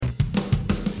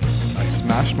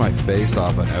smashed my face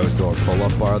off an outdoor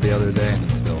pull-up bar the other day, and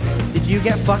it still hurts. Did you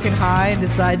get fucking high and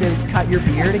decide to cut your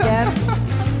beard again?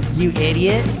 You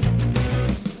idiot.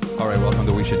 All right, welcome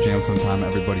to We Should Jam Sometime,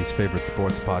 everybody's favorite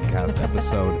sports podcast,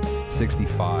 episode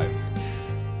 65.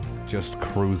 Just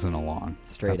cruising along.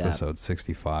 Straight up. Episode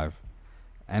 65.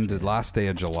 Ended last day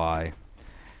of July.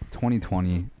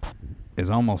 2020 is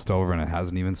almost over, and it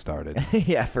hasn't even started.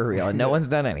 Yeah, for real. And no one's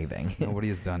done anything. Nobody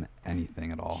has done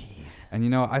anything at all. Jeez. And you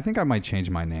know, I think I might change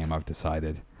my name. I've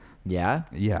decided. Yeah?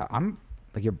 Yeah,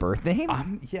 Like your birth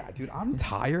name? Yeah, dude, I'm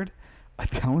tired of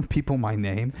telling people my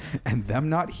name and them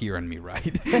not hearing me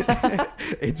right.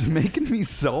 It's making me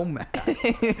so mad.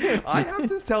 I have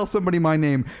to tell somebody my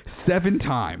name 7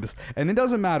 times, and it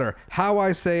doesn't matter how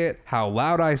I say it, how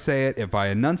loud I say it, if I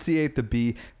enunciate the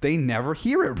B, they never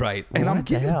hear it right. And What I'm the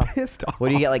getting hell? pissed off. What,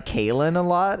 do you get like Kalen a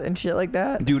lot and shit like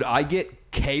that? Dude, I get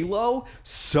Kalo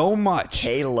so much.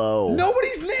 Kalo.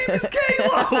 Nobody's name is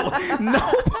Kalo.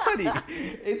 Nobody.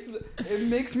 It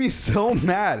makes me so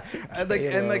mad. And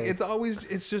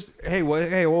it's just, hey, what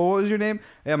was your name?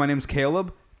 Yeah, my name's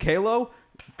Caleb. Kalo?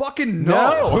 Fucking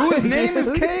no. Whose name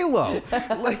is Kalo?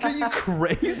 Like, are you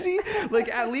crazy?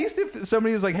 Like, at least if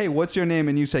somebody was like, hey, what's your name?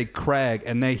 And you say Craig,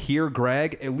 and they hear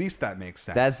Greg, at least that makes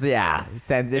sense. That's, yeah. It's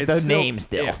a name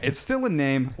still. Yeah, it's still a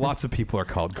name. Lots of people are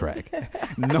called Craig.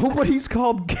 Nobody's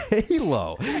called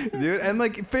Kalo, dude. And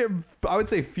like, I would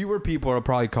say fewer people are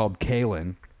probably called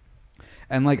Kalen.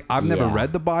 And like, I've never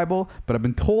read the Bible, but I've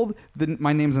been told that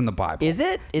my name's in the Bible. Is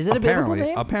it? Is it a biblical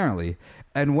name? Apparently.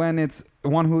 And when it's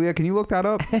Juan Julia, can you look that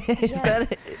up?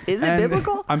 Is it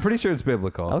biblical? I'm pretty sure it's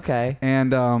biblical. Okay.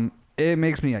 And it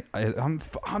makes me.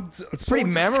 It's pretty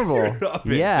memorable.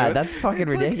 Yeah, that's fucking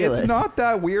ridiculous. It's not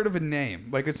that weird of a name.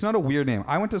 Like, it's not a weird name.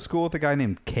 I went to school with a guy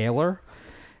named Kaler.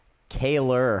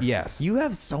 Kaler. Yes. You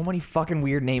have so many fucking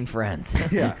weird named friends.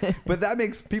 Yeah, but that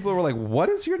makes people were like, "What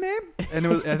is your name?" And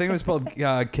I think it was spelled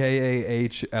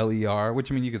Kahler,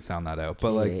 which, I mean, you could sound that out,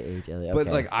 but like, K-A-H-L-E-R, but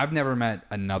okay. like, I've never met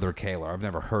another Kaler. I've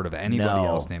never heard of anybody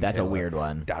else named. That's Kaler. a weird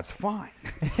one. That's fine.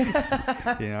 You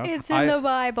know, It's in the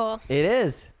Bible, It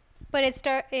is. but it's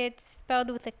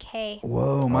spelled with a K.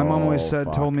 Whoa, my mom always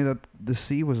fuck. told me that the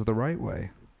C was the right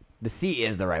way. The C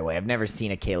is the right way. I've never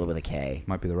seen a Caleb with a K.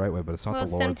 Might be the right way, but it's not Well,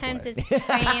 the Lord's sometimes way. it's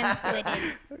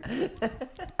translated.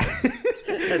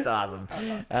 That's awesome.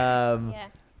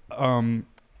 Yeah.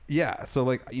 Yeah, so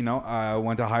like, you know, I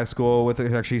went to high school with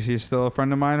actually, she's still a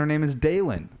friend of mine. Her name is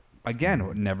Dalen.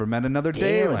 Again, never met another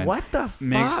Dalen. What the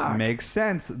fuck? Makes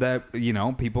sense that, you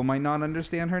know, people might not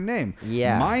understand her name.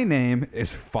 Yeah. My name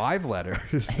is 5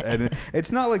 letters, and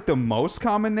it's not like the most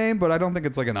common name, but I don't think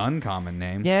it's like an uncommon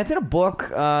name. Yeah, it's in a book.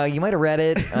 You might have read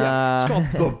it. It's called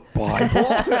the Bible.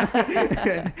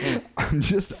 I'm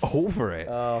just over it.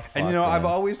 Oh, and you know, fuck,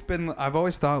 I've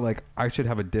always thought like I should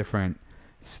have a different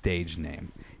stage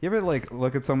name. You ever like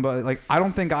look at somebody like, I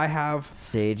don't think I have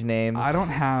Stage names. I don't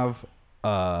have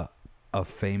a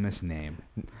famous name.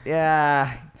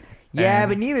 Yeah, And-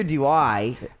 but neither do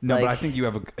I. No, Like, but I think you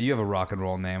have a rock and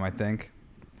roll name. I think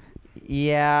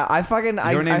Yeah,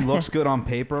 your name looks good on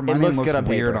paper. My name looks looks good on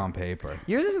weird paper. on paper.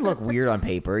 Yours doesn't look weird on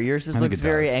paper. Yours just I think looks it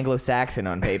very does. Anglo-Saxon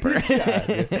on paper.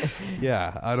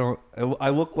 Yeah, I don't. I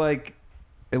look like.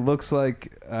 It looks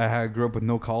like I grew up with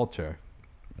no culture,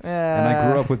 and I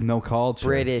grew up with no culture.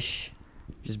 British.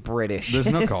 Just British. There's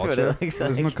no That's what culture. it looks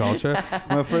There's no like. culture.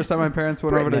 When the first time my parents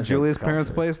went over to Britain has no Julia's parents'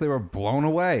 culture. place, they were blown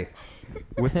away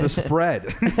with the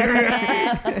spread.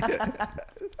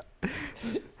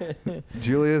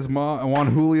 Julia's mom,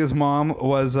 Juan Julia's mom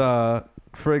was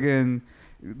friggin'.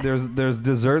 There's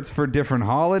desserts for different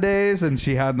holidays, and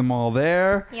she had them all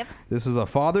there. Yep. This is a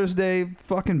Father's Day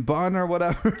fucking bun or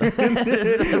whatever.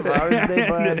 This is a Father's Day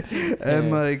bun.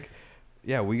 And like,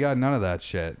 yeah, we got none of that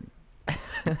shit.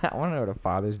 I want to know what a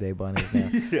Father's Day bun is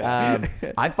now.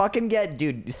 I fucking get,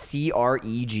 dude,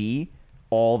 CREG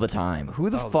all the time. Who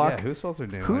the fuck? Yeah, who's supposed to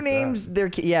do Who like names that? their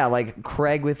yeah, like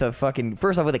Craig with a fucking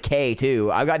first off with a K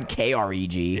too. I've gotten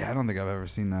KREG. Yeah, I don't think I've ever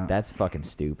seen that. That's fucking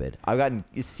stupid. I've gotten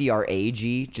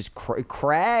CRAG. Just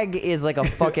Crag is like a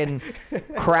fucking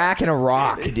crack in a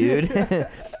rock, dude.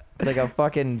 It's like a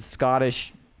fucking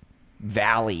Scottish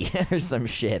valley or some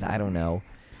shit. I don't know.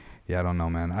 Yeah, I don't know,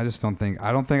 man. I don't think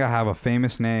I have a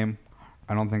famous name.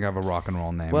 I don't think I have a rock and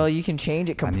roll name. Well, you can change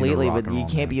it I need a completely, rock but and you roll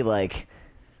can't name. be like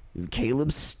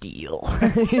Caleb Steele.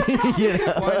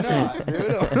 Why not,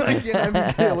 dude? I can't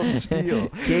be Caleb Steele.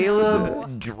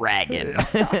 Caleb Dragon.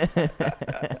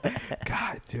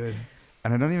 God, dude.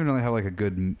 And I don't even really have like a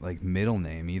good like middle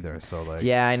name either. So like,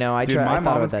 Yeah, I know. dude, I my thought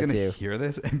mom about is that gonna too. hear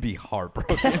this and be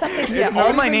heartbroken. Yeah, It's all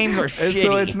not my even- names are So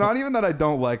shitty. it's not even that I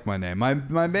don't like my name. My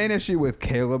main issue with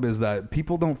Caleb is that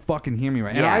people don't fucking hear me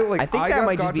right. Yeah, And I think that got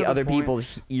might just be to the other point-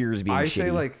 people's ears being I shitty.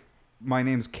 say like my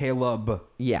name's Caleb.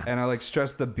 Yeah. And I like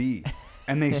stress the B.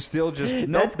 And they still just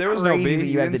That's there was no crazy B. that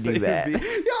you have to didn't do say that. B.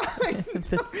 Yeah, I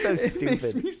That's so it stupid.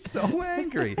 makes me so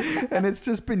angry. And it's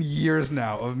just been years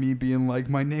now of me being like,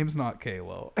 my name's not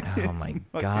Kalo. Oh my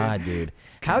god, dude!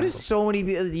 How does so many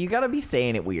people? You gotta be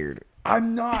saying it weird.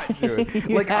 I'm not, dude.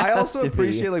 You Like, I have also to be.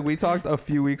 appreciate, like, we talked a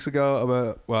few weeks ago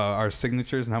about our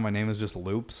signatures and how my name is just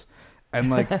Loops. And,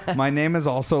 like, my name is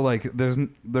also, like, there's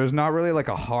not really, like,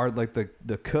 a hard, like,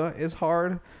 the K is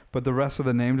hard, but the rest of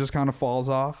the name just kind of falls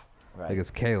off. Right. Like,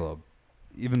 it's Caleb.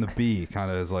 Even the B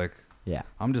kind of is like, Yeah.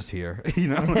 I'm just here, you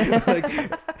know? Like,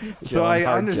 so chilling, I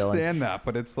hard understand chilling. that,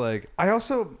 but it's like, I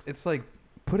also, it's like,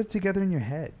 put it together in your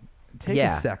head. Take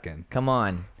Yeah. a second. Come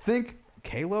on. Think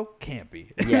Kalo can't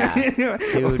be. Yeah,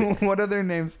 dude. What other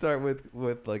names start with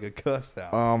like a K sound?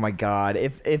 Oh my god!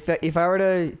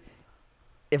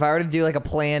 If I were to do like a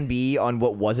plan B on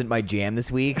what wasn't my jam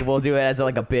this week, we'll do it as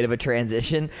like a bit of a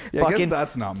transition. Yeah, I guess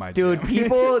that's not my Dude, jam.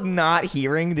 people not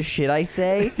hearing the shit I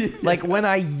say, like when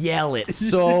I yell it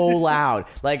so loud,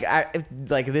 like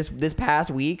this past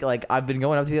week, like I've been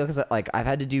going up to people because like I've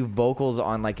had to do vocals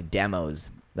on like demos.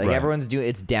 Like Right. everyone's doing,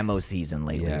 it's demo season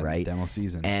lately, Yeah, right? demo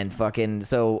season. And fucking,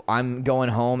 so I'm going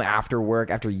home after work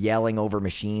after yelling over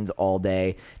machines all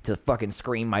day to fucking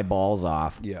scream my balls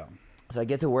off. Yeah. So I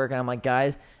get to work and I'm like,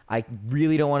 guys, I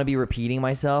really don't want to be repeating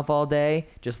myself all day.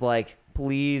 Just like,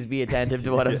 please be attentive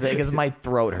to what I'm saying because my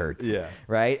throat hurts. Yeah.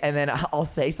 Right. And then I'll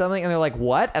say something and they're like,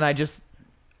 what? And I just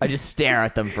stare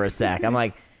at them for a sec. I'm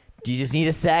like, do you just need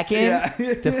a second Yeah.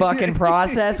 to fucking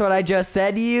process what I just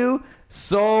said to you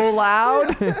so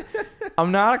loud?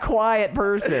 I'm not a quiet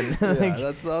person. Yeah, Like,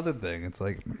 that's the other thing. It's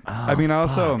like, I mean,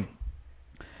 also,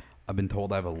 I've been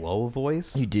told I have a low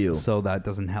voice. You do. So that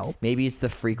doesn't help. maybe it's the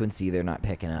frequency they're not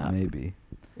picking up. Maybe.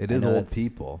 It I is know old that's-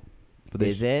 people. But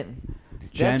Is it?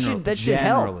 That should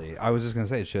help. generally, I was just going to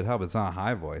say it should help. It's not a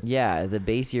high voice. Yeah, the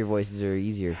bassier voices are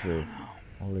easier for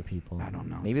older people. I don't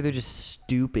know. Maybe they're just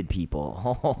stupid people.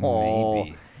 Oh,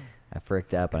 Maybe. I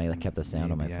fricked up and I kept the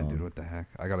sound on my Yeah, phone. dude, what the heck?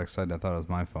 I got excited. I thought it was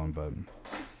my phone, but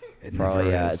it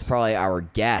Probably, never is. it's probably our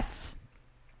guest.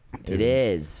 Dude. It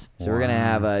is. So we're gonna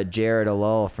Wow. have Jared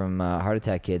Alol from Heart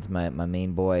Attack Kids, my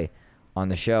main boy, on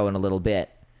the show in a little bit.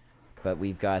 But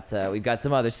we've got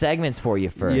some other segments for you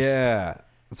first. Yeah.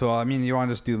 So I mean, you want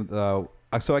to just do?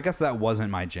 So I guess that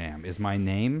wasn't my jam. Is my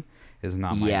name is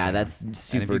not my Yeah, jam. that's And if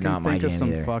super you can not my think of jam some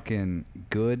either. fucking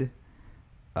good,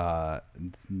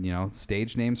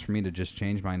 stage names for me to just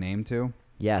change my name to,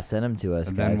 Yeah, send them to us,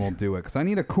 and then guys. we'll do it. Cause I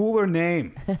need a cooler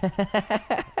name.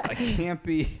 I can't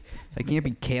be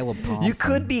Caleb Thompson. You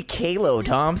could be Kalo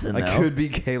Thompson, though. I could be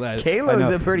Kayla. Kalo's I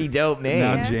know. a pretty dope name.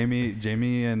 Now Yeah.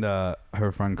 Jamie and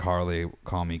her friend Carly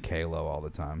call me Kalo all the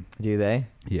time. Do they?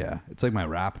 Yeah, it's like my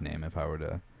rap name if I were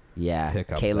to. Yeah,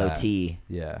 Pick up Kalo that. T,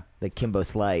 Yeah. the Kimbo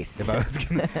Slice. If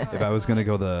I was gonna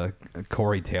go the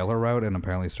Corey Taylor route and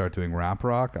apparently start doing rap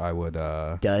rock, I would.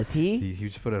 Does he? He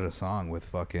just put out a song with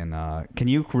fucking. Can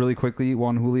you really quickly,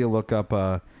 Juan Julia, look up?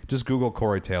 Just Google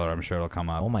Corey Taylor. I'm sure it'll come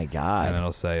up. Oh my god. And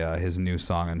it'll say his new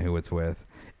song and who it's with.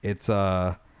 It's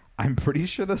I'm pretty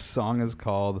sure the song is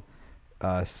called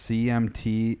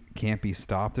CMT Can't Be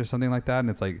Stopped or something like that, and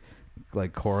it's like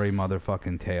Corey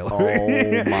motherfucking Taylor.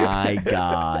 Oh my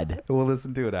god. We'll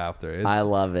listen to it after. It's I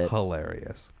love it.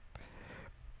 hilarious.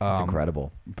 It's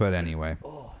incredible. But anyway,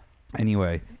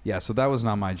 yeah. So that was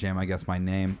not my jam. I guess my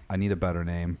name. I need a better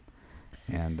name,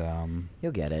 and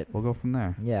You'll get it. we'll go from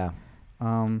there. Yeah.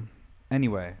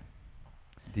 Anyway,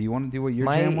 do you want to do what your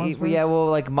My jam was? yeah, well,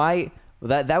 like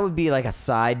that would be like a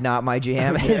side, not my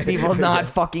jam. Is people not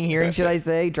fucking hearing shit I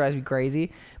say? Drives me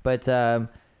crazy. But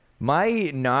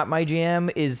not my jam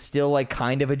is still like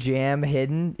kind of a jam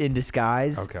hidden in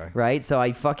disguise. Okay. Right? So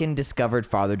I fucking discovered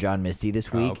Father John Misty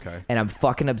this week. okay. And I'm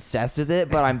fucking obsessed with it,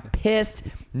 but I'm pissed.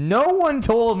 No one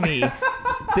told me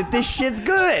that this shit's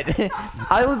good.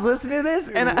 I was listening to this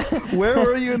and Where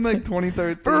were you in like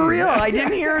 2013? for real, I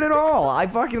didn't hear it at all. I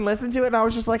fucking listened to it and I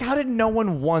was just like, how did no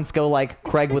one once go like,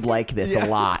 Craig would like this a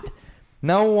lot?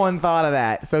 No one thought of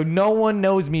that. So no one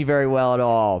knows me very well at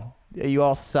all. You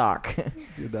all suck.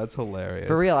 Dude, that's hilarious.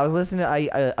 For real, I was listening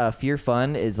to Fear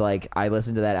Fun is like, I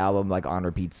listened to that album like on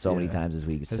repeat so many Yeah. times this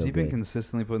week. It's Has so he been good.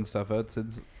 consistently putting stuff out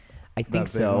since? I think that big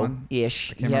so. one?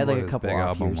 Ish. I He can't had remember like what a his couple big off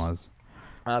album years.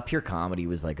 was. Pure Comedy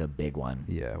was like a big one.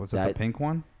 Yeah, what's that? That- The pink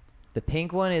one? The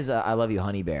pink one is I Love You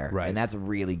Honey Bear. Right. And that's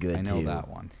really good I know too. that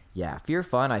one. Yeah, Fear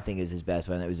Fun I think is his best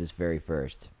one. It was his very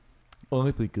first.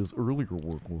 I think his earlier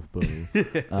work was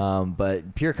better.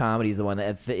 But Pure Comedy is the one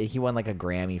that he won like a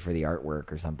Grammy for the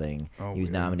artwork or something. Oh, he was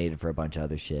weird. nominated for a bunch of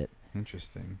other shit.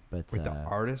 Interesting. But Wait, the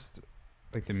artist,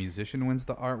 like the musician, wins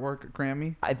the artwork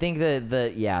Grammy. I think so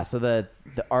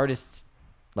the artist,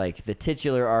 like the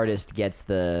titular artist, gets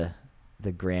the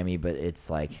Grammy, but it's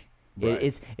like.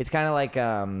 Right. It's kind of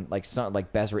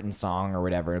like best written song or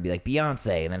whatever. It'll be like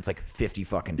Beyonce, and then it's like 50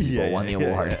 fucking people won the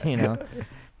award. You know,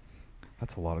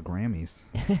 That's a lot of Grammys.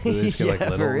 Do they just get like Yeah,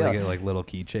 little, for real. they get like little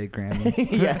keychain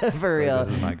Grammys. yeah, for real. Like,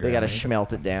 this is my They gotta Grammy.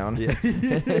 schmelt it down.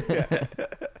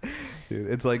 Dude,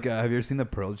 it's like, have you ever seen the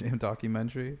Pearl Jam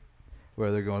documentary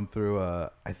where they're going through?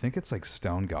 I think it's like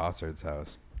Stone Gossard's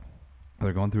house.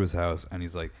 They're going through his house, and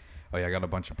he's like, "Oh yeah, I got a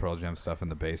bunch of Pearl Jam stuff in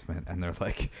the basement." And they're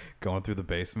like going through the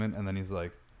basement, and then he's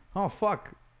like, "Oh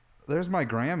fuck, there's my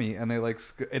Grammy." And they like,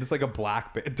 it's like a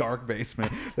dark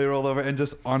basement. They roll over, and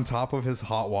just on top of his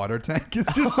hot water tank is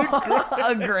just a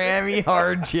A Grammy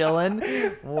hard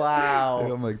chillin'. Wow.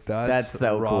 I'm like, that's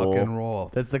so rock cool. and roll.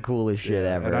 That's the coolest shit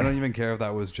ever. And I don't even care if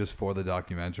that was just for the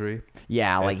documentary.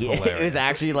 Yeah, like It's it was hilarious.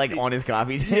 actually like on his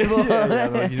coffee table. Yeah,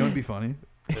 like, you know what'd be funny?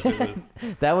 If it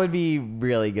was- That would be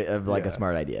really good, like Yeah. a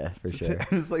smart idea for sure.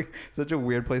 It's like such a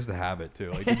weird place to have it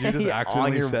too. Like, did you just Yeah, on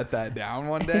accidentally your- set that down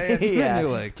one day? And then Yeah, you're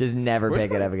like, just never "Where's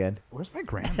pick it my- up again. "Where's my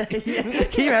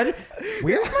Grammy?" Can you imagine?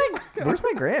 Where's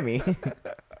my Grammy?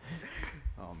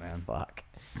 Oh man. Fuck.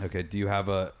 Okay. Do you have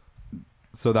a?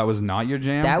 So that was not your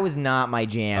jam. That was not my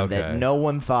jam. That Okay. no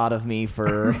one thought of me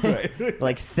for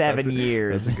like 7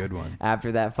 years. That's a good one.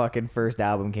 After that fucking first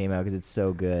album came out, because it's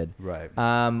so good. Right.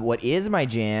 What is my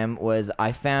jam was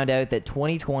I found out that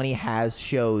 2020 has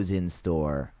shows in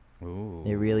store. Ooh.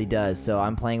 It really does. So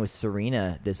I'm playing with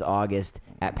Serena this August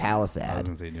at I was Palisade,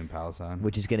 gonna say you're doing Palisade.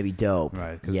 which is going to be dope.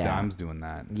 Right. Because yeah. Dime's doing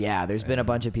that. Yeah, there's been a in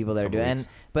bunch of people that are couple doing, weeks.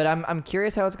 but I'm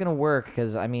curious how it's gonna work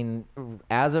because I mean,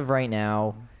 as of right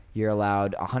now, you're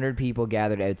allowed 100 people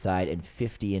gathered outside and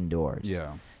 50 indoors.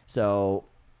 Yeah. So,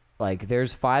 like,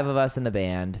 there's 5 of us in the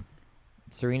band.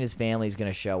 Serena's family's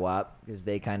gonna show up because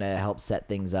they kind of help set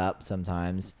things up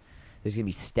sometimes. There's gonna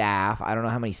be staff. I don't know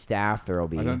how many staff there'll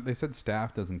be. They said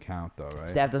staff doesn't count though, right?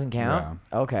 Staff doesn't count.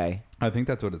 Okay. I think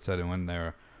that's what it said when they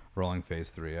were rolling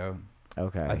Phase 3 out.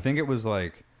 Okay. I think it was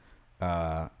like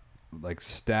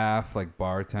staff, like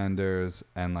bartenders,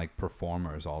 and like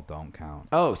performers all don't count.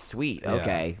 Oh, sweet. Yeah.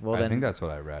 Okay. Well, I then think that's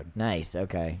what I read. nice.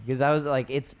 Okay. Because I was like,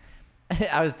 it's.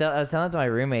 I was telling it to my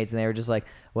roommates, and they were just like,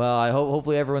 "Well,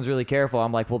 hopefully everyone's really careful."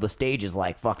 I'm like, "Well, the stage is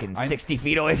like fucking 60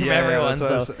 feet away from everyone."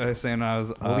 That's what So I was saying. I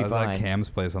was We'll be at fine. Cam's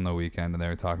place on the weekend, and they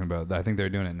were talking about. I think they're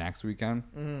doing it next weekend,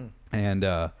 and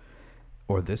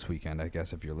or this weekend, I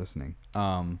guess, if you're listening.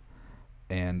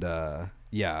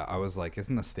 Yeah, I was like,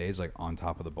 "Isn't the stage like on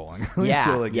top of the bowling alley?" yeah,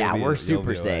 So, like, yeah, you'll be- we're you'll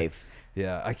super be all right. safe.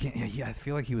 Yeah, I can't. Yeah, I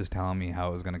feel like he was telling me how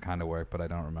it was gonna kind of work, but I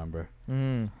don't remember.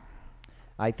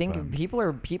 I think But- people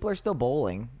are still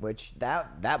bowling, which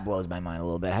that blows my mind a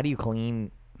little bit. How do you clean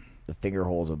the finger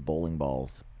holes of bowling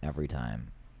balls every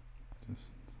time?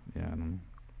 Yeah, I don't know.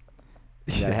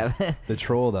 You gotta have The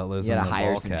troll that lives you in gotta the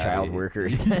hire ball some caddy. child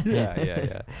workers.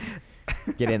 yeah.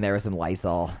 Get in there with some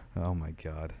Lysol. Oh my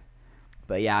god.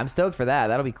 But yeah, I'm stoked for that.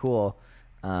 That'll be cool.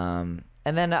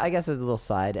 And then I guess as a little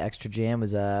side extra jam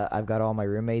was I've got all my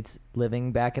roommates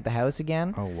living back at the house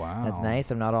again. Oh wow. That's nice.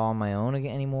 I'm not all on my own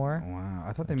anymore. Wow.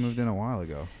 I thought they moved in a while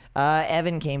ago.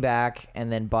 Evan came back,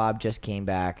 and then Bob just came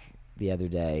back the other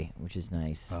day, which is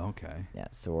nice. Oh, okay. Yeah,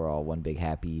 so we're all one big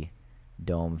happy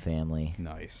Dome family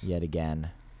Nice. yet again.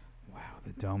 Wow.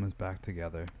 The dome is back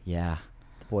together. Yeah,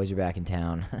 the boys are back in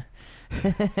town.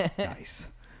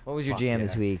 Nice. What was your Fuck jam yeah.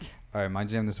 this week? All right. My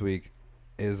jam this week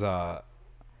is now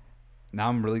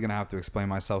I'm really gonna have to explain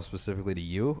myself specifically to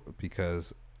you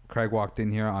because Craig walked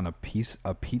in here on a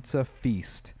pizza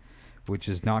feast, which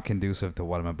is not conducive to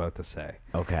what I'm about to say.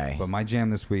 Okay. But my jam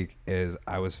this week is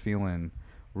I was feeling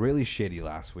really shitty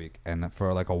last week, and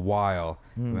for like a while,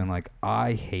 I've been like,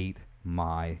 I hate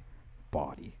my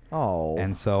body. Oh.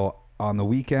 And so on the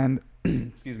weekend,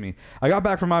 excuse me, I got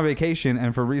back from my vacation,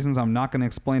 and for reasons I'm not going to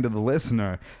explain to the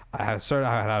listener, I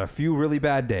had a few really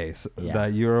bad days Yeah.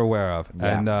 that you're aware of.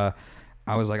 Yeah. And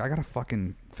I was like, I got to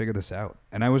fucking figure this out.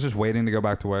 And I was just waiting to go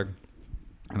back to work.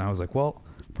 And I was like, well,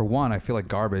 for one, I feel like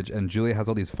garbage. And Julia has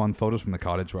all these fun photos from the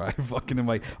cottage where I fucking am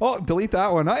like, oh, delete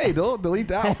that one. Hey, delete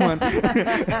that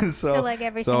one. So, I like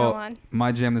every single one.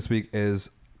 My jam this week is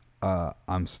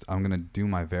I'm gonna do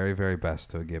my very, very best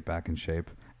to get back in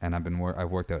shape. And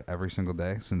I've worked out every single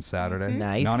day since Saturday.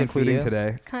 Nice, Not good for including you.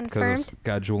 today. Because of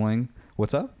scheduling.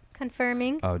 What's up?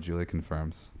 Confirming. Oh, Julia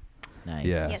confirms. Nice.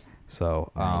 Yeah. Yes.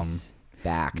 So, Nice.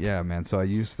 Backed. Yeah, man. So I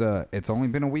used to. It's only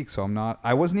been a week, so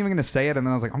I wasn't even gonna say it, and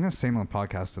then I was like, I'm gonna say it on the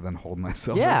podcast to then hold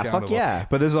myself. Yeah, accountable. fuck yeah.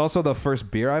 But this is also the first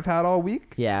beer I've had all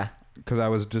week. Yeah. Because I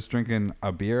was just drinking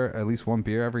a beer, at least one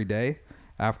beer every day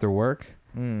after work,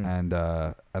 and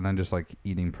then just like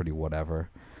eating pretty whatever.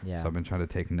 Yeah. So I've been trying to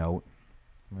take note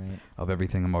Right. of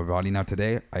everything in my body. Now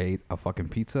today I ate a fucking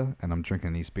pizza and I'm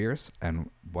drinking these beers and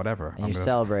whatever. And I'm you're gonna,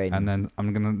 celebrating. And then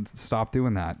I'm gonna stop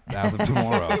doing that as of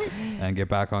tomorrow and get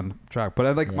back on track. But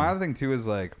I like my other thing too is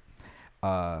like,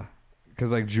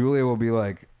 because like Julia will be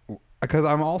like, because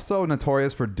I'm also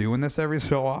notorious for doing this every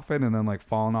so often and then like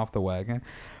falling off the wagon.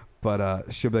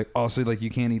 But she'll be like, oh, so like you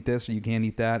can't eat this or you can't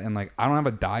eat that, and like I don't have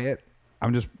a diet.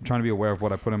 I'm just trying to be aware of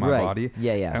what I put in my body.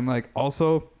 Yeah, yeah. And like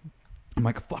also, I'm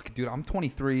like, fuck, dude, I'm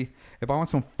 23. If I want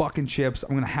some fucking chips,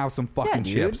 I'm gonna have some fucking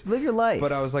chips. Live your life.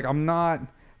 But I was like, I'm not.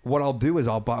 What I'll do is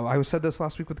I'll buy. I said this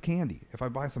last week with candy. If I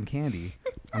buy some candy,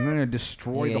 I'm gonna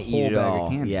destroy You're the gonna eat whole it bag all.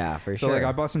 of candy. Yeah, for So sure. like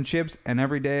I bought some chips, and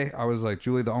every day I was like,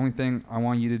 Julie, the only thing I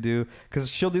want you to do,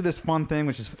 because she'll do this fun thing,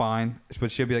 which is fine,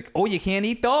 but she'll be like, oh, you can't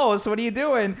eat those. What are you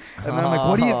doing? And then I'm like,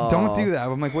 what do you? Don't do that.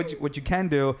 I'm like, what you can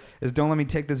do is don't let me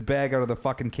take this bag out of the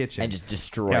fucking kitchen and just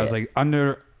destroy Yeah, I was it. like,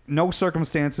 under no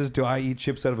circumstances do I eat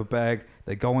chips out of a bag.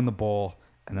 They go in the bowl,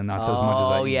 and then that's as much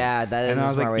as I Oh, eat. yeah, that is And a I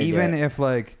was smart like, way to do even it. if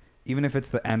like, even if it's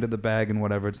the end of the bag and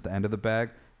whatever, it's the end of the bag,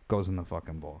 goes in the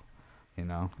fucking bowl. You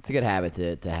know? It's a good habit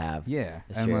to have. Yeah,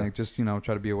 It's and true. like just try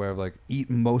to be aware of like eat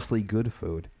mostly good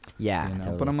food. Yeah, You know?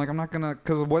 totally. But I'm like, I'm not gonna,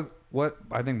 because what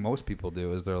I think most people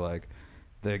do is they're like,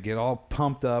 they get all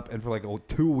pumped up, and for like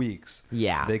 2 weeks,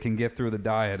 Yeah. they can get through the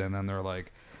diet, and then they're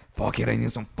like, fuck it, I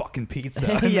need some fucking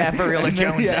pizza. Yeah, for real, like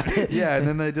And then- Jones. yeah, and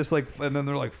then they just like, and then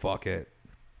they're like, fuck it.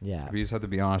 Yeah. You just have to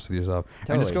be honest with yourself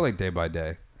and just Totally. go like day by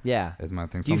day. Yeah. Is my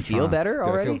thing. Do you I'm feel trying- better Dude,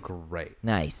 already? I feel great.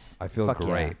 Nice. I feel Fuck yeah.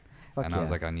 great. Fuck And I was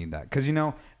yeah. like, I need that. Because,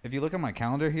 if you look at my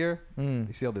calendar here, you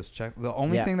see all this check. The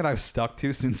only Yeah. thing that I've stuck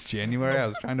to since January, I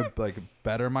was trying to like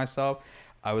better myself.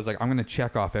 I was like, I'm going to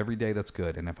check off every day that's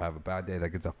good. And if I have a bad day, that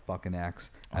gets a fucking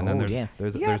X. And then Oh, damn.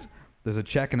 there's a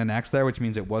check and an X there, which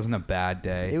means it wasn't a bad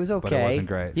day. It was okay. But it wasn't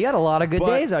great. You got a lot of good But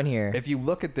days on here. If you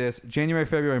look at this, January,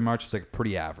 February, March is like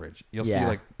pretty average. You'll see Yeah.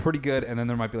 like pretty good, and then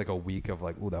there might be like a week of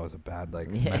like, oh, that was a bad like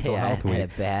Yeah, mental yeah, health I week.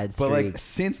 had a bad But like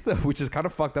streak. since which is kind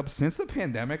of fucked up, since the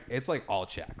pandemic, it's like all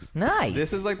checks. Nice.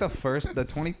 This is like the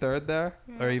 23rd there,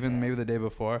 or even maybe the day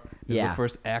before. Is Yeah. the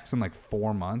first X in like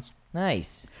 4 months.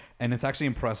 Nice. And it's actually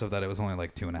impressive that it was only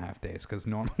like 2.5 days. Because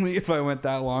normally, if I went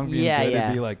that long being Yeah, good, yeah.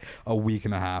 it'd be like a week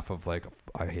and a half of like,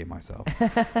 I hate myself.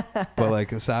 But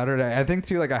like Saturday, I think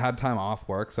too, like I had time off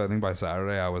work. So I think by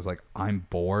Saturday, I was like, I'm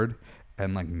bored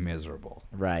and like miserable.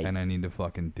 Right. And I need to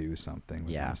fucking do something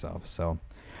with Yeah. myself. So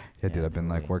yeah, dude, Yeah, I've been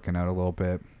like totally. working out a little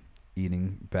bit,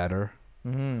 eating better.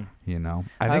 Mm-hmm.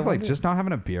 I think like wonder- just not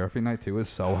having a beer every night too is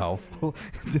so helpful.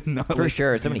 To not, For like,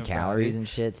 sure. So be many in a fatty. calories and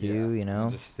shit too, Yeah, you know?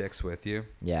 it just sticks with you.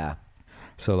 Yeah.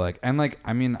 So like, and like,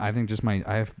 I mean, I think just I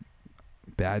have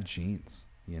bad genes,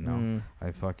 you know. Mm. I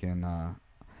fucking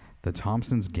the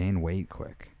Thompsons gain weight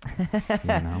quick, you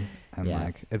know. And Yeah.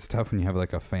 like, it's tough when you have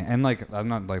like a and like, I'm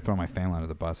not like throwing my family under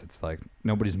the bus. It's like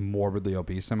nobody's morbidly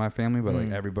obese in my family, but like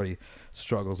Mm. everybody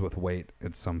struggles with weight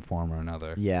in some form or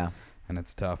another. Yeah. And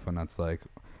it's tough when that's like,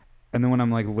 and then when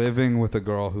I'm like living with a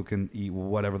girl who can eat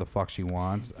whatever the fuck she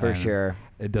wants, For and sure.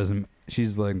 it doesn't.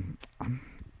 She's like,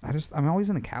 I'm always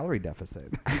in a calorie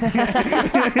deficit.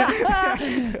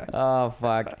 Oh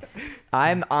fuck.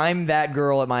 I'm that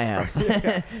girl at my house.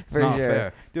 It's For not sure.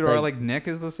 fair, dude. It's or like- like Nick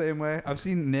is the same way. I've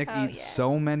seen Nick Oh, eat yeah.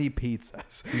 so many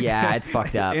pizzas. Yeah, it's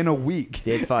fucked up. in a week.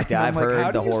 It's fucked And up. I'm I've like, heard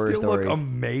how the do you horror still stories. Look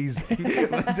amazing.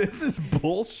 Like, this is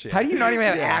bullshit. How do you not even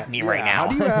have acne right now? How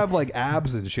do you have like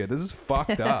abs and shit? This is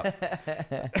fucked up.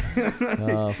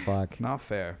 Oh fuck. It's not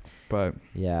fair. But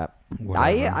Yeah.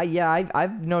 whatever.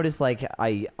 I've noticed like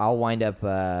I'll wind up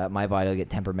my body will get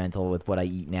temperamental with what I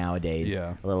eat nowadays.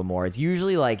 Yeah. A little more. It's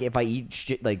usually like if I eat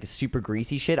shit like the super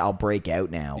greasy shit, I'll break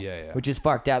out now. Yeah, yeah. Which is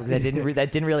fucked up because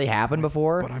that didn't really happen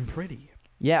before. But I'm pretty.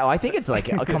 Yeah, I think it's like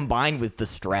combined with the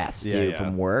stress Yeah, too yeah.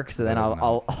 from work. So then That I'll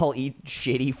doesn't I'll eat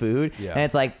shitty food, Yeah. and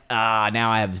it's like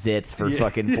now I have zits for Yeah.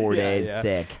 fucking 4 Yeah, days. yeah.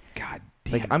 Sick. God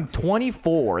It's damn. like I'm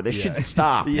 24. This should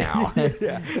stop now.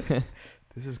 yeah.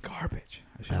 This is garbage.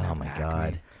 I shouldn't Oh have my acne.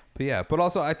 God. But yeah, but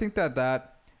also I think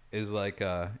that is like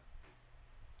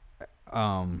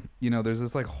there's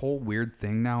this like whole weird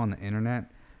thing now on the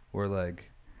internet where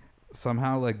like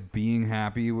somehow like being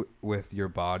happy with your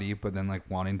body but then like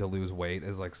wanting to lose weight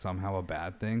is like somehow a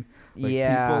bad thing. Like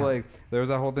Yeah. people like there was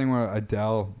that whole thing where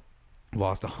Adele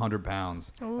lost 100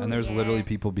 pounds. Ooh, And there's yeah. literally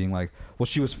people being like, well,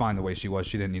 she was fine the way she was.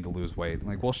 She didn't need to lose weight.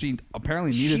 Like, well, she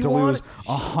apparently needed She to wanted- lose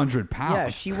 100 pounds. Yeah,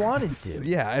 she wanted to.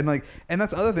 Yeah, and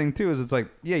that's the other thing too is it's like,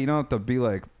 yeah, you don't have to be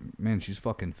like, man, she's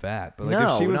fucking fat. But like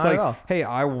No, if she was not at like, all. hey,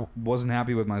 I wasn't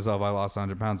happy with myself, I lost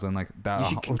 100 pounds, then like that You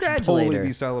should should congratulate totally her.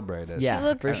 be celebrated. Yeah, She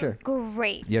looks for sure.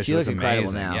 great. Yeah, She looks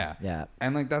incredible amazing, now. Yeah. Yeah.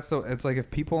 And like that's so it's like if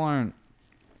people aren't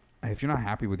if you're not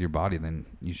happy with your body, then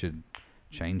you should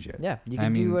change it. Yeah, you I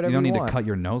can do mean, whatever you don't you need want. to cut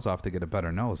your nose off to get a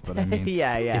better nose, but I mean,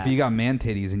 Yeah, yeah. if you got man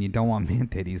titties and you don't want man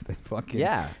titties, then fucking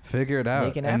Yeah. figure it out.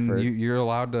 Make an and effort. you're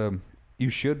allowed to. You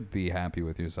should be happy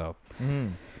with yourself.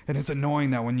 Mhm. And it's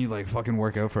annoying that when you like fucking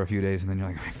work out for a few days and then you're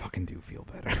like, I fucking do feel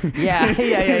better.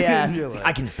 Yeah. You're like-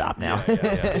 I can stop now.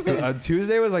 Yeah.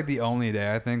 Tuesday was like the only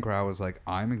day I think where I was like,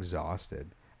 I'm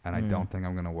exhausted and I Mm. don't think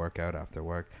I'm gonna work out after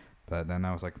work. But then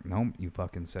I was like, no, you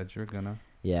fucking said you're gonna.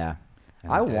 Yeah.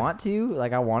 And I did. want to,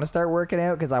 like, I want to start working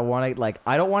out because I want to, like,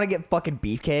 I don't want to get fucking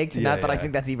beefcakes. Yeah, Not that I yeah.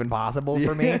 think that's even possible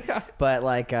for me, but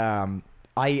like,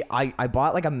 I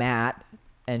bought like a mat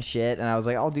and shit, and I was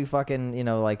like, I'll do fucking,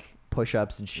 like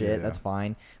push-ups and shit. Yeah. That's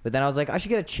fine. But then I was like, I should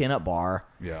get a chin-up bar.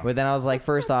 Yeah. But then I was like,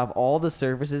 first off, all the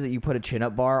surfaces that you put a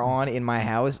chin-up bar on in my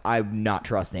house, I'm not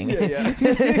trusting. Yeah.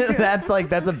 that's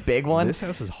a big one. This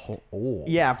house is old.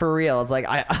 Yeah, for real. It's like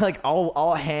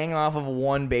I'll hang off of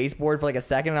one baseboard for like a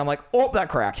second, and I'm like, oh, that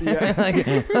cracked. Like,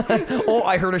 oh,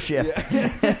 I heard a shift.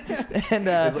 And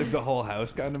It's like the whole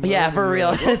house kind of. yeah, moves, for and real.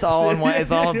 you're like, It's all in one.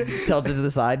 It's all tilted to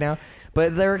the side now.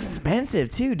 But they're expensive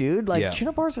too, dude. Like Yeah.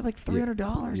 chin-up bars are like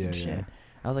 $300 Yeah, and shit. yeah.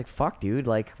 I was like, fuck, dude.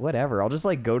 Like, whatever. I'll just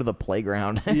like go to the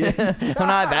playground. I'm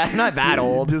not that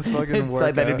old. Just fucking It's work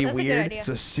like that'd out. be That's a good weird. idea. It's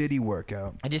a city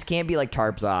workout. I just can't be like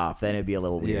tarps off. Then it'd be a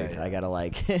little Yeah, weird. yeah. I gotta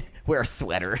like wear a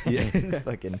sweater. Yeah.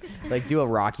 Fucking like do a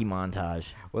Rocky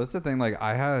montage. Well, that's the thing. Like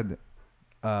I had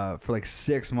for like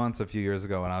 6 months a few years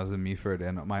ago when I was in Meaford,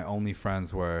 and my only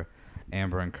friends were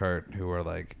Amber and Kurt, who were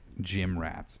like gym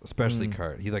rats, especially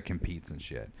Kurt. He like competes and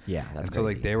shit. Yeah, that's and so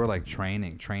like crazy. they were like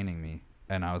training me,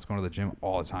 and I was going to the gym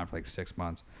all the time for like 6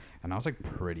 months, and I was like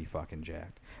pretty fucking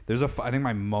jacked. There's I think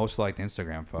my most liked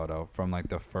Instagram photo from like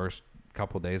the first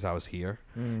couple days I was here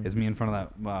is me in front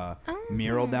of that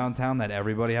mural downtown that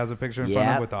everybody has a picture in front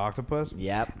Yep. of with the octopus.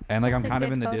 Yep. And like I'm That's a kind of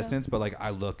good in the photo. distance, but like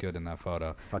I look good in that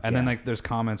photo. Fuck and then yeah. like there's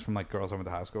comments from like girls I went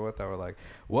to high school with that were like,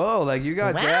 "Whoa, like you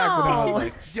got jacked," and I was Wow.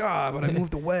 like, "Yeah, but I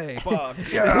moved away." Fuck.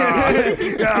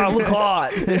 Yeah, look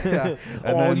hot. Yeah. And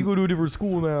Oh, then- you go to a different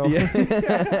school now. Yeah.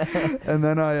 And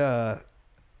then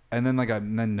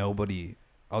and then nobody,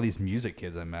 all these music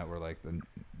kids I met were like,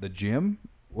 the gym.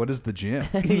 What is the gym?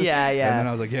 Yeah, yeah. And then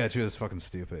I was like, yeah, it's just fucking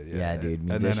stupid. Yeah, dude, And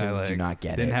then I musicians do like not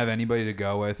get didn't it. have anybody to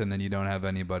go with, and then you don't have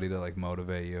anybody to like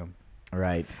motivate you.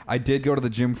 Right. I did go to the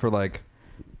gym for like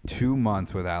 2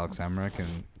 months with Alex Emmerich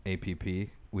and APP.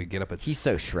 We get up at He's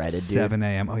so shredded, dude. 7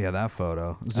 a.m. Oh yeah, that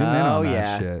photo. Zoom in Oh, on that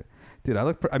yeah. shit, dude.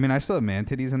 I mean, I still have man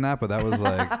titties in that, but that was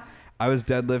like I was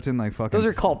deadlifting like fucking. Those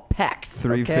are called pecs.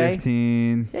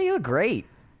 315. Okay? Yeah, you look great.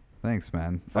 Thanks,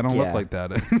 man. Fuck I don't yeah. look like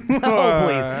that.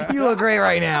 Oh, please. You look great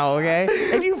right now, okay?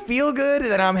 If you feel good,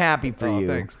 then I'm happy for Oh, you.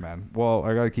 thanks, man. Well,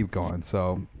 I gotta keep going.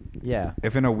 So, Yeah.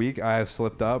 if in a week I have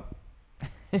slipped up,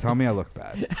 tell me I look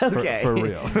bad. Okay. For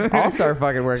real. I'll start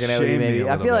fucking working out with you, Shame me maybe. a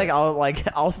I little feel bit. like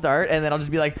I'll start and then I'll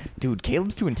just be like, dude,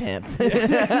 Caleb's too intense. Dude,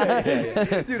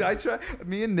 I try.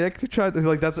 Me and Nick tried.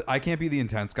 Like I can't be the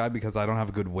intense guy because I don't have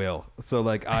a good will. So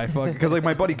like because like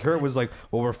my buddy Kurt was like,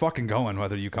 well, we're fucking going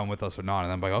whether you come with us or not.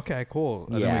 And I'm like, okay, cool.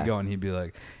 And then Yeah. we go, and he'd be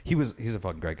like, he's a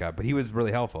fucking great guy, but he was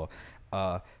really helpful.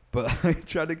 But I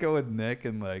tried to go with Nick,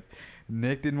 and like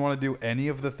Nick didn't want to do any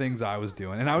of the things I was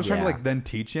doing, and I was trying to Yeah. like then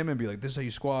teach him and be like, this is how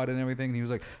you squat and everything. And he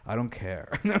was like, I don't care.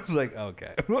 And I was like,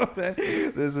 okay,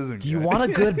 this isn't. Do you good. want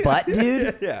a good butt,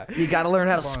 dude? Yeah. You got to learn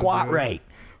how to Come on, squat dude. right.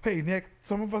 Hey Nick,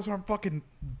 some of us aren't fucking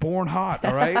born hot,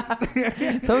 all right?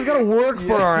 Someone's got to work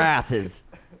for our asses.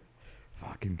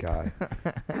 Fucking guy.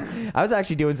 I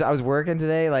was working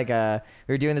today. Like,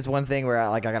 we were doing this one thing where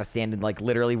I got to stand in like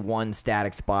literally one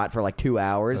static spot for like 2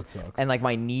 hours. That sucks. And like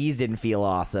my knees didn't feel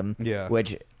awesome. Yeah.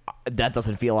 Which that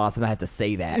doesn't feel awesome. I have to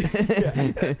say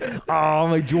that. Oh,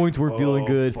 my joints weren't feeling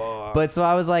good. fuck. But so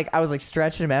I was like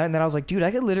stretching them out, and then I was like, dude,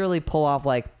 I could literally pull off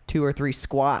like 2 or 3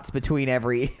 squats between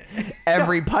every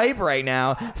pipe right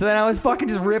now. So then I was fucking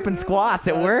just ripping squats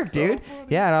at work, so dude. funny.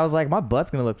 Yeah, and I was like, my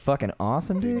butt's gonna look fucking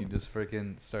awesome, Dude, you dude. just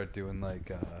freaking start doing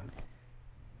like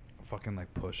fucking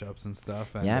like push-ups and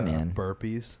stuff and Yeah, man.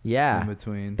 burpees. Yeah. In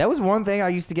between. That was one thing I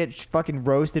used to get fucking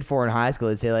roasted for in high school.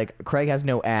 They'd say like, Craig has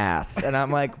no ass, and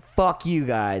I'm like, fuck you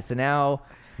guys. So now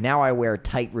I wear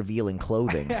tight, revealing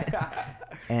clothing.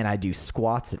 and I do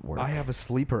squats at work. I have a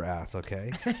sleeper ass,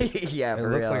 okay? Yeah, It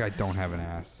for looks real. like I don't have an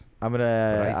ass. I'm but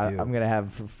I do. gonna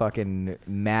have fucking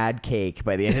mad cake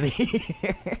by the end of the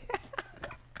year.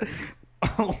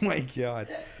 Oh my god.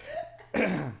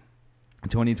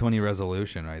 2020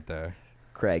 resolution right there.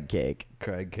 Craig cake.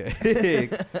 Craig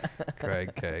cake.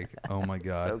 Craig cake. Oh my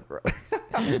god. So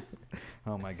gross.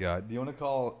 Oh my god. Do you want to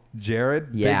call Jared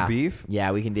Yeah. Big Beef?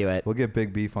 Yeah, we can do it. We'll get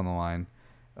Big Beef on the line.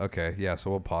 Okay, yeah,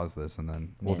 so we'll pause this and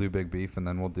then we'll Yeah. do Big Beef and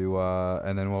then we'll do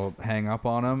and then we'll hang up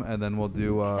on him and then we'll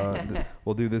do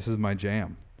we'll do This Is My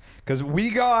Jam. Cuz we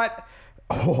got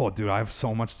dude, I have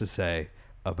so much to say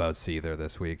about Seether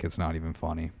this week. It's not even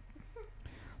funny.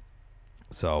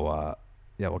 So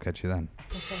yeah, we'll catch you then.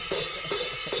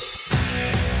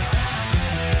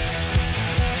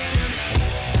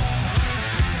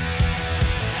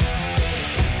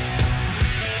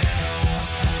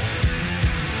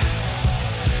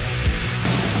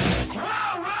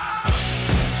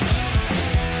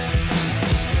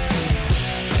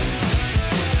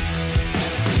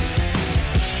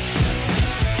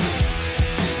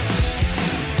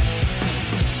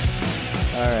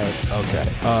 All right.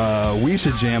 Okay. We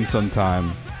should jam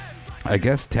sometime. I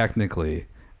guess technically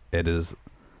it is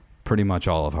pretty much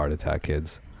all of Heart Attack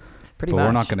Kids. Pretty but much.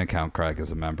 we're not going to count Craig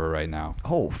as a member right now.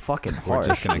 Oh, fucking harsh.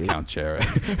 We're just going to dude. count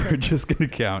Jared. We're just going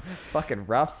to count. Fucking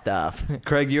rough stuff.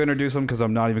 Craig, you introduce him because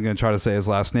I'm not even going to try to say his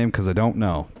last name because I don't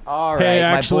know. All right, Hey, my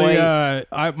actually, boy.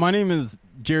 my name is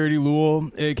Jared E. Lewell,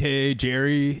 a.k.a.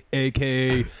 Jerry,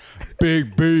 a.k.a.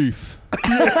 Big Beef.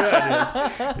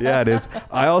 Yeah, it is.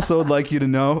 I also would like you to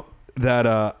know that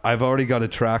I've already got a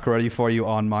track ready for you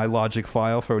on my Logic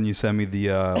file for when you send me the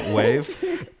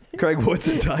wave. Craig, what's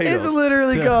it titled? It's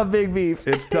literally Yeah. called Big Beef.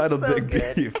 It's titled so Big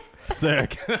good. Beef.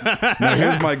 Sick. Now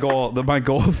here's my goal. My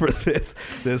goal for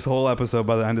this whole episode,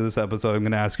 by the end of this episode, I'm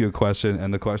going to ask you a question,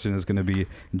 and the question is going to be,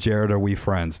 Jared, are we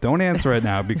friends? Don't answer it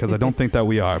now because I don't think that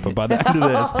we are. But by the end of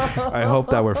this, I hope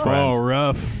that we're friends. Oh,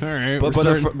 rough. All right. but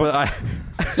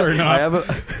starting I off,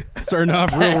 have a, starting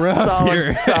off real rough solid,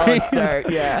 here. solid start.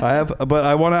 Yeah. but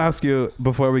I want to ask you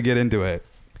before we get into it.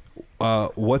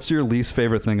 What's your least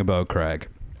favorite thing about Craig?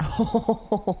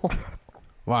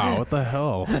 Wow, what the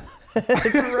hell?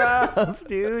 It's rough,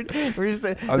 dude. We're just,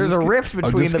 I'm there's just a ge- rift I'm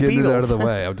between just the getting it out of Beatles. the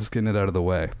way. I'm just getting it out of the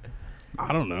way.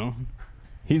 I don't know.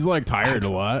 He's like tired a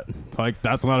lot. Like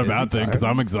that's not a Is he bad thing because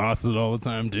tired? I'm exhausted all the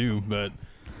time too. But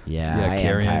Yeah, I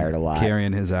am tired a lot.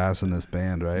 carrying his ass in this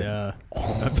band, right? yeah,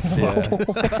 Yeah.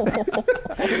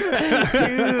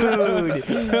 Dude.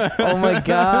 Oh my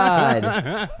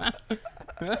god.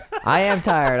 I am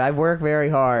tired. I work very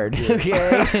hard.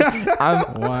 Okay.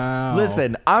 wow.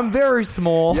 Listen, I'm very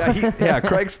small. Yeah,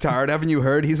 Craig's tired. Haven't you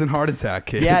heard? He's in Heart Attack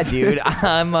Kids. Yeah, dude.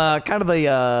 I'm kind of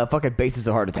the fucking basis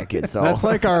of Heart Attack Kids. So That's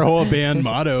like our whole band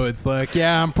motto. It's like,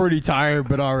 yeah, I'm pretty tired,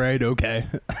 but all right, okay.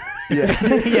 yeah.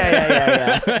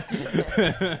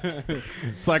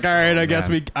 It's like, all right, man.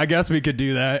 I guess we could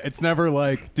do that. It's never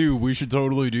like, dude, we should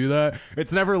totally do that.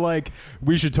 It's never like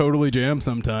we should totally jam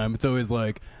sometime. It's always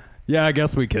like, yeah, I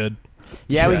guess we could.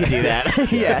 Yeah, we could do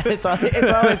that. Yeah, it's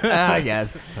always. I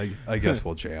guess. I guess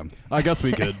we'll jam. I guess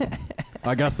we could.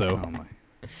 I guess so. Oh my.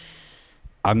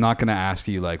 I'm not gonna ask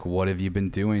you like what have you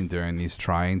been doing during these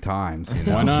trying times. You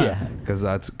know? Why not? Yeah.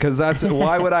 Because that's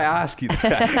why would I ask you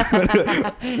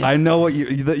that? I know what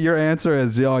your answer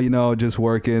is. Just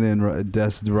working and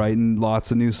just writing lots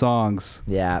of new songs.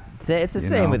 Yeah, it's the You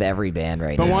same know. with every band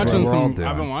right Been now. That's watching what we're all some. doing.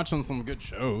 I've been watching some good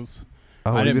shows. Oh,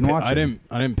 I what have you didn't. been I watching?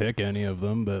 didn't pick any of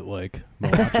them, but like,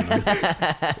 been watching them.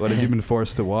 What have you been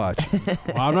forced to watch? Well,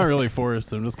 I'm not really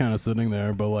forced. I'm just kind of sitting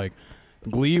there. But like,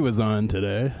 Glee was on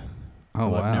today. Oh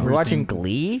Well, I've wow. never We're watching seen-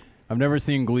 Glee. I've never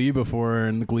seen Glee before,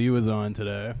 and Glee was on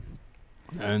today.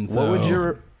 And so,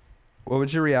 What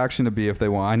would your reaction to be if they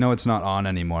want? I know it's not on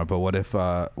anymore, but what if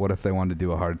they wanted to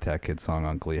do a Heart Attack Kids song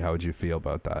on Glee? How would you feel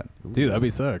about that? dude, that'd be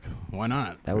sick. Why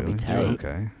not? That would be Really? tight.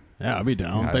 Okay. Yeah, I'd be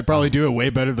down. Yeah, They probably do it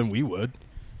way better than we would.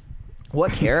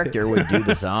 What character would do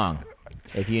the song?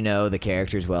 If you know the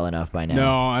characters well enough by now.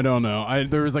 No, I don't know.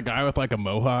 There was a guy with like a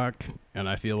mohawk, and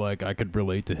I feel like I could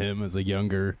relate to him as a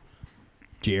younger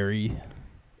Jerry,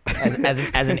 As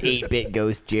an 8-bit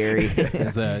ghost Jerry.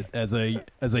 as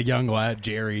a young lad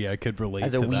Jerry. I could relate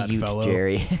As a to wee that youth fellow.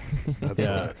 Jerry. That's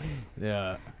Yeah,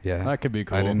 yeah, Yeah. that could be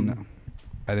cool. I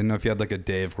didn't know if you had like a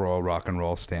Dave Grohl rock and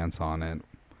roll stance on it,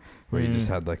 where you just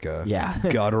had like a Yeah.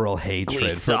 guttural Glee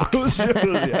hatred for sucks. those shows.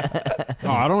 Yeah.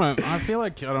 Oh, I don't have. I feel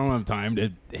like I don't have time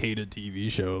to hate a TV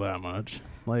show that much.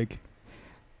 Like,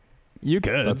 you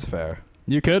could. That's fair.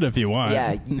 You could if you want.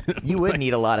 Yeah, you would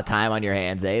need a lot of time on your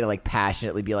hands, to like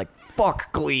passionately be like,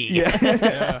 fuck Glee.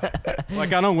 Yeah.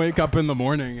 Like, I don't wake up in the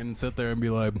morning and sit there and be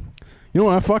like, you know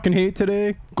what I fucking hate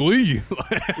today? Glee.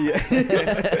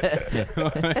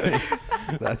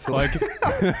 That's Like,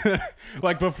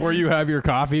 like before you have your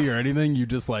coffee or anything, you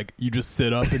just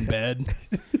sit up in bed.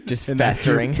 Just And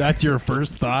festering. that's your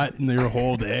first thought in your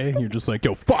whole day. You're just like,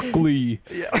 yo, fuck Glee.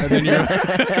 And then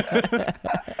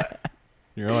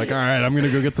you're like, all right, I'm going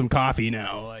to go get some coffee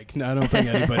now. Like, no, I don't think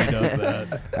anybody does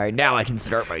that. All right, now I can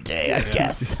start my day, I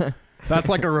guess. That's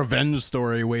like a revenge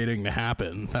story waiting to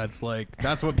happen. That's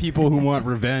what people who want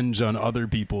revenge on other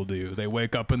people do. They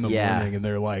wake up in the morning and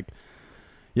they're like,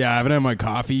 yeah, I haven't had my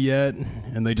coffee yet.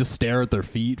 And they just stare at their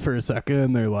feet for a second.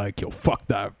 And they're like, yo, fuck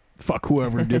that. Fuck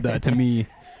whoever did that to me.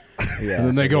 Yeah, And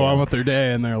then they go on with their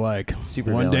day and they're like,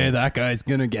 Super one day villains. that guy's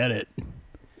going to get it.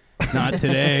 Not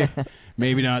today.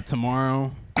 Maybe not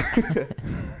tomorrow.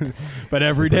 But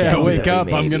every day I wake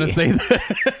up, I'm going to say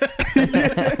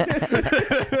that.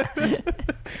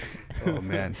 Oh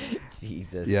man.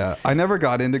 Jesus. Yeah, I never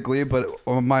got into Glee, but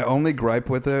my only gripe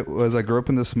with it was I grew up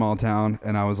in this small town,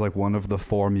 and I was like one of the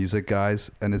 4 music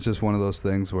guys, and it's just one of those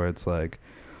things where it's like,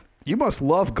 you must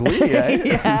love Glee, eh?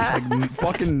 Yeah. It's like,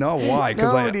 fucking no, why?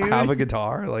 Because No, I dude. have a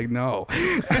guitar? Like, no.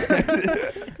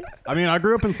 I mean, I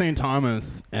grew up in St.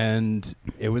 Thomas, and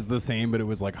it was the same, but it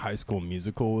was like High School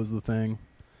Musical was the thing.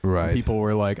 Right. People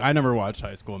were like, I never watched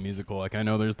High School Musical. Like, I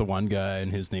know there's the one guy,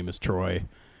 and his name is Troy,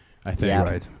 I think. Yeah.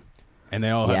 Right. And they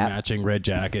all have Yep. matching red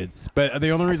jackets. But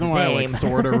the only reason his why I name.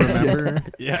 sort of remember,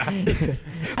 They all thought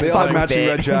had it was matching big.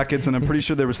 red jackets, and I'm pretty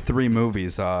sure there was 3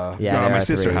 movies. there my are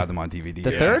sister 3. had them on DVD.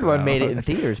 The Yeah, third check one out. made it in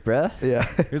theaters, bruh. Yeah.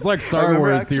 it's like Star remember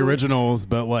Wars, actually- the originals,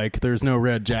 but like there's no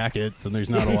red jackets and there's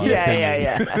not a lot of Yeah, singing.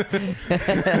 yeah.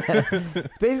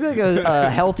 It's basically like a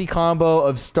healthy combo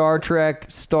of Star Trek,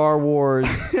 Star Wars,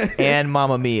 and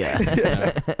Mamma Mia.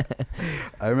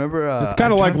 I remember. It's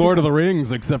kind of like Lord of the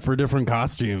Rings, except for different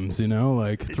costumes, you know?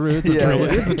 Like, it's a, Yeah, yeah.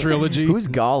 it's a trilogy. Who's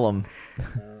Gollum?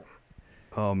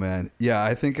 Oh man, yeah.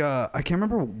 I think I can't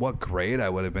remember what grade I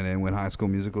would have been in when High School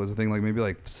Musical was a thing. Like maybe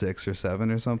like 6 or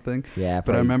 7 or something. Yeah,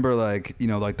 But I probably. remember like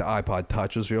like the iPod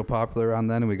Touch was real popular around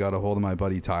then, and we got a hold of my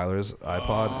buddy Tyler's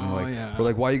iPod, and yeah. we're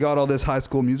like, why you got all this High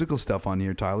School Musical stuff on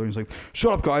here, Tyler? And he's like,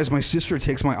 shut up, guys. My sister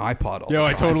takes my iPod all Yo, the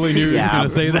I time. totally knew he was going to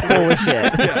say that. Holy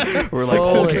shit. We're like,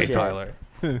 Holy okay, shit. Tyler.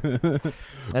 That's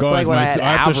Guys, like when I had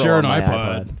I have to Avril share on an my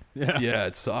iPod. Yeah. Yeah,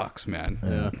 it sucks, man.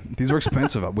 Yeah. These are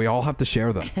expensive. We all have to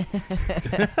share them.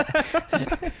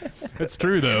 It's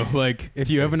true, though. Like, if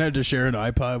you haven't had to share an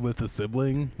iPod with a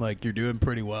sibling, like, you're doing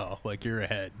pretty well. Like, you're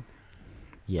ahead.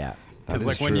 Yeah. Because, That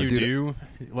like, is when true, you dude. do,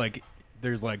 like,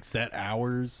 there's, like, set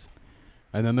hours.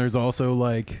 And then there's also,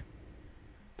 like,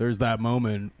 there's that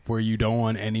moment where you don't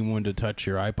want anyone to touch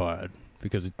your iPod.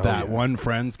 Because that yeah. one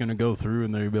friend's going to go through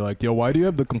and they'll be like, yo, why do you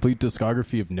have the complete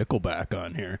discography of Nickelback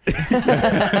on here?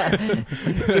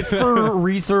 It's for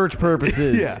research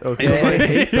purposes. Yeah. Okay. Because I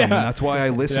hate them. And that's why I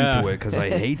listen Yeah. to it, because I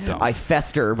hate them. I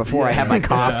fester before I have my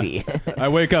coffee. I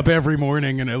wake up every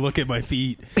morning and I look at my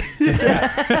feet.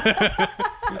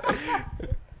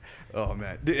 Oh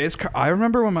man, dude, I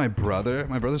remember when my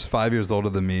brother's 5 years older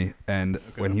than me, and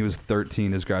when he was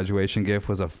 13, his graduation gift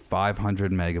was a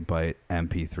 500 megabyte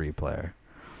MP3 player.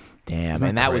 Damn, Isn't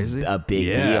and that that was crazy? a big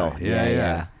Yeah, deal.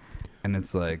 yeah. And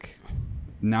it's like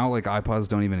now, like iPods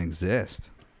don't even exist.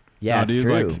 Yeah, No, it's dude,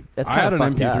 true. like, That's I kind had of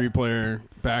an fucked MP3 up. player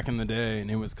back in the day,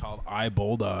 and it was called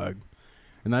iBulldog,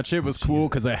 and that shit was cool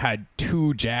because I had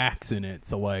 2 jacks in it,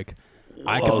 so like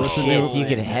I could Oh listen shit! to So you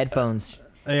could headphone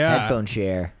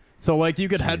share. So like you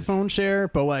could headphone share,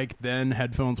 but like then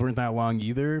headphones weren't that long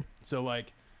either. So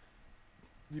like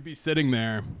you'd be sitting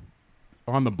there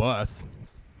on the bus,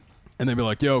 and they'd be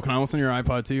like, "Yo, can I listen to your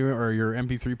iPod too, or your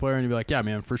MP3 player?" And you'd be like, "Yeah,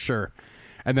 man, for sure."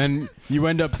 And then you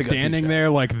end up standing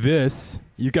there like this.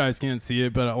 You guys can't see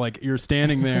it, but like you're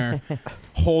standing there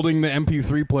holding the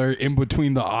MP3 player in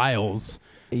between the aisles.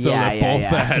 So Yeah, that yeah, both yeah.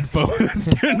 the headphones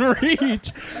can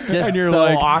reach. Just and you're so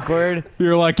like, awkward.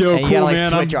 you're like, yo, And cool, you gotta like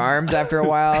man. switch arms after a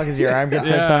while because your arm gets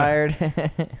so Yeah. tired.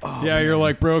 Yeah, you're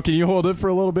like, bro, can you hold it for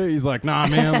a little bit? He's like, nah,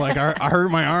 man, like I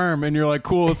hurt my arm. And you're like,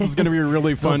 cool, this is gonna be a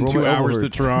really fun bro, 2 my elbow hours to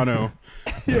hurts. Toronto.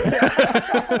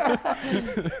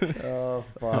 Oh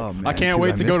fuck! Oh man, I can't dude,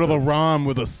 wait to go miss to the them. ROM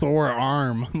with a sore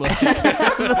arm. Like,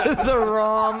 The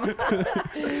ROM.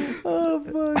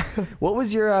 Oh fuck! What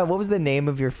was the name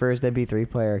of your first MP3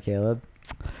 player, Caleb?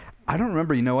 I don't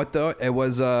remember. You know what though? It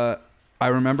was. I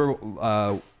remember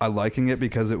I liking it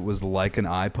because it was like an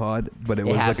iPod, but it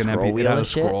was has like an scroll MP. It wheel had a and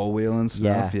shit? scroll wheel and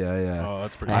stuff. Yeah, yeah. oh,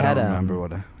 that's pretty I I had don't a- remember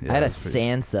what. I had a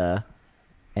Sansa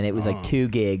And it was like 2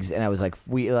 gigs, and I was like,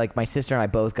 my sister and I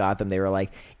both got them. They were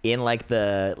like in like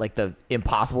the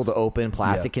impossible to open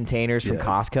plastic containers from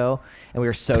Costco, and we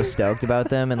were so stoked about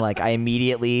them. And like I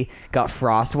immediately got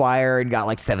FrostWire and got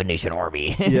like 7 Nation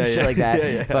Army and shit like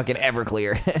that, fucking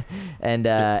Everclear, and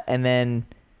then.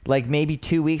 Like maybe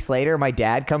 2 weeks later, my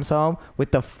dad comes home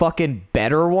with the fucking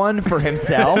better one for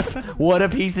himself. What a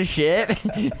piece of shit.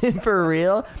 For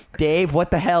real. Dave,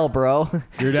 what the hell, bro?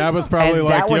 Your dad was probably And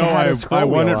like, that one yo, had a I scroll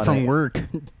won wheel it on from it. work.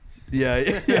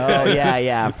 Yeah. Oh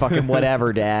yeah, fucking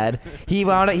whatever, Dad. He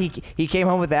wound up, he came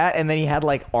home with that, and then he had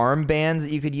like armbands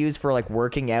that you could use for like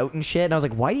working out and shit. And I was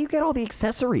like, why do you get all the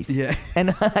accessories? Yeah.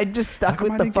 And I just stuck How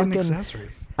come with I the didn't get an fucking. accessory?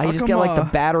 I How just come, get like the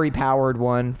battery powered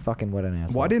one. Fucking what an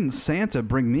asshole. Why didn't Santa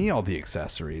bring me all the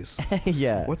accessories?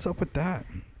 Yeah. What's up with that?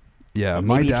 Yeah, Maybe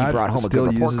my if he dad brought home a good still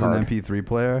report uses card. an MP3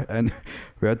 player, and we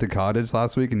were at the cottage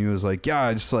last week, and he was like, "Yeah,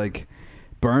 I just like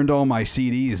burned all my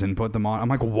CDs and put them on." I'm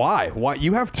like, "Why? Why?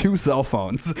 You have 2 cell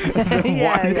phones.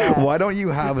 Why don't you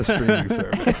have a streaming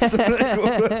service?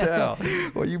 What the hell?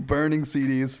 What are you burning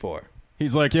CDs for?"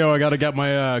 He's like, yo, I got to get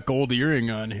my gold earring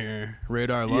on here.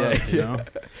 Radar Love, you know?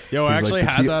 Yo, I He's actually like,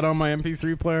 "That's had the- that on my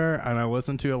MP3 player, and I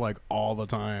listened to it like all the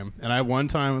time. And I one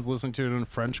time was listening to it in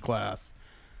French class.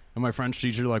 And my French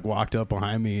teacher like walked up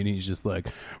behind me and he's just like,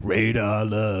 Radar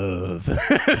Love.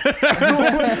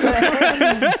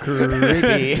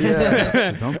 Creepy.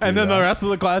 Yeah, don't do And then that. the rest of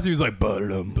the class, he was like,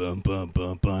 "Ba-da-dum, bum, bum,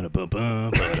 bum, ba-da-bum,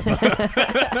 bum, ba-da-bum."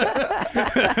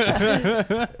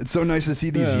 It's so nice to see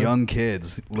these young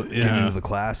kids get Yeah. into the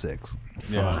classics.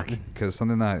 Yeah. Fuck. Because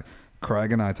something that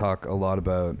Craig and I talk a lot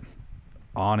about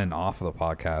on and off of the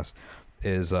podcast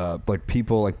is like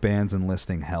people, like bands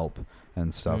enlisting help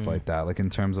and stuff like that. Like in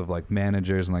terms of like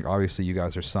managers, and like obviously you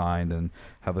guys are signed and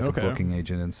have like Okay. a booking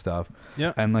agent and stuff.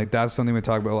 Yeah. And like that's something we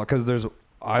talk about a lot, because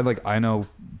I know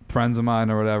friends of mine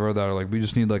or whatever that are like, we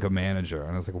just need like a manager.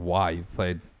 And I was like, why? You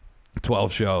played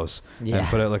 12 shows Yeah. and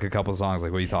put out like a couple songs.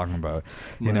 Like, what are you talking about?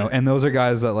 You know? Right. And those are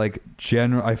guys that like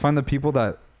I find the people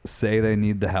that say they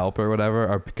need the help or whatever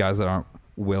are guys that aren't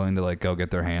willing to like go get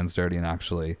their hands dirty and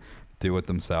actually do it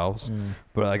themselves.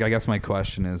 But like, I guess my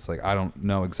question is like, I don't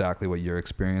know exactly what your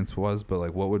experience was, but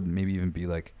like, what would maybe even be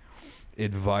like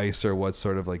advice, or what's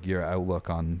sort of like your outlook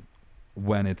on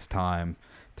when it's time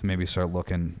to maybe start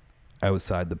looking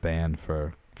outside the band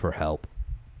for help?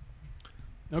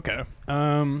 Okay.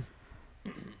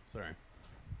 Sorry.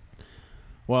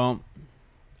 Well,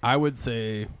 I would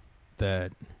say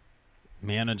that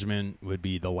management would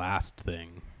be the last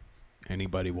thing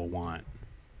anybody will want.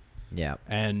 Yeah.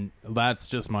 And that's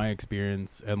just my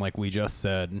experience. And like we just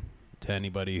said to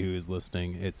anybody who is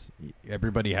listening, it's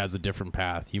everybody has a different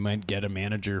path. You might get a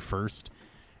manager first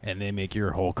and they make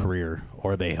your whole career,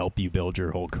 or they help you build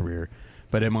your whole career.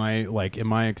 But in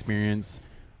my experience,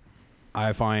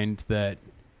 I find that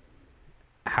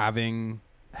having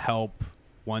help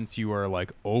once you are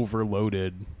like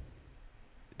overloaded,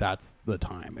 that's the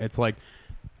time. It's like,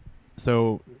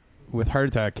 so with Heart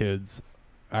Attack Kids,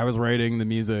 I was writing the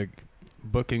music,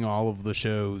 booking all of the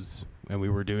shows, and we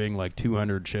were doing like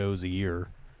 200 shows a year,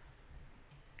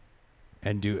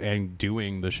 and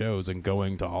doing the shows and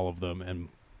going to all of them and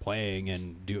playing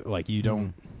and do like you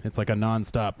don't. It's like a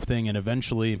nonstop thing, and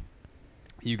eventually,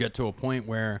 you get to a point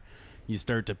where you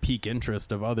start to pique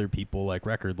interest of other people, like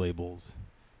record labels,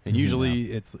 and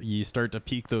usually you start to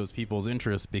pique those people's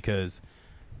interest because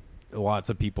lots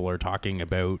of people are talking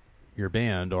about your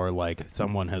band, or like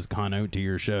someone has gone out to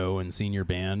your show and seen your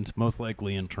band, most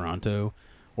likely in Toronto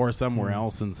or somewhere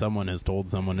else, and someone has told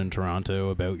someone in Toronto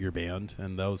about your band,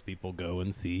 and those people go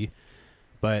and see.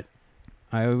 But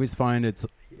I always find it's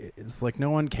like no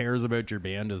one cares about your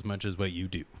band as much as what you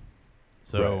do.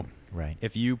 So Right.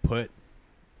 if you put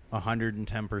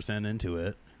 110% into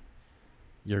it,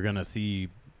 you're gonna see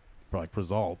like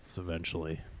results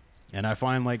eventually. And I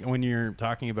find like when you're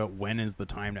talking about when is the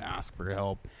time to ask for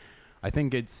help, I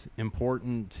think it's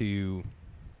important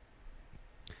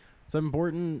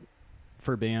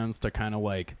for bands to kind of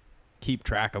like keep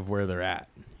track of where they're at,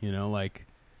 you know, like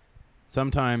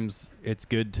sometimes it's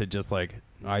good to just like,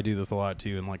 I do this a lot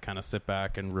too, and like kind of sit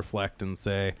back and reflect and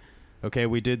say, okay,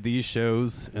 we did these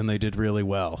shows and they did really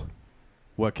well.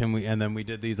 What can we, and then we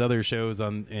did these other shows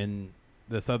in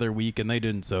this other week and they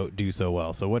didn't do so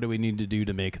well. So what do we need to do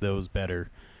to make those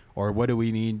better? Or what do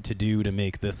we need to do to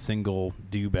make this single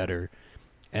do better?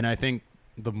 And I think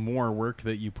the more work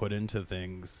that you put into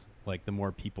things, like the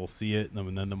more people see it,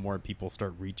 and then the more people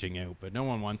start reaching out. But no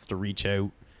one wants to reach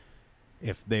out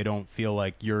if they don't feel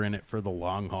like you're in it for the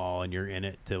long haul and you're in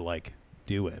it to like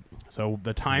do it. So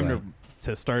the time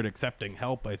to start accepting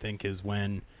help, I think, is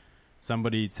when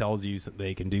somebody tells you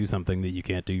they can do something that you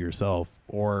can't do yourself,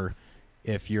 or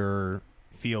if you're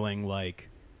feeling like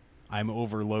I'm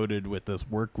overloaded with this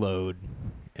workload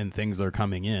and things are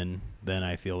coming in, then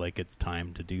I feel like it's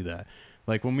time to do that.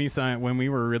 Like when we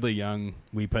were really young,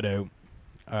 we put out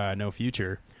No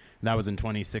Future. That was in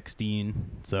 2016.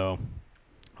 So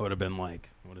I would have been like,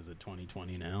 what is it,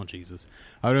 2020 now? Jesus.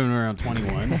 I would have been around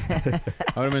 21. I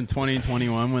would have been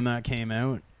 2021 when that came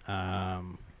out.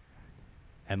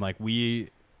 And like we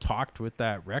talked with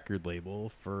that record label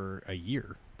for a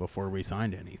year before we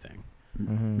signed anything.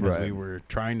 Because we were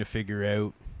trying to figure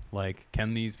out, like,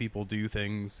 can these people do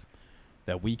things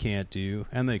that we can't do?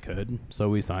 And they could. So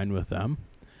we signed with them.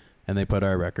 And they put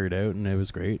our record out, and it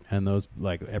was great. And those,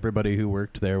 like, everybody who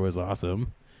worked there was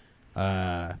awesome.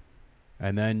 And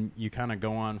then you kind of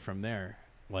go on from there.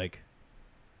 Like,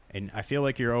 and I feel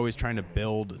like you're always trying to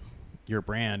build your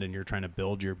brand, and you're trying to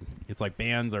build your, it's like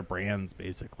bands are brands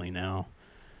basically now.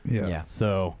 Yeah.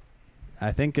 So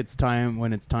I think it's time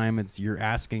you're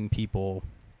asking people,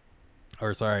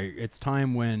 or sorry, it's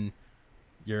time when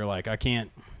you're like, I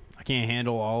can't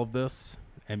handle all of this,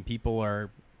 and people are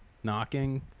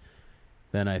knocking,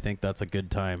 then I think that's a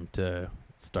good time to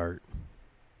start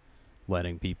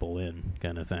letting people in,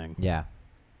 kind of thing. Yeah.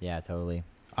 Yeah, totally.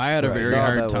 I had a very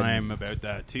hard about time about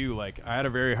that too. Like, I had a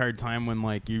very hard time when,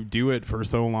 like, you do it for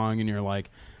so long and you're like,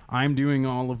 I'm doing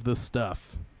all of this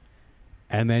stuff.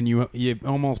 And then it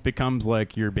almost becomes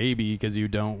like your baby because you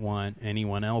don't want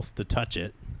anyone else to touch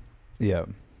it. Yeah.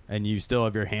 And you still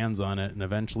have your hands on it. And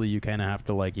eventually you kind of have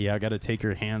to, like, I got to take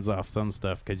your hands off some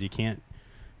stuff because you can't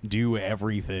do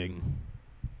everything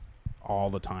all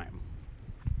the time.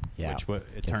 Yeah. Which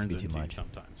it turns into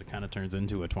sometimes. It kind of turns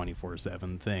into a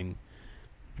 24/7 thing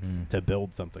to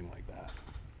build something like that.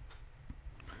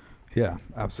 Yeah,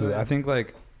 absolutely. I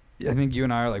think you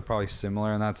and I are like probably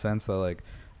similar in that sense that like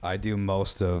I do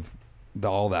most of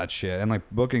all that shit, and like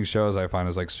booking shows I find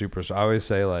is like super. I always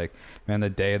say like, man, the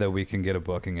day that we can get a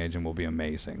booking agent will be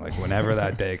amazing. Like whenever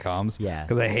that day comes. Yeah.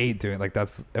 Because I hate doing like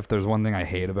if there's one thing I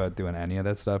hate about doing any of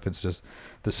that stuff, it's just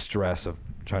the stress of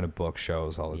trying to book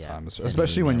shows all the time,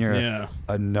 especially when you're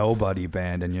a nobody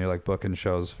band and you're like booking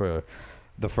shows for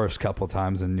the first couple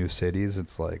times in new cities.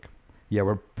 It's like, yeah,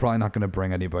 we're probably not going to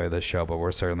bring anybody to the show, but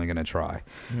we're certainly going to try.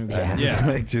 Yeah.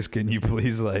 Like, just can you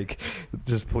please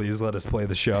please let us play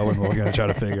the show, and we're going to try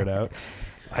to figure it out.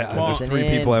 There's 3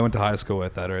 people I went to high school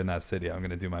with that are in that city. I'm going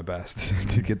to do my best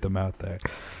to get them out there.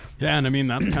 Yeah, and I mean,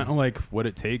 that's kind of like what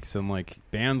it takes. And like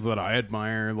bands that I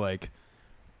admire, like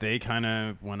they kind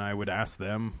of, when I would ask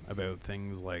them about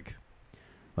things like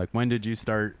when did you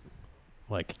start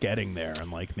like getting there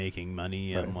and like making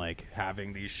money and like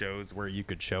having these shows where you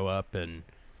could show up and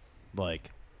like,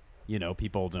 you know,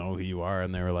 people know who you are,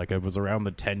 and they were like, it was around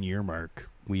the 10-year mark.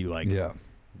 We like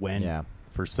went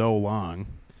for so long.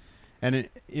 And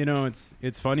it, you know,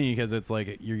 it's funny because it's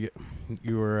like you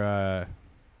were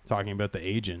talking about the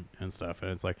agent and stuff,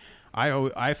 and it's like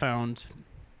I found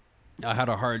I had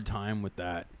a hard time with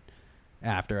that.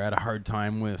 After I had a hard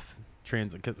time with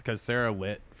transit because Sarah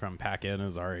Litt from Pack In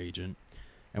is our agent,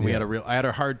 and I had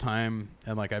a hard time,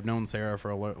 and like I've known Sarah for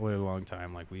a really long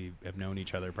time. Like we have known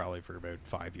each other probably for about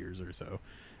 5 years or so,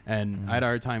 and I had a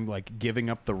hard time like giving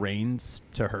up the reins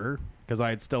to her because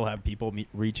I'd still have people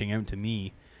reaching out to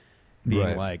me.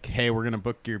 Being like, hey, we're going to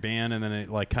book your band. And then it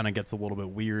like kind of gets a little bit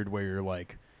weird where you're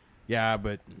like, yeah,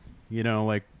 but you know,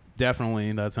 like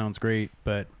definitely that sounds great,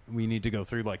 but we need to go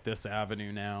through like this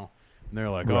avenue now. And they're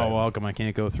like, oh, well, how come I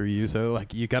can't go through you? So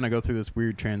like you kind of go through this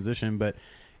weird transition, but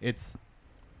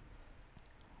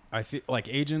I feel like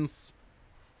agents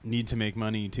need to make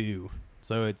money too.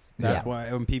 So that's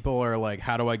why when people are like,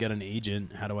 how do I get an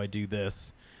agent? How do I do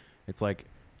this? It's like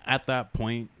at that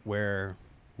point where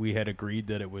we had agreed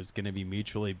that it was going to be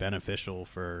mutually beneficial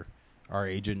for our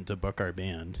agent to book our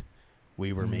band.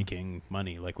 We were making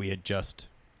money. Like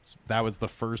that was the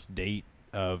first date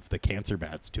of the Cancer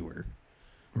Bats tour.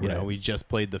 You know, we just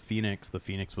played the Phoenix. The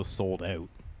Phoenix was sold out.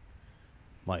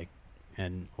 Like,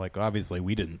 and like, obviously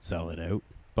we didn't sell it out,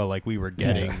 but like we were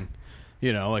getting,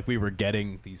 you know, like we were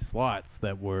getting these slots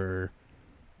that were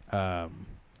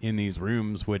in these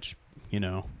rooms, which, you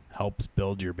know, helps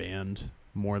build your band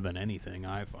more than anything.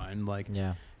 I find like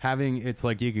it's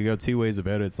like you could go 2 ways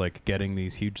about it. It's like getting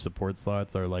these huge support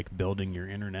slots or like building your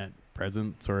internet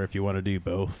presence, or if you want to do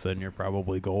both, then you're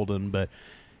probably golden. But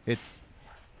it's,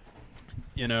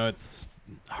 you know, it's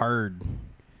hard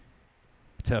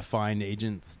to find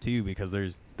agents too because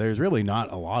there's really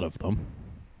not a lot of them.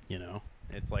 You know,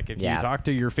 it's like if you talk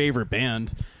to your favorite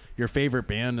band, your favorite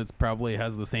band is probably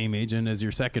has the same agent as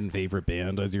your second favorite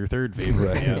band as your third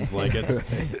favorite band. Like it's,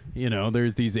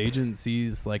 there's these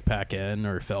agencies like Pac-En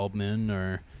or Feldman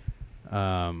or,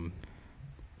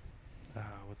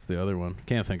 what's the other one?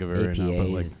 Can't think of it right now. But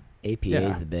like APA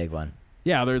is the big one.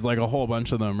 Yeah, there's like a whole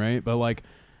bunch of them, right? But like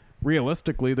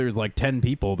realistically, there's like 10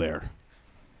 people there.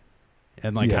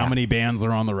 And like how many bands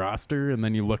are on the roster? And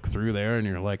then you look through there and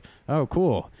you're like, oh,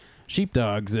 cool.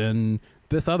 Sheepdogs and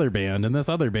this other band and this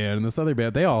other band and this other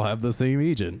band, they all have the same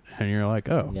agent. And you're like,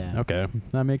 oh, okay,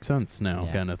 that makes sense now,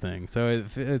 kind of thing. So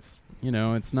it's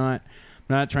it's not,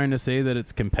 I'm not trying to say that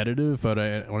it's competitive, but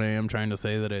what I am trying to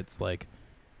say that it's like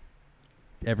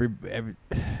every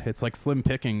it's like slim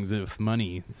pickings of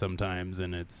money sometimes,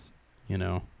 and it's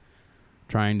you're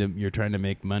trying to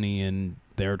make money, and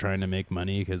they're trying to make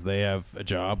money because they have a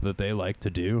job that they like to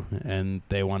do and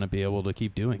they want to be able to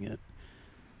keep doing it.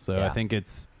 So I think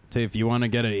if you want to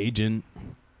get an agent,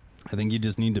 I think you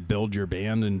just need to build your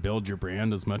band and build your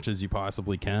brand as much as you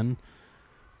possibly can.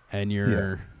 And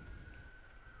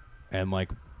and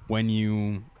like when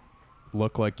you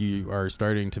look like you are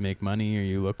starting to make money, or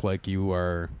you look like you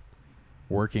are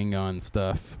working on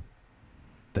stuff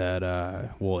that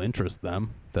will interest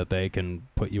them, that they can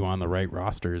put you on the right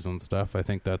rosters and stuff, I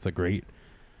think that's a great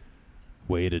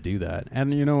way to do that.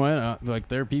 And you know what, like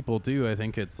there are people too, I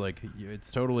think it's like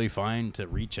it's totally fine to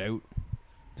reach out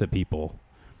to people.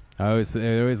 I always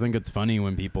think it's funny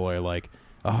when people are like,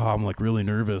 oh, I'm like really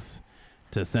nervous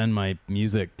to send my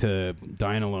music to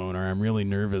Dynalone, or I'm really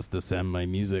nervous to send my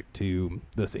music to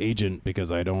this agent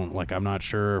because I'm not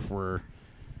sure if we're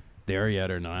there yet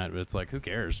or not. But it's like, who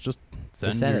cares? Just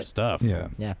send your stuff. Yeah,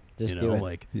 just do it.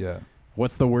 Like,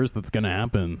 what's the worst that's gonna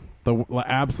happen? The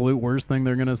absolute worst thing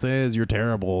they're gonna say is you're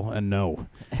terrible, and no.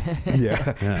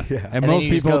 And most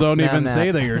people don't even say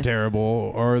that you're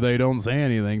terrible, or they don't say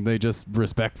anything. They just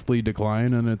respectfully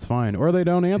decline, and it's fine. Or they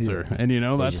don't answer, and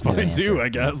that's fine too, I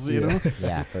guess. You know.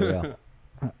 Yeah, for real.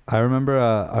 I remember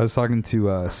I was talking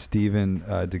to Steven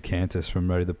DeCantis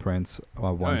from Ready the Prince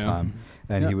one time,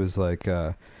 and he was like,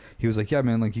 yeah,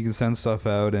 man, like you can send stuff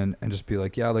out and just be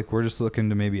like, yeah, like we're just looking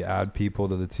to maybe add people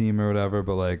to the team or whatever.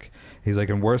 But like, he's like,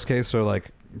 in worst case, they're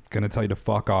like going to tell you to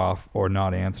fuck off or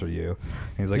not answer you.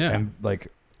 And he's like, and like,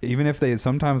 even if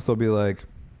sometimes they'll be like,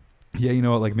 yeah, you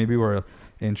know what, like maybe we're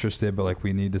interested, but like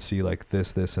we need to see like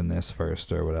this, and this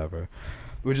first or whatever.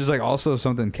 Which is like also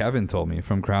something Kevin told me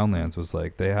from Crownlands, was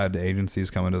like they had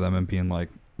agencies coming to them and being like,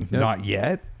 not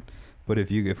yet, but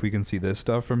if we can see this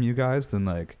stuff from you guys, then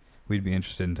like we'd be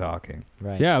interested in talking.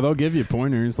 Right. Yeah, they'll give you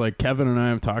pointers. Like Kevin and I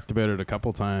have talked about it a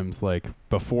couple times, like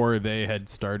before they had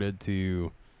started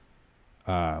to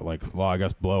I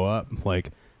guess blow up.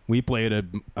 Like we played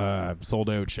a sold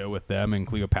out show with them and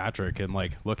Cleopatra, and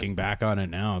like looking back on it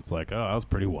now, it's like, oh, that was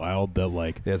pretty wild that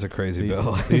like it's a crazy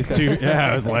bill. These two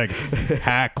it was like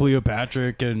Hack,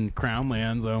 Cleopatra, and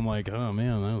Crownlands. I'm like, oh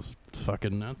man, that was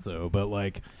fucking nuts though. But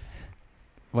like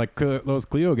those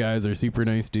Cleo guys are super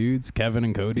nice dudes. Kevin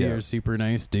and Cody are super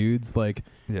nice dudes. Like,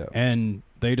 and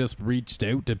they just reached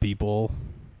out to people.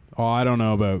 Oh, I don't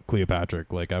know about Cleopatra.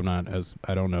 Like, I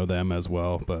don't know them as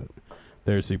well, but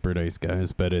they're super nice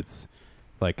guys. But it's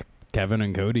like Kevin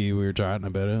and Cody, we were chatting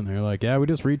about it, and they're like, yeah, we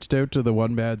just reached out to the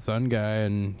One Bad Son guy,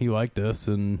 and he liked us,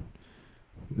 and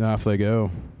off they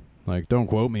go. Like, don't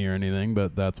quote me or anything,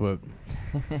 but that's what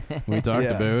we talked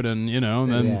about. And,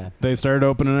 and then they started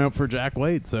opening up for Jack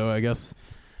White. So I guess,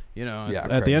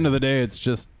 at the end of the day, it's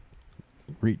just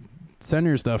send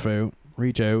your stuff out,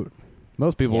 reach out.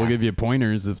 Most people will give you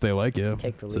pointers if they like you.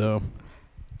 Take the lead. So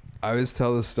I always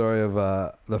tell the story of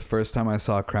the first time I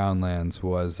saw Crownlands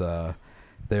was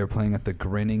they were playing at the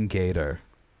Grinning Gator.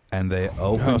 And they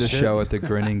opened the show at the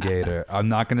Grinning Gator. I'm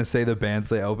not going to say the bands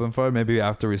they opened for. Maybe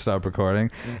after we stop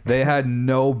recording. They had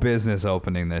no business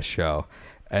opening this show.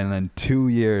 And then 2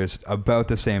 years, about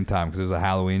the same time, because it was a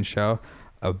Halloween show,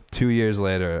 2 years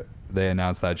later, they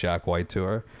announced that Jack White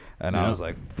tour. And I was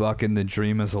like, fucking the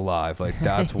dream is alive. Like,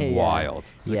 that's wild.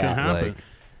 It can happen. Like,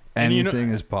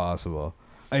 anything is possible.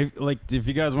 If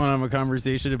you guys want to have a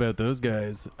conversation about those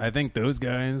guys, I think those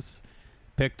guys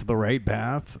picked the right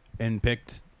path and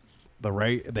picked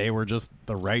they were just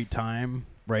the right time,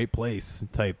 right place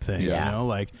type thing.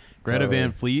 Like Greta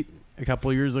Van Fleet a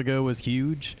couple years ago was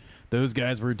huge. Those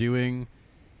guys were doing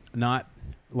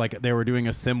they were doing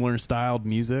a similar styled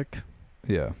music.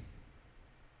 Yeah.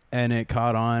 And it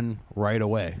caught on right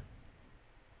away.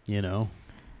 And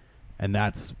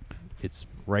it's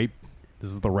right. This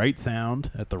is the right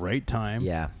sound at the right time.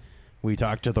 Yeah. We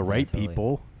talked to the right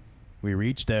people. We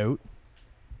reached out.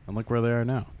 And look where they are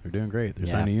now. They're doing great. They're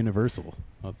Yeah. signing Universal.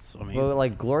 That's amazing. Well,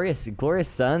 like Glorious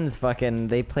Sons, fucking,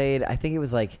 they played. I think it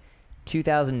was like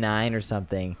 2009 or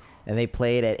something, and they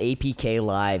played at APK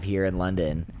Live here in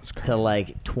London to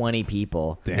like 20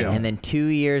 people. Damn. And then 2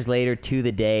 years later, to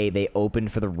the day, they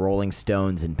opened for the Rolling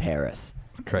Stones in Paris.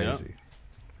 It's crazy.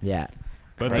 Yeah,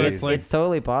 but Crazy. that's like, it's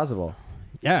totally possible.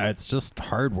 yeah, it's just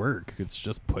hard work. It's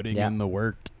just putting Yeah. in the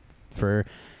work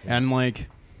and like,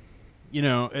 you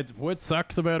know, it's what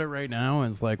sucks about it right now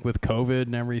is like with COVID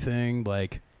and everything,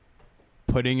 like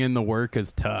putting in the work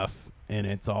is tough, and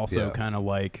it's also Yeah. kind of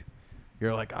like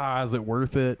you're like, is it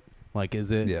worth it? Like,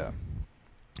 is it? Yeah.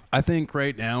 I think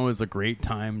right now is a great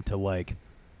time to like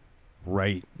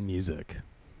write music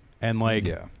and like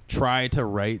Yeah. try to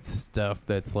write stuff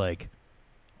that's like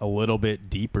a little bit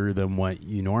deeper than what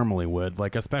you normally would.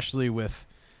 Like, especially with,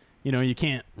 you know, you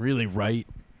can't really write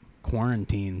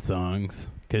quarantine songs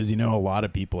because, you know, a lot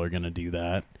of people are going to do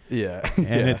that. Yeah.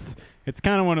 And it's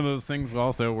kind of one of those things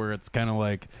also where it's kind of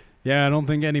like, yeah, I don't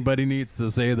think anybody needs to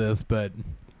say this, but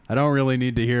I don't really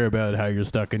need to hear about how you're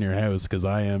stuck in your house because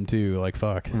I am too. Like,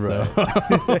 fuck. Right. So,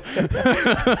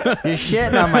 You're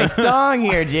shitting on my song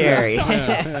here, Jerry.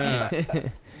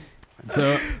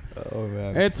 so Oh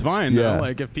man. it's fine Yeah. though.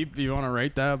 Like, if you want to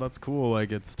write that, that's cool.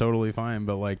 Like, it's totally fine.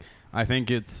 But like, I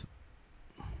think it's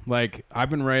like I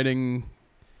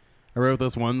wrote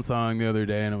this one song the other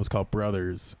day, and it was called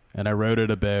Brothers, and I wrote it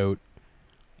about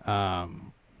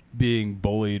being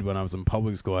bullied when I was in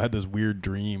public school. I had this weird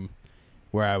dream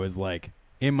where I was like,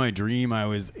 in my dream, I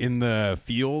was in the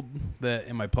field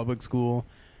in my public school,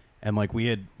 and like we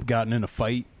had gotten in a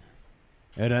fight,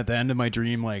 and at the end of my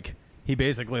dream, like he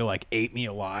basically like ate me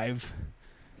alive.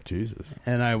 Jesus.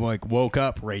 And I like woke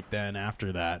up right then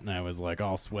after that, and I was like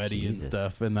all sweaty Jesus. and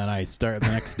stuff. And then the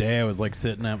next day I was like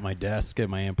sitting at my desk at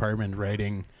my apartment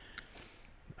writing,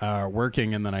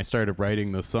 working, and then I started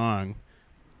writing the song.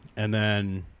 And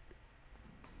then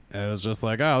I was just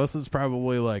like, oh, this is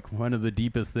probably like one of the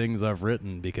deepest things I've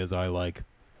written, because I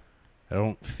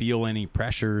don't feel any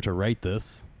pressure to write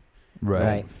this.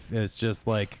 Right. It's just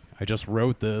like I just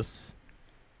wrote this,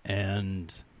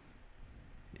 and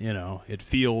you know, it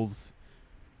feels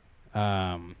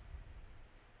right.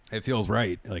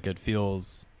 Like, it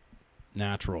feels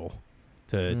natural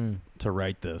to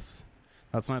write this.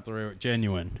 That's not the right word.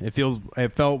 Genuine.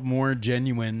 It felt more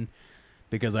genuine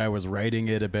because I was writing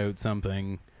it about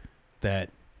something that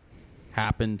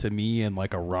happened to me, and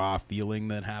like a raw feeling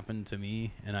that happened to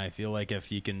me. And I feel like if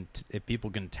people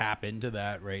can tap into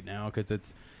that right now,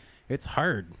 because it's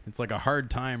hard. It's like a hard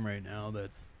time right now.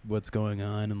 That's what's going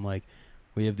on. And like,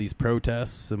 we have these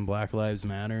protests and Black Lives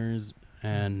Matters,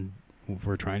 and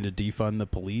we're trying to defund the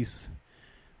police,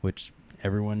 which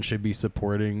everyone should be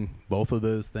supporting both of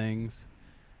those things.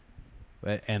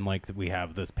 And like, we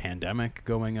have this pandemic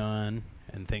going on,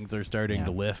 and things are starting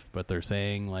to lift, but they're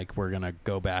saying like we're going to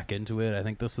go back into it. I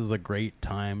think this is a great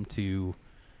time to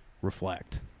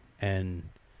reflect and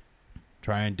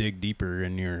try and dig deeper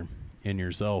in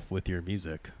yourself with your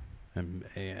music. And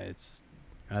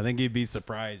I think you'd be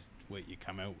surprised what you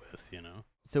come out with, you know.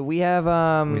 So we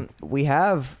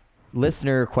have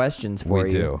listener questions for We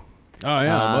you. do. Oh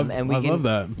yeah, I love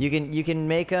that. You can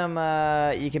make them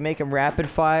rapid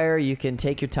fire. You can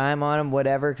take your time on them,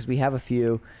 whatever, because we have a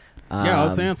few. Yeah,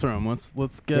 let's answer them. Let's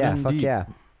get Yeah, in fuck deep. yeah.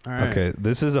 All right. Okay,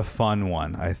 this is a fun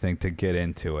one, I think, to get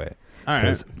into it. All right.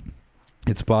 'Cause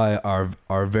it's by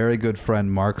our very good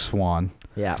friend Mark Swan.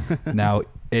 Yeah. Now,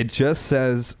 it just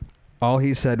says, all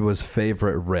he said was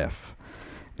favorite riff.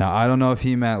 Now, I don't know if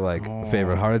he meant like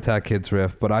favorite Heart Attack Kids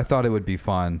riff, but I thought it would be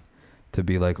fun to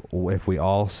be like, if we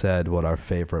all said what our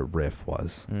favorite riff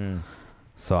was.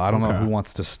 So I don't know Okay. who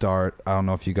wants to start. I don't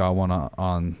know if you got one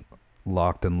on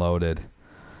Locked and Loaded.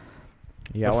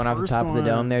 You got The one off the first top of the one-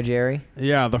 dome there, Jerry?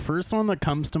 Yeah, the first one that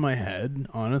comes to my head,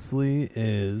 honestly,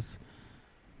 is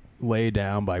Lay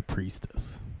Down by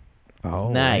Priestess.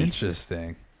 Oh, Nice.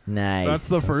 interesting. Nice. That's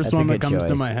the first That's a one that good comes to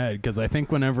choice. my head, because I think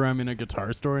whenever I'm in a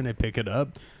guitar store and I pick it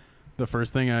up, the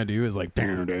first thing I do is like,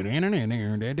 and then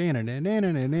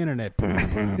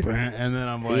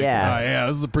I'm like, Yeah. oh yeah,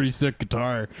 this is a pretty sick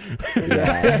guitar.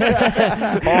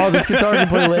 Yeah. Oh, this guitar can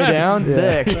play Lay Down?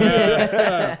 Sick.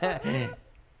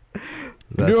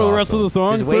 That's do the rest of the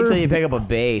song, Just wait sir? till you pick up a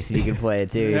bass and you can play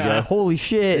it too. You'll be Yeah. like, holy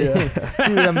shit.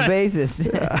 Dude, I'm a bassist.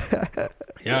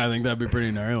 Yeah, I think that'd be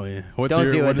pretty gnarly. What's Don't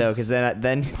your, do what it though, is- because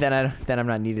then I'm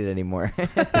not needed anymore.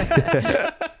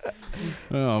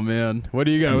 Oh man, what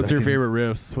do you got? What's your favorite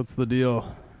riffs? What's the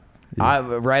deal?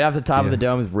 Right off the top of Yeah. the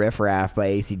dome is Riff Raff by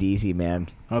AC/DC, man.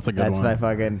 That's a good That's one. my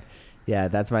fucking, yeah,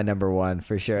 that's my number one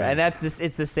for sure. And Nice.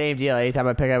 it's the same deal. Anytime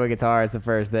I pick up a guitar, it's the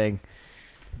first thing.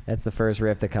 That's the first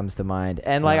riff that comes to mind.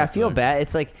 And like, I That's feel sick.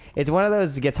 bad. It's one of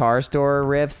those guitar store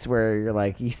riffs where you're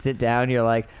like, you sit down, you're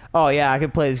like, oh yeah, I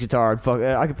could play this guitar.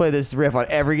 I could play this riff on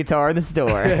every guitar in the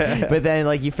store. But then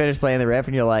like you finish playing the riff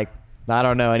and you're like, I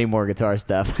don't know any more guitar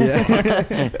stuff.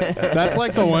 That's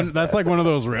like the one. That's like one of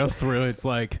those riffs where it's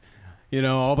like, you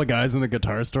know, all the guys in the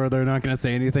guitar store, they're not gonna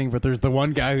say anything, but there's the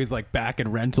one guy who's like back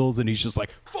in rentals and he's just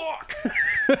like, fuck.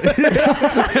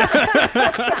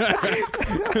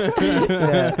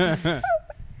 Yeah.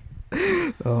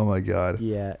 Oh my god.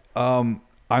 Yeah. I'm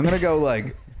gonna go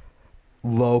like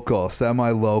local,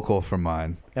 semi-local for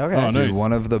mine. Okay. Oh, Dude, nice.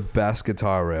 one of the best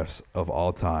guitar riffs of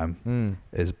all time Mm.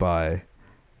 is by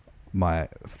my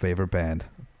favorite band,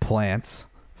 Plants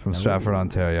from Ooh. Stratford,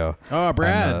 Ontario. Oh,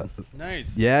 Brad. And,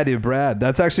 Nice. Yeah, dude, Brad.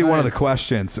 That's actually one of the Nice.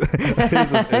 questions. is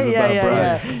about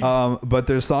Yeah, Brad. But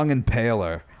their song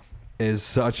 "Impaler" is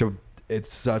such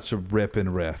a ripping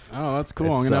riff. Oh, that's cool.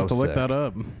 It's I'm gonna have to so look sick. that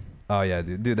up. Oh yeah,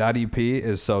 dude, that EP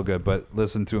is so good. But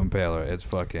listen to "Impaler."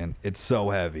 It's so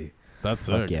heavy. That's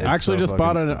Fuck sick. yeah. I actually It's so just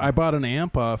bought fucking I bought an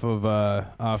amp off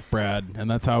Brad, and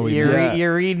that's how we. You're, Yeah.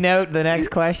 you're reading out the next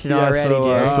question already, so,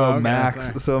 Jared. so Oh, okay, Max,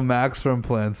 sorry. so Max from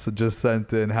Plants just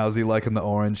sent in, "How's he liking the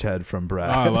orange head from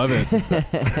Brad?" Oh, I love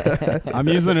it. I'm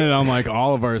using it on like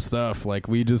all of our stuff. Like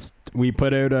we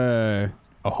put out a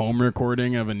home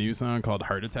recording of a new song called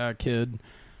 "Heart Attack Kid,"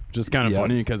 which is kind of Yep.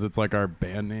 funny because it's like our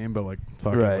band name, but like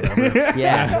fucking Right. whatever.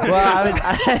 Yeah. Well,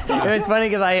 it was funny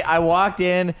because I walked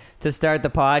in to start the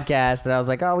podcast and I was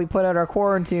like, oh, we put out our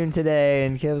quarantine today.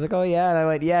 And Kid was like, oh, yeah. And I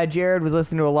went, yeah, Jared was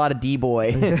listening to a lot of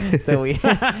D-Boy. So we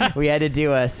had to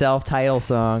do a self-title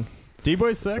song.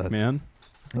 D-Boy's sick, That's- man.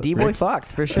 D-Boy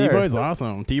fucks, for sure. D-Boy's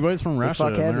awesome. D-Boy's from They Russia. fuck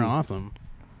And they're heavy. awesome.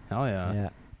 Hell yeah. Yeah.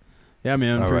 Yeah,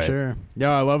 man, All for right. sure. Yeah,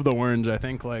 I love the orange. I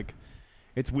think like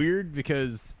it's weird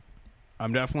because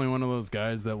I'm definitely one of those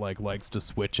guys that like likes to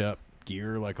switch up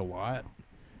gear like a lot.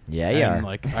 Yeah, And, you are.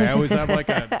 like I always have like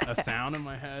a sound in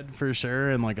my head for sure,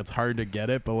 and like it's hard to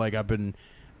get it, but like I've been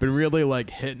really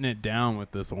like hitting it down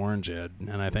with this orange head,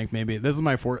 and I think maybe this is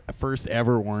my first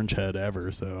ever orange head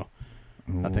ever, so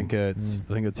I think it's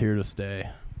here to stay.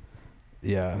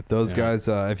 Yeah, those Yeah. guys.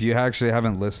 If you actually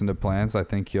haven't listened to Plants, I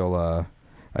think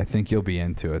you'll be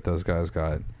into it. Those guys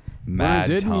got When I mad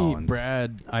did tones. meet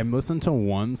Brad, I listened to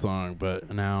one song,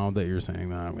 but now that you're saying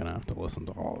that, I'm gonna have to listen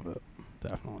to all of it.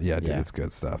 Definitely. Yeah, dude, Yeah. it's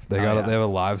good stuff. They Oh, got yeah. they have a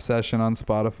live session on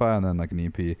Spotify and then like an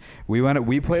EP.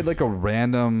 We played like a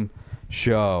random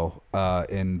show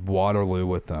in Waterloo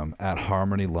with them at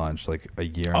Harmony Lunch like a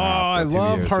year and Oh, a half I or 2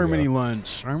 love years Harmony ago.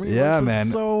 Lunch. Harmony Yeah, Lunch was man.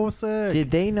 so sick.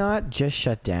 Did they not just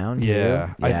shut down, too?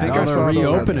 Yeah, I think No, I they're saw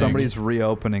reopening. somebody's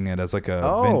reopening it as like a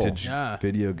Oh. vintage Yeah.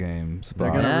 video game spot.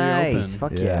 They're gonna Nice. reopen.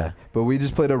 Fuck yeah. But we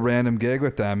just played a random gig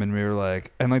with them, and we were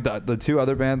like, and like the two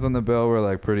other bands on the bill were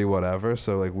like pretty whatever.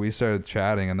 So like we started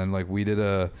chatting, and then like we did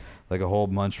a whole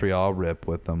Montreal rip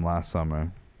with them last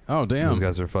summer. Oh, damn. Those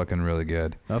guys are fucking really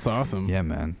good. That's awesome. Yeah,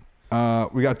 man.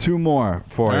 We got two more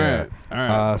for All you. right. All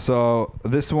right. So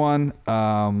this one,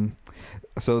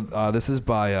 this is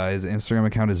by his Instagram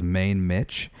account is Main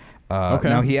Mitch. Okay.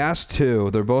 Now he asked two.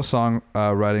 They're both song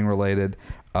writing related,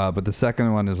 but the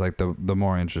second one is like the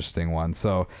more interesting one.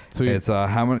 So Sweet. it's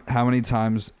how many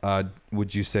times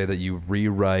would you say that you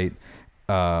rewrite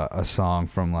a song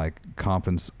from like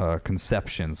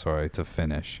conception, to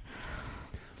finish?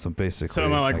 So basically, So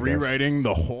am I like guess. rewriting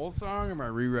the whole song, or am I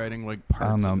rewriting like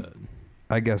parts don't of know. it?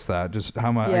 I guess that just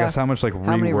how much. I Yeah. guess how much like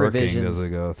How many reworking revisions? does it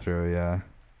go through? Yeah,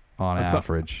 on So-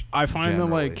 average. I find that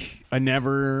generally.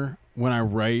 like when I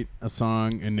write a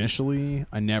song initially,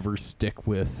 I never stick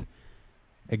with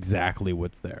exactly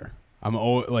what's there.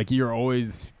 You're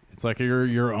always, it's like you're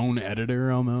your own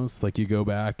editor almost. Like you go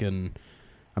back, and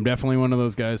I'm definitely one of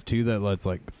those guys too that lets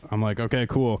I'm like, okay,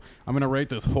 cool. I'm gonna write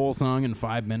this whole song in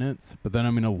 5 minutes, but then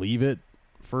I'm gonna leave it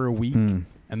for a week, and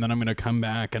then I'm gonna come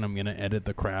back and I'm gonna edit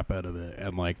the crap out of it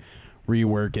and like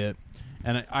rework it.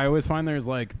 And I always find there's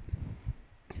like,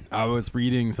 I was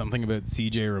reading something about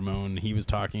CJ Ramone. He was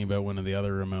talking about one of the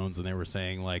other Ramones, and they were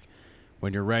saying like,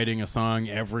 when you're writing a song,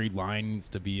 every line needs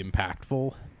to be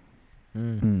impactful.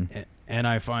 And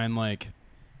I find like,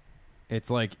 it's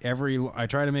like I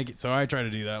try to make it, so I try to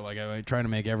do that. Like I try to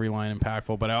make every line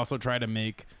impactful, but I also try to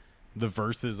make the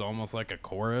verses almost like a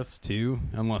chorus too,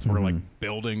 unless we're like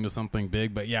building to something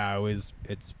big. But yeah, you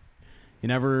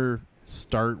never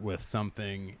start with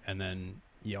something and then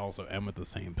you also end with the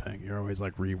same thing. You're always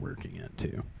like reworking it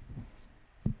too.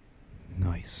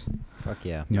 Nice, Fuck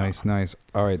yeah. nice.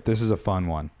 All right, this is a fun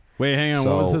one. Wait, hang on.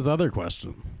 What was So- his other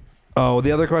question? Oh,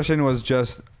 the other question was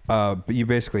just, but you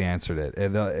basically answered it.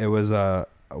 It was,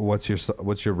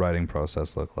 what's your writing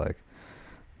process look like?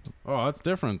 Oh, that's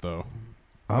different though.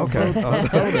 Okay.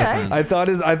 So different. I thought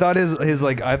his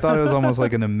like I thought it was almost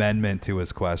like an amendment to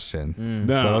his question.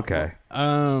 No. But okay.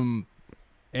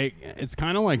 It's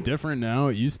kind of like different now.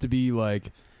 It used to be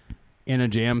like in a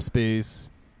jam space,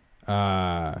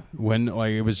 when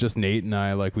like it was just Nate and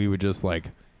I, like we would just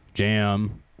like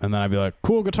jam, and then I'd be like,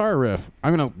 cool guitar riff.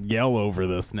 I'm gonna yell over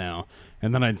this now,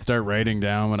 and then I'd start writing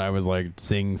down when I was like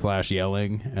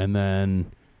sing/yelling, and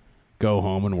then go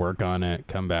home and work on it,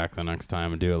 come back the next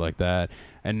time and do it like that.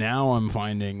 And now I'm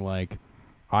finding like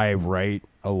I write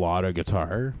a lot of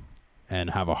guitar and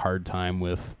have a hard time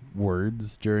with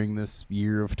words during this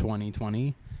year of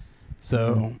 2020.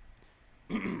 So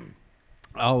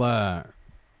I'll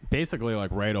basically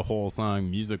like write a whole song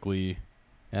musically,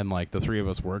 and like the three of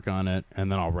us work on it,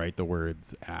 and then I'll write the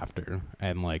words after.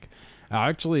 And like I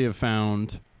actually have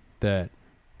found that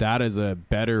is a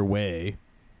better way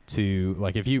to,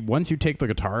 like, if you once you take the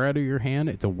guitar out of your hand,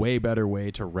 it's a way better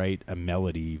way to write a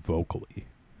melody vocally.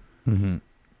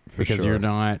 Because you're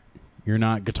not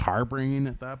guitar brain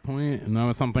at that point. And that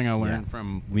was something I learned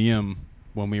from Liam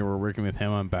when we were working with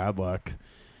him on Bad Luck.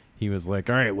 He was like,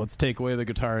 all right, let's take away the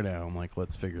guitar now. I'm like,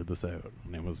 let's figure this out.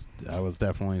 And that was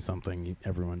definitely something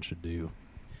everyone should do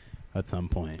at some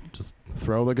point. Just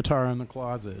throw the guitar in the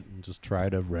closet and just try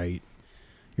to write.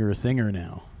 You're a singer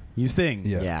now. You sing.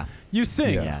 Yeah. You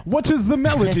sing. Yeah. What is the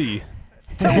melody?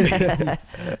 Tell me.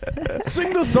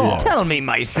 Sing the song. Tell me,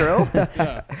 maestro.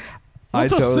 I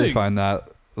Let's just totally sing. find that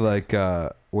like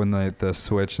when the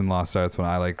switch in Lost Arts, when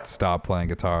I like stopped playing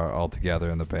guitar altogether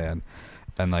in the band,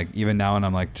 and like even now when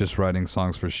I'm like just writing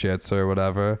songs for shits or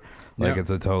whatever, like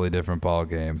it's a totally different ball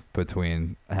game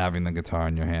between having the guitar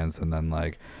in your hands and then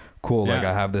like cool, like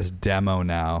I have this demo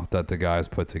now that the guys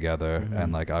put together,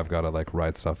 and like I've got to like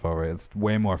write stuff over it. It's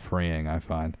way more freeing, I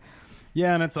find.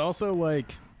 Yeah, and it's also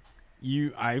like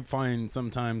I find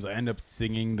sometimes I end up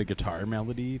singing the guitar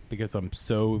melody because I'm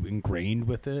so ingrained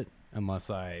with it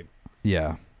unless I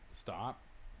stop.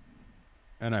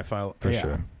 And I file For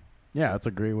sure. Yeah, it's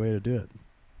a great way to do it.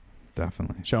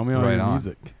 Definitely. Show me all Right your on.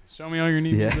 music. Show me all your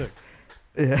new music.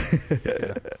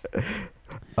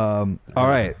 All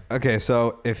right. Okay,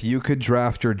 so if you could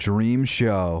draft your dream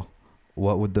show,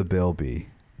 what would the bill be?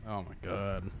 Oh my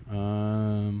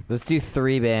god. Let's do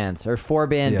 3 bands or 4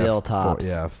 band bill tops.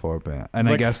 4 band. And It's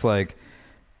I like guess like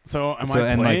So am So- I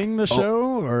and, like, playing the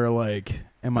show or like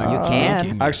am I? You can.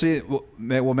 making it? actually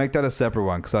we'll make that a separate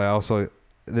one because I also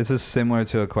this is similar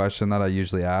to a question that I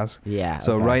usually ask. Yeah.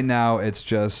 So okay. right now it's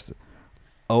just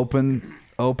open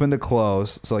to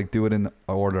close. So like do it in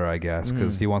order, I guess,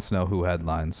 because he wants to know who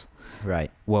headlines. Right.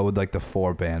 What would like the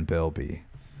 4 band bill be?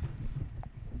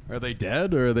 Are they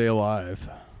dead or are they alive?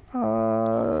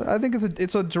 I think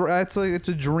it's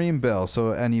a dream bill.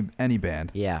 So any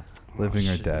band, Yeah. living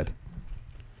or shit. dead.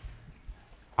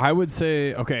 I would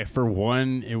say for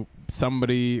one,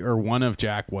 somebody or one of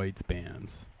Jack White's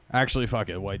bands. Actually, fuck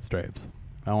it, White Stripes.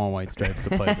 I want White Stripes to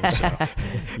play this show.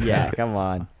 Yeah. Come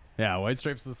on. Yeah, White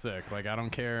Stripes is sick. Like, I don't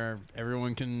care.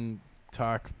 Everyone can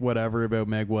talk whatever about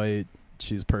Meg White.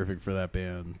 She's perfect for that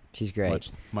band. She's great.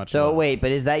 Much So love. wait,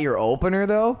 but is that your opener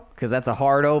though? Because that's a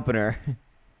hard opener.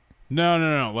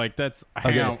 No. Like that's.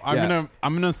 Hang Okay, on. yeah.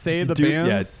 I'm gonna say the Do- yeah.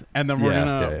 bands, and then we're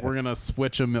Yeah. gonna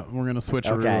switch them. We're gonna switch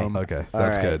Okay. them. Okay, All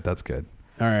that's right. good. That's good.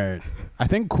 All right. I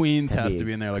think Queens That'd has be to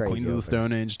be in there. Like crazy Queens of the opener.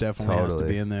 Stone Age definitely has to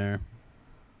Totally. be in there.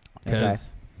 Okay.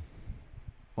 Because,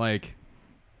 like,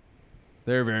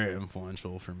 they're very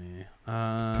influential for me.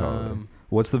 Totally.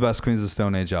 What's the best Queens of the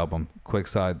Stone Age album? Quick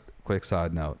side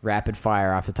note. Rapid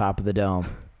fire off the top of the dome.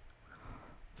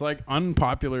 It's like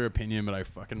unpopular opinion, but I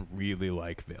fucking really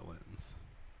like Villains.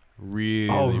 Really,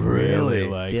 Oh, really really?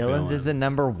 like Villains is the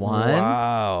number 1.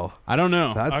 Wow, I don't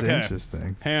know. that's Okay.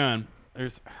 interesting. Hang on.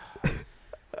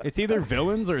 It's either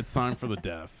Villains or it's Song for the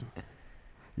Deaf.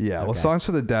 Yeah, well, Okay. Songs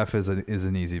for the Deaf is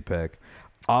an easy pick.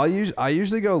 I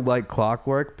usually go Like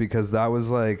Clockwork because that was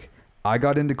like I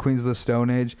got into Queens of the Stone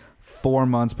Age 4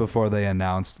 months before they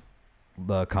announced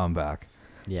the comeback.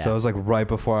 Yeah. So it was like right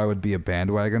before I would be a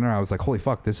bandwagoner. I was like, holy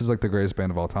fuck, this is like the greatest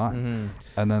band of all time.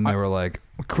 And then they were like,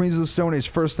 Queens of the Stone Age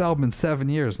first album in 7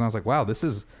 years, and I was like, wow, this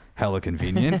is hella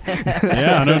convenient.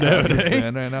 Yeah, no doubt. This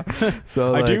band right now.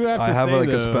 So I like, do have to I have say, like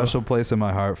a though- special place in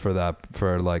my heart for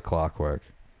Like Clockwork.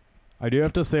 I do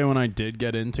have to say, when I did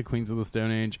get into Queens of the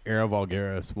Stone Age, Era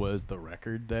Vulgaris was the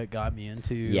record that got me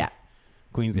into Yeah.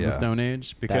 Queens of Yeah. the Stone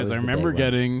Age, because was I the remember big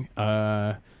one.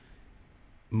 getting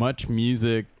Much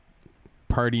Music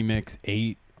Party Mix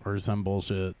 8 or some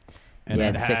bullshit. And yeah,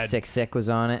 it had 666 was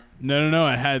on it. No,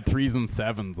 it had 3s and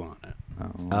 7s on it. Oh,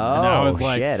 And I was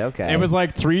like, shit. Okay. It was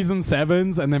like 3s and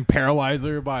 7s, and then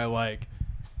Paralyzer by like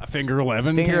A Finger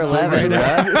 11. Finger came out 11, right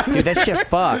now. bro. Dude, that shit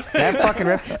fucks. That fucking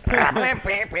rip.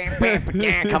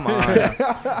 Come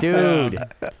on.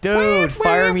 Dude,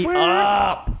 fire me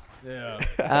up. Yeah.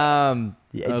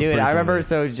 Yeah, That's dude, pretty I remember.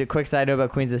 funny. So, quick side note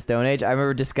about Queens of the Stone Age. I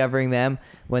remember discovering them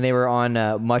when they were on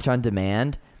Much on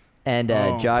Demand, and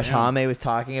Josh damn. Homme was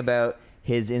talking about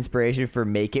his inspiration for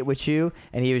 "Make It With You,"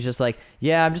 and he was just like,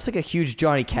 "Yeah, I'm just like a huge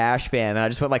Johnny Cash fan," and I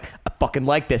just went like, "I fucking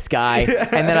like this guy,"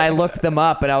 and then I looked them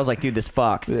up, and I was like, "Dude, this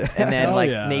fucks." And then Hell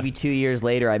like yeah. maybe 2 years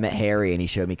later, I met Harry, and he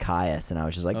showed me Caius, and I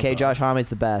was just like, That's "Okay, Josh Homme's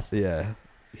the best." Yeah,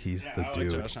 he's Yeah, the I like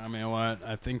dude. Josh Homme a lot.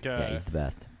 I think. Yeah, he's the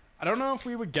best. I don't know if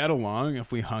we would get along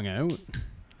if we hung out.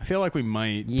 I feel like we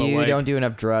might. but You like, don't do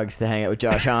enough drugs to hang out with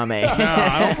Josh Homme. No,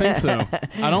 I don't think so.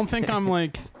 I don't think I'm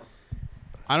like.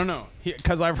 I don't know,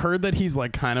 because I've heard that he's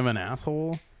like kind of an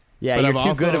asshole. Yeah, But you're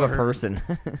I've too good of also a heard- person.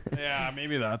 Yeah,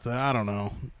 maybe that's it. I don't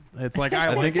know. It's like I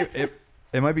I like. think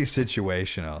it might be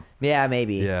situational. Yeah,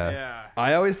 maybe. Yeah. Yeah.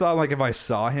 I always thought like if I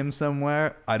saw him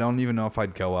somewhere, I don't even know if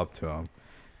I'd go up to him,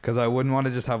 because I wouldn't want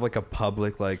to just have like a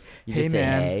public like, You hey just say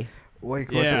man, hey.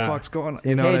 like what Yeah. the fuck's going on? You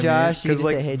Like, know hey, what I Josh, you mean? just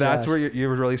like say, hey, that's Josh. where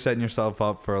you're really setting yourself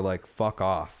up for like fuck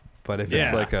off. But if Yeah.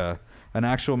 it's like an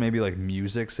actual maybe like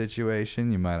music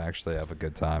situation, you might actually have a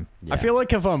good time. Yeah. I feel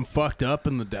like if I'm fucked up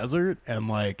in the desert and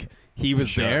like he was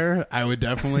Sure. there, I would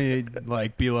definitely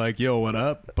like be like, "Yo, what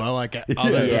up?" But like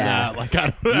other than Yeah. that, like I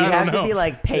You don't have know. to be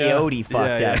like peyote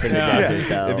fucked Yeah, up in the yeah. desert,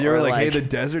 though. If you were or, like, hey, the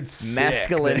desert's sick.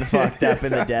 mescaline fucked up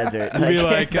in the desert. You'd be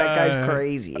Like, like, that guy's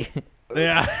crazy.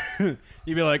 Yeah.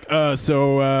 You'd be like,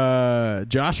 Joshua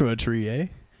Tree, eh?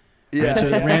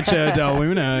 Yeah. Rancho Del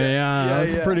Luna. Yeah,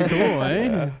 that's yeah. pretty cool,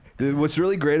 eh? Dude, what's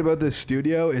really great about this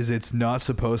studio is it's not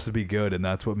supposed to be good, and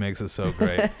that's what makes it so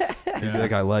great. You'd be Yeah.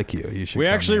 like, I like you. You should. We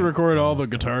come actually here. record all the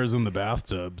guitars in the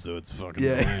bathtub, so it's fucking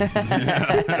Yeah.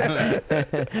 fine.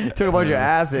 Took a bunch of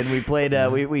acid. We played.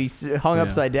 We hung Yeah.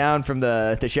 upside down from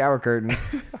the shower curtain.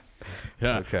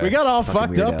 Yeah. Okay. We got all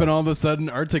Fucking fucked up, weirdo. and all of a sudden,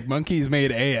 Arctic Monkeys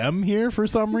made AM here for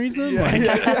some reason. Like,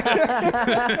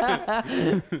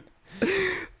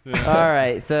 All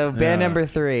right, so band Yeah. number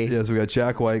 3. Yeah, so we got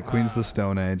Jack White, Queens of the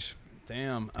Stone Age.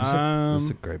 damn. This is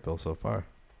a great bill so far.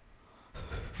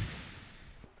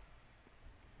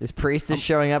 This priest is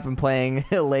showing up and playing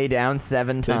 "Lay Down"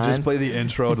 7 They times. just play the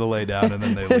intro to lay down, and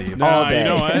then they leave. No, all you day.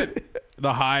 know what?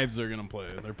 The Hives are gonna play.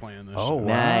 They're playing this. Oh, show. wow.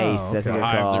 Nice, that's a okay. The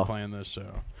good Hives call. are playing this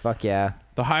show. Fuck yeah.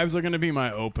 The Hives are gonna be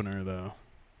my opener though,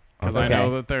 because Okay. I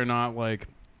know that they're not like.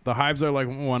 The Hives are like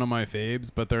one of my faves,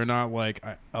 but they're not like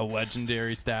a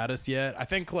legendary status yet. I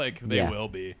think like they Yeah. will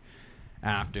be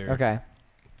after. Okay.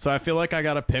 So I feel like I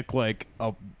gotta pick like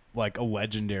a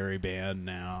legendary band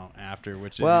now after,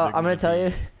 which is Well, either I'm gonna tell be-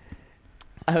 you.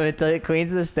 I'm gonna tell you, Queens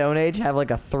of the Stone Age have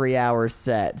like a 3-hour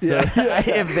set. So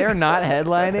if they're not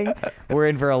headlining, we're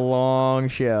in for a long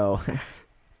show.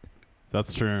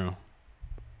 That's true.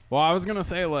 Well, I was gonna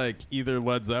say like either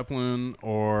Led Zeppelin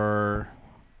or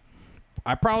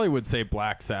I probably would say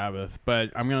Black Sabbath, but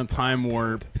I'm gonna time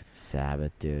warp.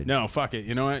 Sabbath, dude. No, fuck it.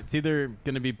 You know what? It's either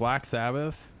gonna be Black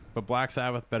Sabbath, but Black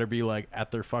Sabbath better be like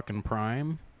at their fucking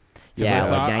prime. 'Cause Yeah, I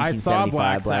saw- like I saw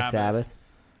 1975 Black Sabbath.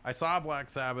 I saw Black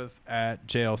Sabbath at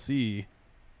JLC,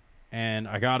 and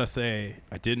I gotta say,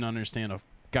 I didn't understand a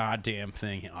goddamn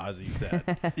thing Ozzy said.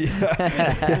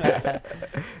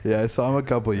 Yeah, I saw him a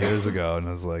couple years ago, and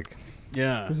I was like,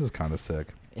 Yeah. this is kind of sick.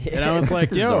 And I was like,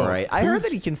 This is yo, all right. I heard who's-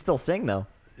 that he can still sing though.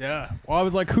 Yeah. Well, I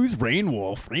was like, who's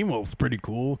Rainwolf? Rainwolf's pretty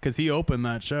cool because he opened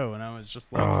that show, and I was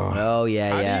just like, Oh yeah,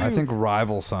 How do yeah. I think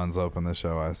Rival Sons opened the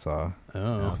show I saw.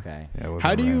 oh. Okay. Yeah, it was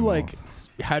How a do you Rainbow. like?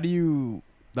 How do you?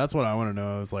 That's what I want to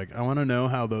know. I was like, I want to know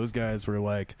how those guys were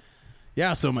like.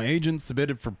 Yeah, so my agent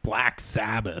submitted for Black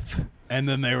Sabbath, and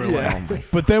then they were like,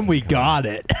 but then we got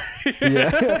it.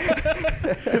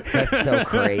 That's so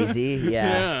crazy. Yeah.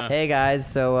 Yeah. Hey guys,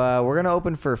 so we're gonna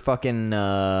open for fucking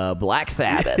Black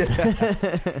Sabbath.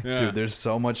 Yeah. Dude, there's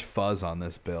so much fuzz on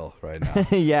this bill right now.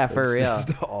 Yeah, for real. It's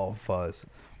just all fuzz.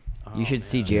 You should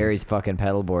see Jerry's fucking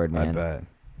pedal board, I man. bet.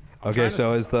 I'm Okay, trying to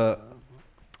so s- is the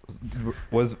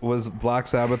was Black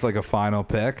Sabbath like a final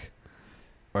pick?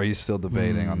 Or are you still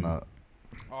debating on the?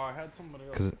 Oh, I had somebody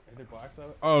else. 'Cause- Either Black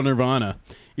Sabbath. Oh, Nirvana.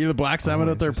 Either Black Sabbath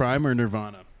at their interesting. prime or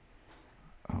Nirvana.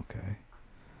 Okay.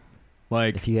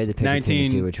 Like If you had to pick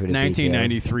between the two, which would it be,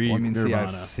 1993 Well, I mean, see, Nirvana.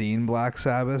 I've seen Black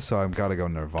Sabbath, so I've got to go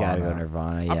Nirvana. Gotta go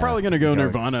Nirvana. Yeah. I'm probably gonna go You gotta-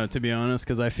 Nirvana to be honest,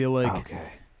 because I feel like Okay.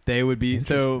 they would be.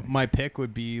 So Interesting. my pick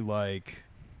would be like,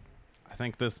 I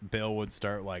think this bill would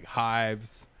start like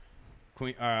Hives,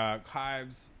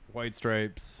 Hives, White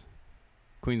Stripes,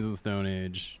 Queens of the Stone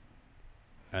Age,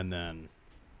 and then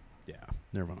yeah,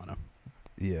 Nirvana.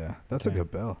 Yeah, that's a Okay.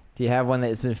 good bill. Do you have one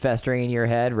that's been festering in your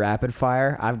head? Rapid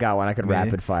fire. I've got one I could Me?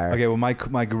 rapid fire. Okay, well,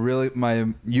 my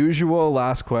usual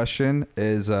last question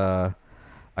is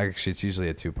actually it's usually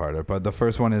a two-parter, but the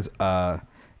first one is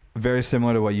very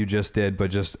similar to what you just did, but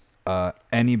just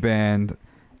any band,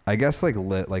 I guess like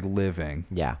living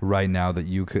Yeah. right now that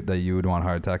you would want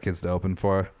Heart Attack Kids to open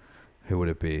for. Who would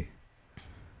it be?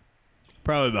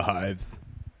 Probably the Hives.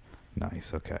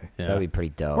 Nice. Okay. Yeah. That'd be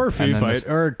pretty dope. Or And Foo then Fighters,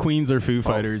 this- or Queens or Foo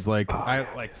Fighters. Like I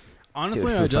like.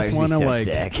 Honestly, Dude, I just want to like.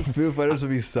 sick. Foo Fighters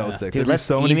would be so Yeah. sick. Dude, There'd be let's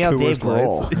so many email Dave Coors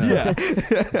Lights.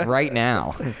 Grohl. Yeah. right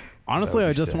now. Honestly, That'd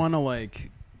I be just sick. want to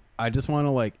like. I just want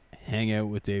to like hang out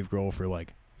with Dave Grohl for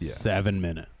like Yeah. 7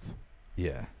 minutes.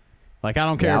 Yeah. Like I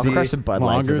don't Yeah, care I'll if crush it's some Bud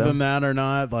Lights longer with than him. that or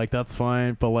not. Like that's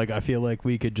fine. But like I feel like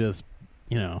we could just,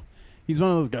 he's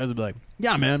one of those guys that'd be like,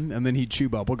 yeah, man, and then he'd chew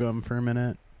bubble gum for a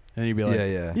minute, and he'd be like,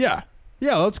 yeah,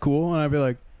 that's cool, and I'd be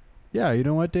like, yeah, you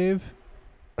know what, Dave?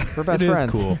 We're best It is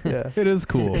friends. cool. Yeah. It is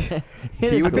cool. It He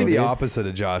is would be cool, the dude. opposite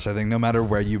of Josh. I think no matter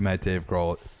where you met Dave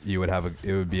Grohl, it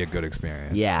would be a good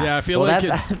experience. Yeah. Yeah, I feel Well, like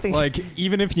that's- it's, I think- like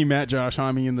even if you met Josh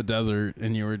Homme in the desert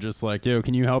and you were just like, yo,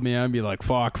 can you help me out? And be like,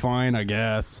 fuck, fine, I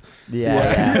guess.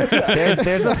 Yeah.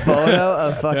 There's a photo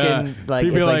of fucking like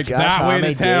He'd be it's like, Josh that way Homme, to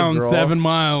Dave town, Grohl. 7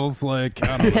 miles. Like,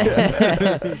 I don't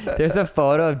know. There's a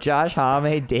photo of Josh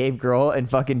Homme, Dave Grohl, and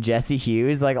fucking Jesse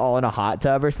Hughes like all in a hot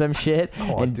tub or some shit,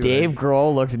 Oh, and dude. Dave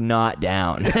Grohl looks not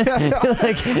down.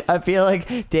 Like I feel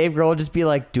like Dave Grohl would just be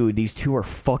like, dude, these two are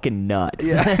fucking nuts.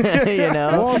 You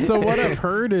know? Well, so what I've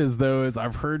heard is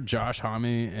I've heard Josh Homme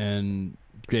and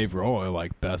Dave Grohl are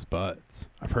like best buds.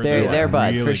 I've heard They're like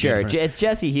buds really for good sure. friends. It's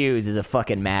Jesse Hughes is a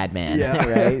fucking madman, Yeah.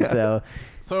 right? So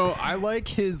So I like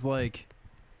his like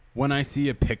when I see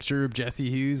a picture of Jesse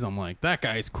Hughes, I'm like, that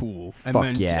guy's cool. And Fuck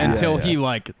then yeah. until Yeah, he yeah.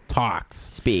 like talks.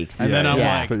 speaks. And then I'm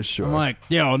yeah. like, for sure. I'm like,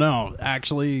 yo, no,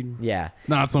 actually yeah.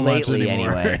 not so much Lately,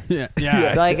 anymore. anyway.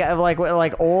 yeah.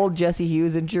 like old Jesse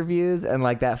Hughes interviews and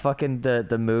like that fucking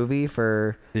the movie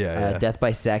for Yeah. Death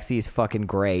by Sexy is fucking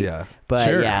great. Yeah. But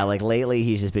Sure. yeah, like lately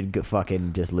he's just been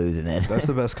fucking just losing it. That's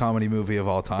the best comedy movie of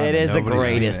all time. It and is the nobody's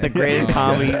seen greatest, it. the greatest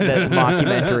comedy, the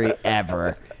mockumentary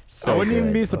ever. So I wouldn't even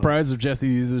good. be surprised if Jesse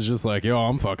Hughes is just like, yo,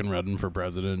 I'm fucking running for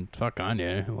president. Fuck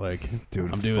Kanye. Like,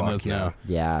 Dude, I'm doing fuck this yeah. now.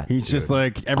 Yeah. He's just Dude.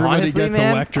 like, everybody Honestly, gets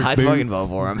man, electric I'd boots. fucking vote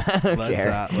for him. I don't Let's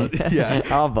care. yeah.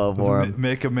 I'll vote for him.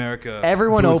 Make America.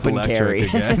 Everyone boost open electric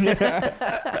carry. again.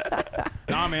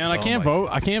 Nah, man, I Oh can't my vote.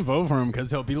 I can't vote for him because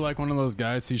he'll be like one of those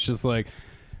guys who's just like,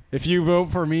 if you vote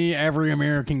for me, every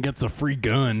American gets a free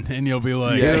gun, and you'll be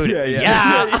like, Yeah. Dude,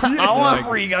 Yeah. I want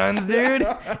free guns, dude.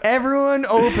 Everyone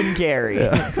open carry.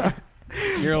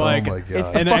 you're like, Oh my God.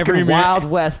 It's the and fucking every Wild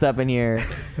West up in here.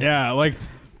 yeah, like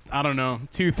I don't know,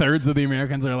 2/3 of the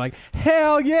Americans are like,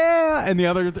 hell yeah, and the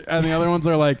other ones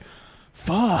are like,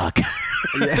 fuck.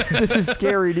 This is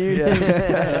scary, dude.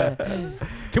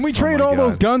 Can we trade my all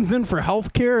those God. guns in for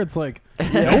health care? It's like,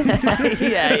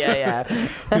 yeah.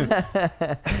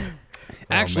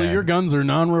 actually, man. your guns are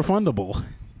non-refundable.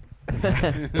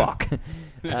 Fuck.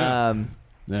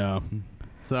 Yeah.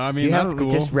 So I Do mean, you that's have cool.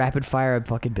 just rapid fire a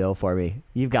fucking bill for me?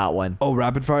 You've got one. Oh,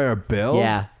 rapid fire Bill?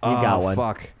 Yeah, you got Oh, one.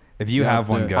 Fuck. If you Yeah, have let's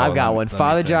one, do it. go. I've got Let me- one. let me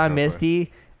Father think John real quick.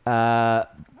 Misty,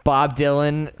 Bob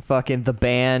Dylan, fucking the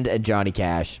band, and Johnny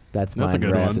Cash. That's mine That's a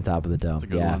good right one. off the top of the dome. That's a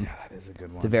good yeah, one. Yeah, that is a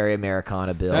good it's a one. very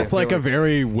Americana bill. That's feel like a like-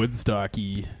 very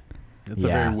Woodstocky. It's Yeah.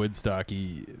 a very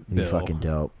Woodstocky It'd be bill. fucking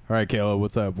dope. All right, Kayla,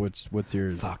 what's up? What's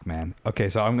yours? Fuck, man. Okay,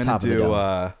 so I'm gonna Top of the do.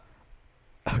 dome.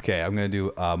 I'm gonna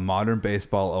do Modern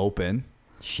Baseball Open,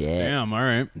 Shit. Damn. All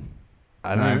right.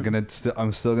 and Alright.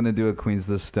 I'm still gonna do a Queens of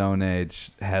the Stone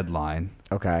Age headline.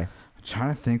 Okay. I'm trying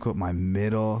to think what my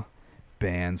middle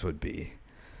bands would be.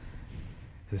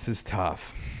 This is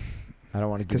tough. I don't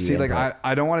want to give Cause you see, like input.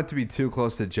 I don't want it to be too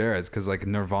close to Jared's, cause like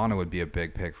Nirvana would be a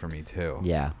big pick for me too.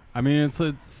 Yeah. I mean,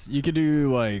 it's you could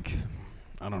do like,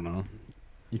 I don't know,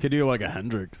 you could do like a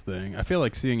Hendrix thing. I feel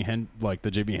like seeing like the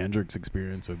Jimi Hendrix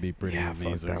experience would be pretty Yeah, fuck,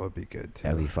 amazing. that would be good too.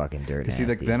 That'd be fucking dirty. 'Cause see,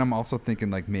 like then I'm also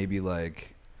thinking like maybe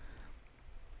like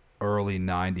early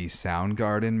 '90s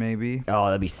Soundgarden, maybe. Oh,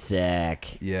 that'd be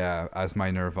sick. Yeah, as my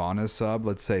Nirvana sub,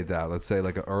 let's say that. Let's say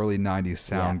like an early '90s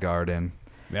Soundgarden.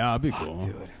 Yeah, that'd be cool.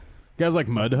 Dude, You guys like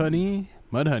Mudhoney?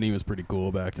 Mudhoney was pretty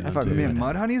cool back then. I fuck too. with man,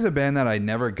 Mudhoney's a band that I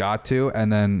never got to,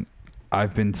 and then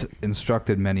I've been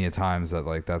instructed many a times that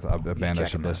like that's a band I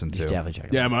should listen You should to. definitely check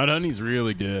it Yeah, out. Mudhoney's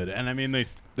really good, and I mean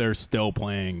they're still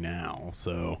playing now,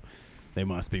 so they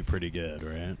must be pretty good,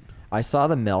 right? I saw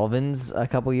the Melvins a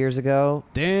couple years ago.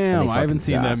 Damn, They I haven't fucking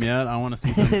seen them suck. yet. I want to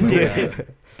see them. So bad.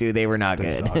 Dude, they were not They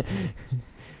good. sucked.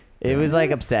 It was like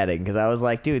upsetting because I was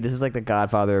like, dude, this is like the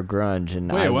Godfather of grunge,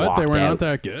 and Wait, I what? They walked were out. not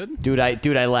that good? Dude,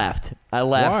 I left. I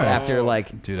left Why? after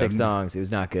like Dude, 6 I've- songs. It was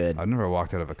not good. I've never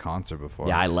walked out of a concert before.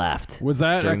 Yeah, I left. Was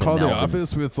that During at Call the Melvins.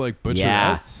 Office with like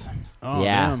Butcherettes? Yeah. Oh,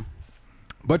 Yeah. man.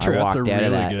 Butcherettes walked are out of really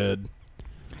that. good.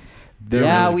 They're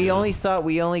Yeah, really good.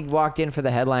 we only walked in for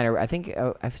the headliner. I think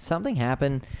something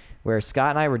happened where Scott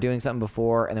and I were doing something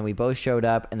before, and then we both showed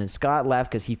up, and then Scott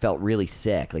left because he felt really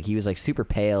sick. Like he was like super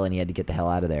pale, and he had to get the hell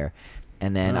out of there.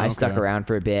 And then Oh, I stuck okay. around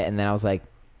for a bit, and then I was like,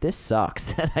 this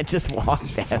sucks. And I just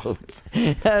walked out.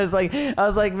 I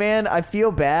was like, man, I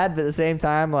feel bad, but at the same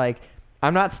time, like,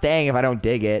 I'm not staying if I don't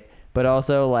dig it. But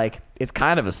also, like, it's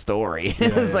kind of a story.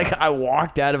 It's like I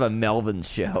walked out of a Melvin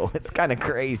show. It's kind of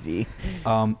crazy.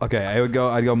 Okay, I'd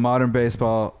go modern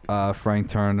baseball, Frank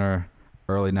Turner,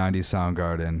 early '90s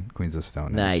Soundgarden, Queens of Stone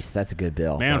Age. Nice. That's a good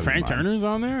bill. Man, was Frank mine. Turner's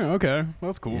on there? Okay,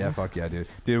 that's cool. Yeah, fuck yeah,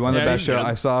 dude. One of the Yeah, best he's shows good.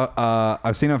 I saw.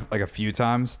 I've seen him like a few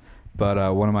times,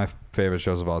 but one of my favorite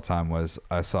shows of all time was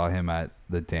I saw him at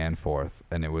the Danforth,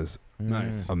 and it was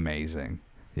Nice. amazing.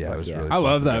 Yeah, Fuck it was yeah. really. I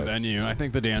love fucking that good. venue. I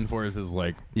think the Danforth is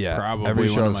like probably every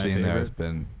one show of I've my seen there has favorites.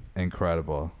 been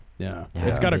incredible. Yeah. Yeah,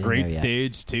 It's I got a didn't great know yet.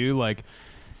 stage too. Like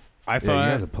I Yeah, thought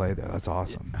you guys have played there. That's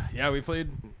awesome. Yeah, we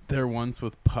played there once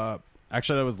with Pup.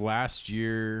 Actually, that was last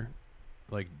year,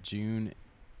 like June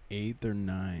 8th or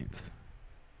 9th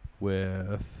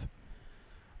with,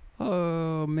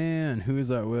 oh man, who is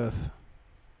that with?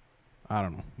 I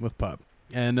don't know, with Pup.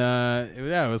 And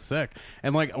yeah, it was sick.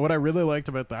 And like what I really liked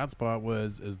about that spot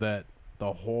is that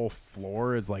the whole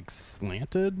floor is like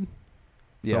slanted.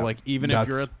 So Yeah, like even if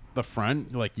you're that's- at the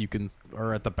front, like you can,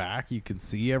 or at the back, you can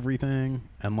see everything.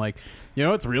 And like, you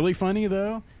know, it's really funny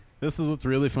though. This is what's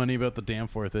really funny about the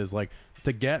Danforth is like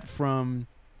to get from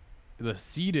the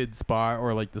seated spot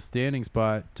or like the standing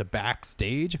spot to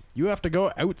backstage, you have to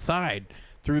go outside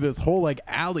through this whole like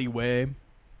alleyway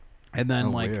and then Oh,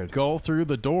 like weird. go through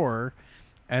the door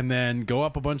and then go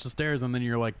up a bunch of stairs and then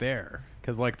you're like there.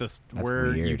 Cause like this, That's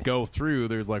where you weird. go through,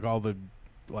 there's like all the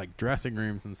like dressing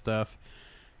rooms and stuff.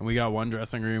 And we got one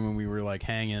dressing room and we were like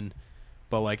hanging,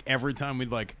 but like every time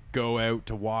we'd like go out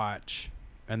to watch,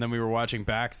 and then we were watching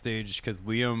backstage because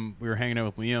we were hanging out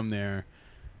with Liam there,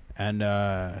 and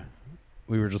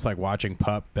we were just like watching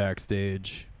Pup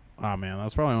backstage. Oh man,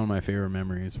 that's probably one of my favorite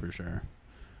memories for sure.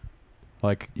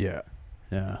 Like, Yeah.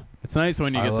 yeah, it's nice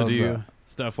when you I get to love do that.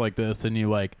 stuff like this and you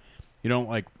don't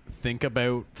like think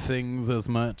about things as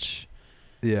much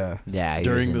Yeah. Yeah, he was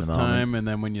during in this the moment. time, and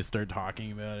then when you start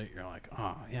talking about it, you're like,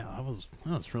 oh yeah, that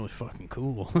was really fucking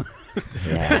cool.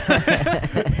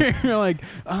 Yeah. You're like,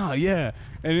 oh yeah,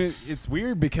 and it's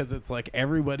weird because it's like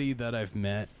everybody that I've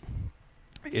met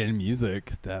in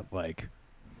music that like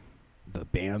the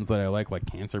bands that I like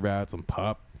Cancer Bats and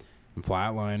Pup and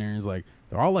Flatliners, like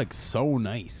they're all like so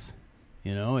nice,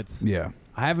 you know. It's Yeah.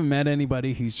 I haven't met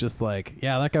anybody who's just like,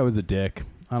 yeah, that guy was a dick,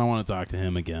 I don't want to talk to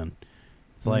him again.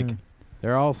 It's like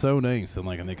they're all so nice, and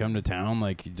like when they come to town,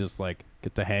 like you just like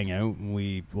get to hang out, and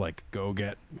we like go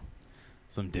get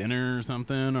some dinner or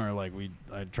something, or like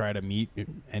I try to meet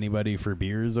anybody for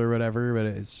beers or whatever. But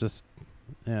it's just,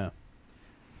 yeah.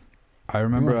 I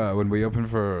remember when we opened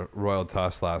for Royal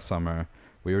Tusk last summer,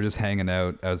 we were just hanging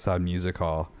out outside Music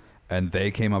Hall, and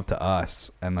they came up to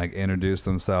us and like introduced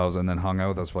themselves and then hung out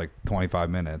with us for like 25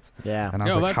 minutes. Yeah. And I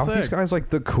was Yo, like, that's how are these sick. guys like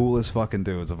the coolest fucking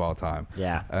dudes of all time?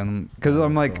 Yeah. And because That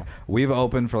I'm was like, cool. we've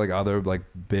opened for like other like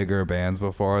bigger bands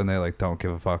before, and they like don't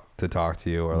give a fuck to talk to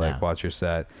you or No. like watch your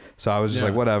set. So I was just Yeah.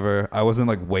 like, whatever. I wasn't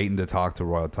like waiting to talk to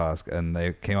Royal Tusk, and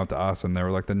they came up to us, and they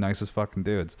were like the nicest fucking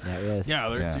dudes. Yeah, it was Yeah,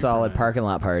 they're Yeah. super solid nice. parking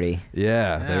lot party.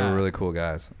 Yeah, they Yeah. were really cool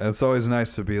guys. And it's always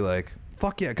nice to be like,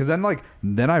 fuck yeah, because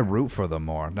then I root for them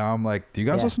more. Now I'm like, do you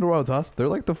guys Yeah. listen to Royal Tusk? They're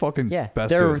like the fucking Yeah. best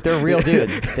they're dudes. they're real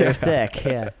dudes. They're sick.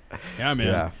 Yeah. Yeah, man.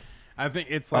 Yeah. I think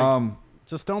it's like Um.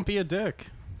 just don't be a dick.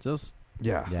 Just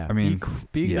Yeah. Yeah. I mean,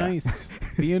 be yeah. nice.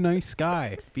 Be a nice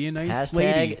guy. Be a nice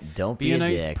lady. Hashtag don't Be be a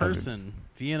nice dick. person.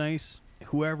 Be a nice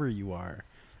whoever you are.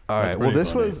 all That's right. Well, pretty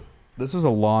this funny. was a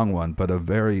long one, but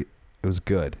it was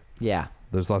good. Yeah.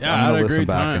 There's lots. Yeah, I I'm had gonna a listen great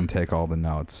back time. and take all the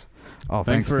notes. Oh,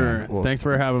 Thanks for man. Well, thanks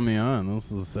for having me on.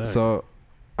 This is sick. So,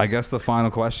 I guess the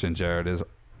final question, Jared, is: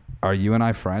 are you and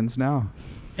I friends now?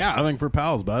 yeah, I think we're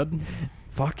pals, bud.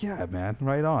 Fuck yeah, man!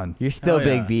 Right on. You're still Hell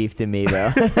yeah. big beef to me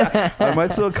though. I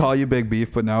might still call you Big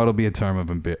Beef, but now it'll be a term of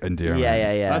endearment.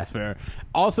 yeah. That's fair.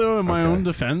 Also, in my Okay. own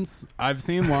defense, I've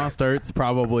seen Lost Arts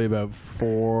probably about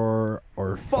 4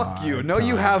 or 5 Fuck you! No,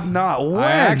 you times. have not. When,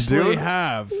 I actually dude?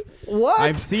 have. What?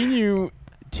 I've seen you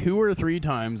 2 or 3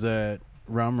 times at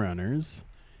Rum Runners.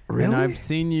 Really? And I've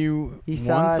seen you He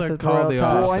saw once us at at Call Royal the Tusk.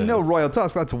 Office. Well, I know Royal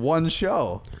Tusk. That's one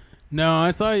show. No,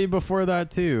 I saw you before that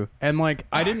too. And like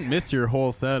I didn't miss your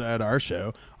whole set at our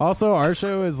show. Also, our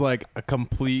show is like a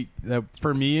complete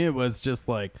for me it was just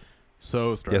like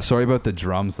so stressful. Yeah, sorry about the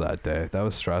drums that day. That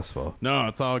was stressful. No,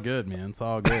 it's all good, man. It's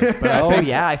all good. But Oh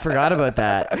yeah, I forgot about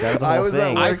that. That was a I whole was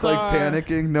thing. at I work saw- like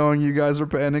panicking, knowing you guys were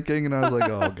panicking, and I was like,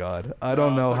 "Oh God, I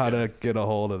don't No, know it's how okay. to get a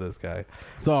hold of this guy."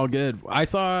 it's all good. I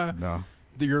saw No,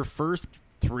 your first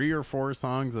 3 or 4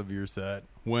 songs of your set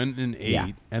went in 8, Yeah.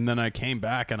 and then I came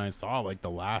back and I saw like the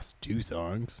last 2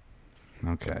 songs.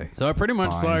 okay. So I pretty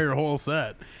much saw Fine. your whole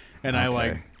set, and I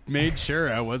like Okay. made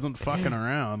sure I wasn't fucking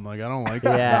around. Like I don't like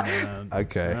Yeah. that. Man.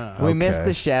 Okay. Yeah. We missed Okay.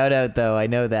 the shout out though. I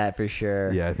know that for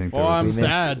sure. Yeah, I think. Well, there I'm was We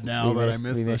missed- sad now we that missed- I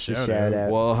missed we the missed the shout shout out.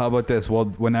 out. Well, how about this? Well,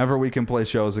 whenever we can play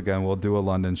shows again, we'll do a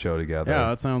London show together. Yeah,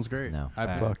 that sounds great. No. I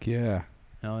Fuck yeah.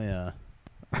 Hell yeah.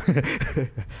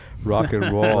 Rock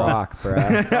and roll. Rock, bro.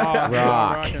 Rock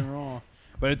Rock. and roll.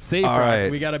 But it's safe. All rock. right.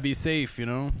 We gotta be safe. You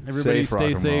know, everybody Safe rock stay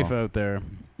and safe roll. out there.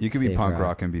 You can be Safe punk rock.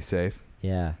 rock and be safe.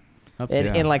 Yeah. That's In,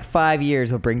 Yeah. in like 5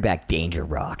 years, we'll bring back Danger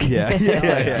Rock. Yeah.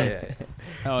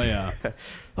 hell yeah.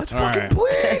 Let's All fucking right.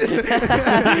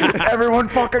 bleed. Everyone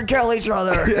fucking kill each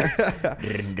other.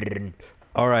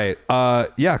 All right.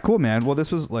 Yeah, cool, man. Well,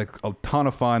 this was like a ton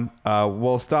of fun.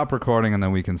 We'll stop recording and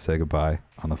then we can say goodbye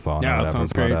on the phone. or Yeah, that whatever.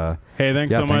 sounds But, great. Hey,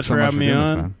 thanks yeah, so much for having me doing this,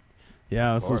 on. man.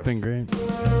 Yeah, this has course. been great.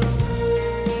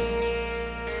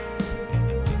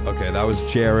 Okay, that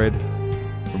was Jared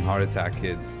from Heart Attack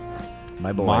Kids.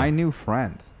 My boy. My new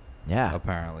friend, Yeah.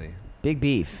 apparently. Big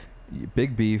beef.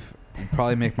 Big Beef. You'd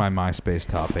probably make my MySpace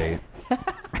top 8.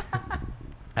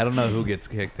 I don't know who gets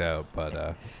kicked out,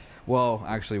 but well,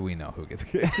 actually, we know who gets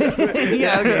kicked.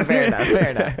 Yeah. Okay. Fair enough. Fair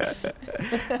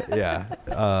enough.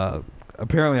 Yeah.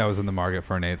 Apparently, I was in the market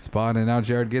for an 8th spot, and now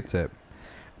Jared gets it.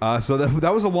 So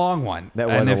that was a long one. That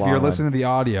was and a if long you're one. listening to the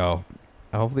audio,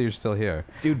 hopefully you're still here.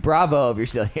 Dude, bravo if you're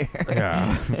still here.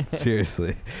 Yeah.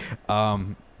 Seriously.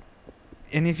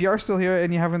 And if you are still here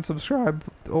and you haven't subscribed,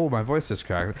 oh, my voice just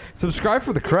cracked. Subscribe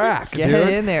for the crack, Get dude.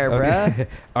 in there, bruh.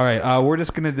 All right, we're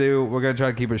going to try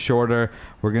to keep it shorter.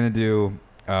 We're going to do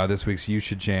this week's You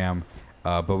Should Jam,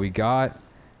 but we got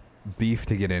beef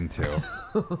to get into.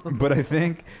 But I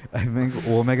think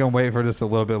we'll make them wait for just a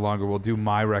little bit longer. We'll do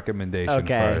my recommendation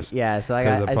Okay. first. Yeah. So I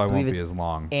Because got. it I probably believe won't it's be as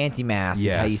long. anti-mask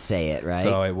is how you say it, right?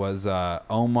 So it was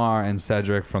Omar and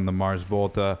Cedric from the Mars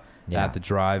Volta Yeah. at the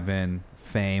drive-in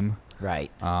fame.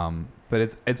 right.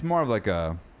 But it's more of like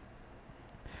a.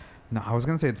 No, I was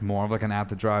gonna say it's more of like an at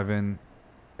the drive-in.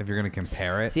 If you're gonna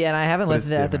compare it See, and I haven't But it's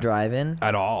listened to it at the different. drive-in.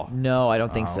 at all, No, I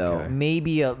don't think Oh, so. okay.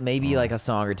 Maybe Oh. like a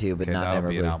song or two, but okay, not that'll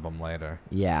be memorably. an album later.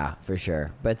 Yeah, for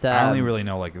sure. But I only really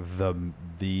know like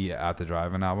the at the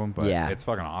drive-in album, but Yeah. it's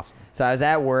fucking awesome. So I was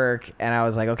at work and I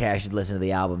was like, okay, I should listen to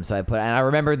the album. So and I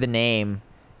remembered the name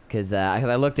because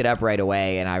I looked it up right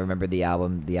away and I remembered the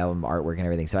album artwork and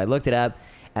everything. So I looked it up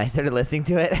and I started listening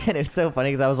to it and it was so funny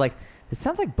because I was like, this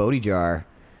sounds like Bodhi Jar,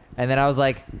 and then I was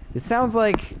like, this sounds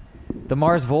like the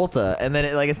Mars Volta, and then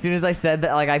as soon as I said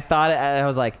that, like I thought it, I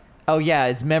was like, oh yeah,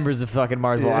 it's members of fucking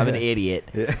Mars Volta. I'm an idiot.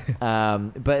 Yeah.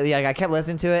 But yeah, I kept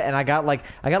listening to it and I got like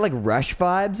Rush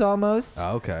vibes almost.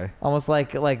 Oh, okay. Almost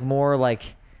like more like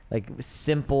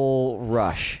simple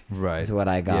Rush Right. is what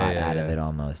I got Yeah, out of yeah. it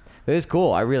almost. But it was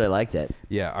cool. I really liked it.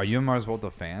 Yeah. Are you a Mars Volta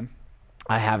fan?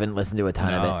 I haven't listened to a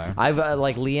ton of No, it. I've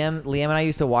like Liam and I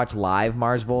used to watch live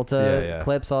Mars Volta Yeah.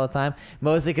 clips all the time,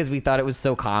 mostly because we thought it was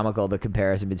so comical, the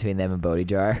comparison between them and Bodhi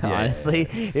Jar. Yeah, Honestly,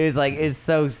 it was like it's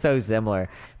so similar.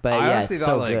 But I yeah, honestly it's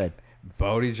thought so like good.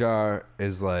 Bodhi Jar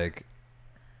is like,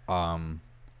 I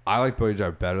like Bodhi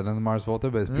Jar better than the Mars Volta,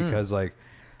 but it's because like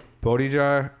Bodhi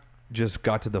Jar just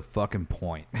got to the fucking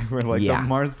point where like Yeah. the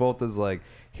Mars Volta's like,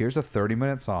 here's a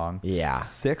 30-minute song. Yeah.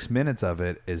 6 minutes of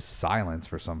it is silence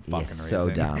for some fucking reason. so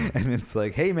dumb. And it's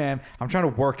like, hey man, I'm trying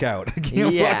to work out. I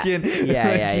can't Yeah. fucking, Yeah, like,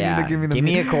 yeah, you yeah. need to give me the Give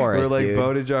me a chorus, Or like dude.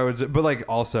 Bodhi Jar was, but like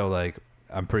also like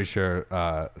I'm pretty sure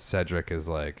Cedric is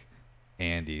like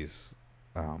Andy's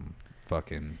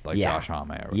fucking like Yeah. Josh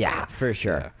Homme or whatever. Yeah, for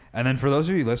sure. Yeah. And then for those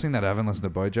of you listening that haven't listened to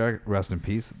Bodhi Jar, rest in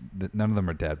peace. None of them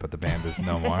are dead, but the band is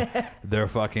no more. They're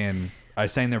fucking. I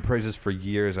sang their praises for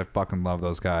years. I fucking love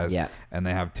those guys. Yeah. And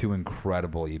they have 2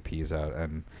 incredible EPs out,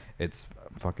 and it's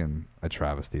fucking a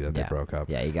travesty that they broke up.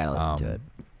 Yeah, you gotta listen to it.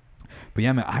 But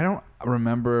yeah, man, I don't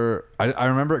remember. I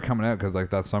remember it coming out because like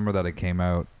that summer that it came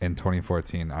out in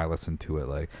 2014, I listened to it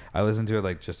like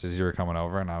just as you were coming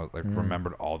over, and I was like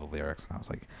remembered all the lyrics, and I was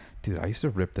like, dude, I used to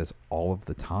rip this all of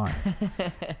the time.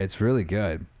 It's really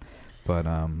good, but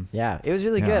Yeah, it was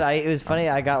really Yeah. good. It was funny.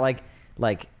 I got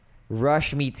like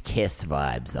Rush meets Kiss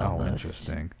vibes almost. Oh,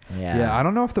 interesting. Yeah. I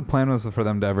don't know if the plan was for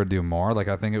them to ever do more. Like,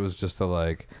 I think it was just to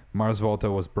like Mars Volta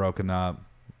was broken up,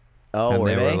 Oh, and were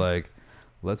they they? were like,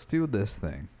 let's do this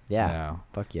thing. Yeah. now.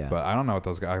 Fuck yeah. But I don't know what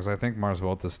those guys. I think Mars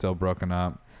Volta's still broken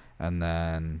up, and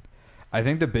then I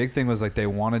think the big thing was like they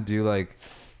want to do like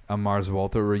a Mars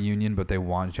Volta reunion, but they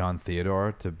want John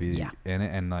Theodore to be in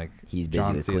it, and like He's busy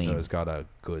John with Theodore's Queens. got a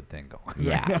good thing going.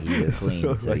 Yeah, he's with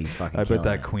Queens, so like, he's fucking I bet killing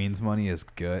that it. Queens money is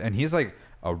good, and he's like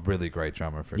a really great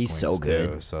drummer for He's Queens so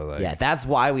good. too, so like, Yeah, that's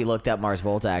why we looked up Mars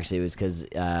Volta. Actually, it was because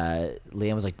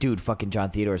Liam was like, "Dude, fucking John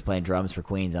Theodore's playing drums for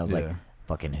Queens." I was like, Yeah.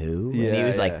 "Fucking who?" Yeah, and he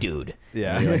was yeah. like, "Dude."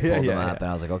 Yeah. And he like, pulled Yeah, him up, yeah. and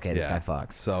I was like, "Okay, this Yeah. guy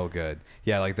fucks." so good.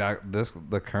 Yeah, like that.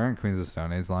 The current Queens of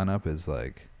Stone Age lineup is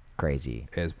like. Crazy.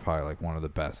 Is probably like one of the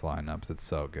best lineups. It's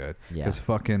so good. Yeah. Because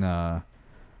fucking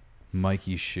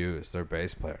Mikey Shoes, their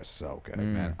bass player, is so good,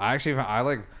 man. I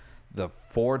like the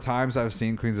 4 times I've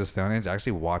seen Queens of Stone Age. I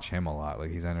actually watch him a lot. Like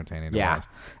he's entertaining to Yeah. watch.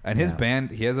 And his Yeah.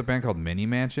 band, he has a band called Mini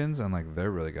Mansions, and like they're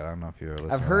really good. I don't know if you ever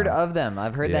listened. I've to heard them. of them.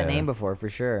 I've heard that Yeah. name before for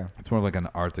sure. It's more like an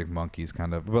Arctic Monkeys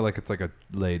kind of, but like it's like a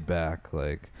laid back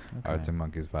like Okay. Arctic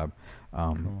Monkeys vibe.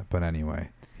 Cool. But anyway,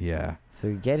 yeah.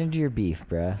 So get into your beef,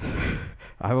 bruh.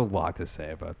 I have a lot to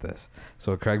say about this.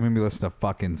 So Craig made me listen to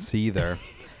fucking Seether.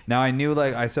 Now I knew,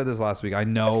 like I said this last week. I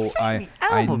know I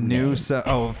album knew name. so.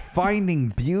 Oh, Finding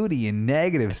Beauty in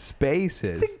Negative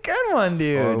Spaces, It's a good one,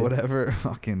 dude. or whatever.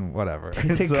 Fucking whatever.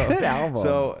 It's a good album.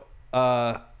 So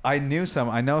I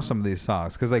know some of these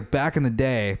songs because like back in the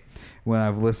day when I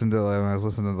was listening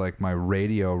to like my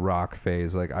radio rock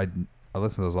phase, like I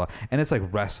listened to those a lot, and it's like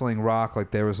wrestling rock.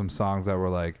 Like there were some songs that were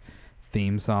like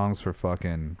theme songs for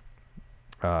fucking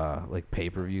like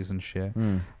pay-per-views and shit.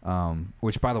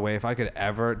 Which, by the way, if I could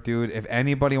ever, dude, if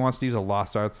anybody wants to use a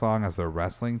Lost Arts song as their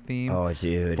wrestling theme, Oh,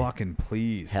 dude. fucking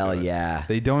please. Hell do it. yeah.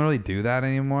 They don't really do that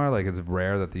anymore. Like it's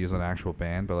rare that they use an actual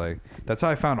band, but like that's how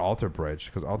I found Alter Bridge,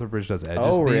 because Alter Bridge does Edge's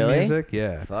Oh, theme really? music.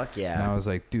 Yeah. Fuck And yeah. I was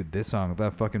like, dude, this song,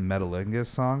 that fucking Metalingus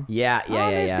song. Yeah.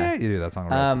 You do that song.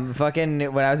 rips.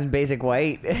 Fucking when I was in Basic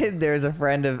White, there was a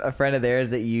friend of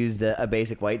theirs that used a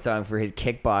Basic White song for his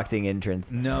kickboxing entrance.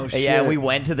 No And yeah, shit. we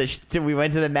went to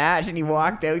the match, and he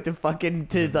walked out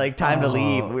to like time to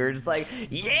leave. We were just like,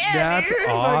 yeah, That's dude.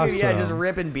 Fucking, yeah, just awesome.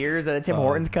 ripping beers out of Tim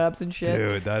Hortons cups and shit.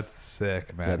 Dude, that's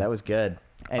sick, man. Yeah, that was good.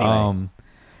 Anyway,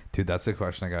 Dude, that's the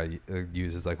question I got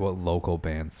used is like, what local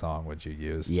band song would you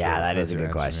use? Yeah, that as is a your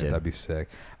good question. That'd be sick.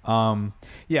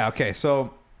 Yeah, okay.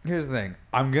 So here's the thing.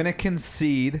 I'm gonna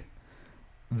concede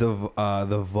the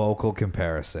vocal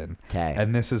comparison. 'Kay.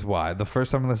 And this is why. The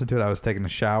first time I listened to it, I was taking a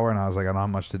shower and I was like, I don't have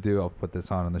much to do. I'll put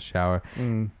this on in the shower.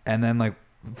 And then like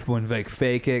when like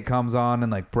Fake It comes on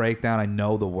and like Breakdown, I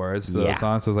know the words to Yeah. those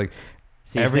songs. So it's like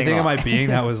So you're everything singing in my along. being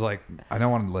that was like, I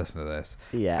don't want to listen to this.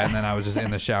 Yeah. And then I was just in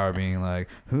the shower being like,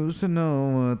 who's to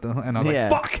know what the, and I was Yeah.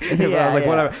 like, fuck. And I Yeah, was like, yeah.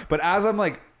 whatever. But as I'm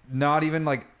like not even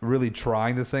like really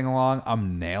trying to sing along,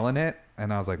 I'm nailing it.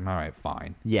 And I was like, all right,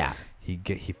 fine. yeah, He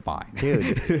fine.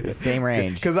 dude, same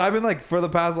range. Because I've been like, for the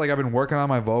past, like I've been working on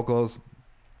my vocals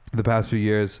the past few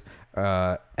years.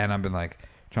 And I've been like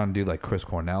trying to do like Chris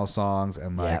Cornell songs.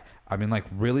 And like, Yep. I've been like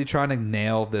really trying to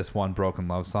nail this one Broken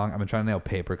Love song. I've been trying to nail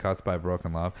Paper Cuts by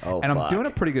Broken Love. Oh, and I'm fuck. doing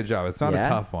a pretty good job. It's not Yeah? a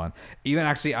tough one. Even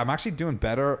actually, I'm actually doing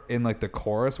better in like the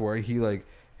chorus where he like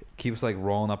keeps like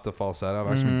rolling up the falsetto.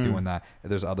 I've actually been doing that.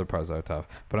 There's other parts that are tough.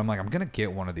 But I'm like, I'm going to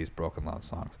get one of these Broken Love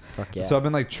songs. Fuck yeah. So I've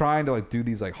been like trying to like do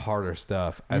these like harder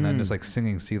stuff. And then just like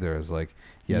singing Seether is like,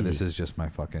 yeah, Easy. this is just my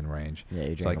fucking range. Yeah,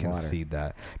 you're so I drinking water. concede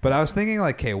that. But I was thinking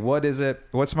like, okay, what is it?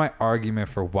 What's my argument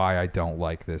for why I don't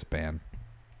like this band?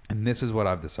 And this is what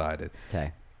I've decided.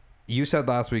 Okay. You said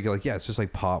last week, you're like, yeah, it's just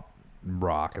like pop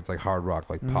rock. It's like hard rock,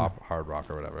 like pop hard rock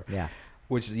or whatever. Yeah.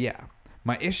 Which, yeah.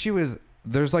 My issue is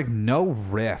there's like no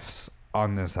riffs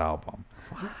on this album.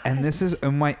 And this is,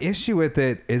 and my issue with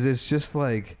it is it's just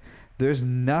like, there's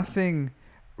nothing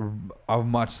of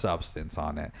much substance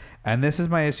on it. And this is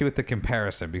my issue with the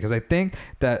comparison, because I think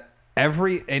that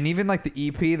and even like the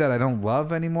EP that I don't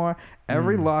love anymore,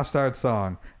 every Lost Art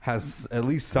song has at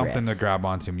least something to Riffs. grab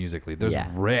onto musically. There's Yeah.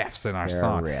 riffs in our There are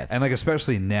song. riffs. And like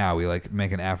especially now we like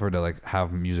make an effort to like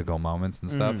have musical moments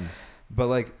and stuff. But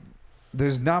like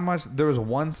there's not much. There was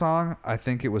one song, I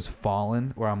think it was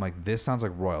Fallen, where I'm like, this sounds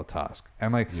like Royal Tusk.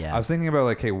 And like Yeah. I was thinking about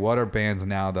like, hey, what are bands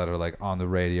now that are like on the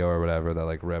radio or whatever that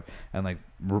like rip? And like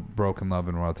Broken Love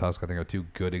and Royal Tusk I think are two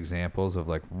good examples of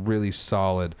like really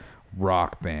solid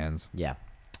rock bands Yeah.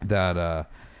 that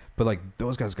but like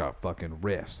those guys got fucking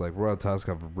riffs. Like Royal Tusk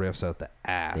have riffs out the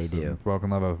ass. They do. And Broken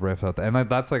Love have riffs out the, and like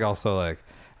that's like also like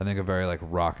I think a very like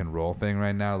rock and roll thing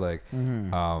right now. Like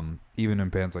even in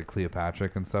bands like Cleopatra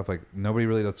and stuff, like nobody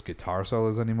really does guitar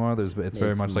solos anymore. It's very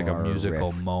It's much like a more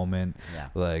musical riff. moment, Yeah.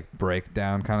 like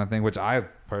breakdown kind of thing, which I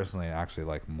personally actually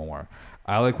like more.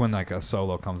 I like when like a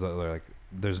solo comes out, like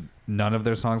there's none of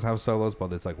their songs have solos,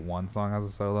 but it's like one song has a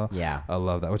solo. Yeah. I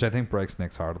love that, which I think breaks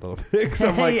Nick's heart a little bit. 'Cause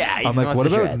I'm like, Yeah, he I'm just like, wants what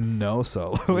to about shred. no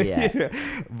solo? Yeah.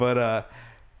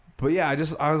 But yeah,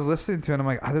 I was listening to it and I'm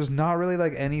like, there's not really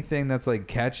like anything that's like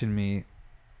catching me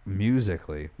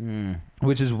musically,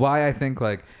 which is why I think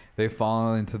like they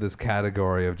fall into this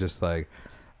category of just like,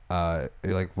 you're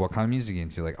like, what kind of music you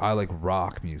into? Like, I like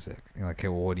rock music. You're like, okay,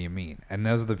 well, what do you mean? And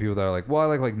those are the people that are like,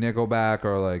 well, I like Nickelback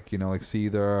or like, you know, like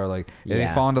Seether or like, and they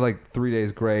fall into like 3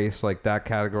 Days Grace, like that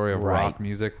category of rock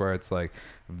music where it's like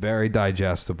very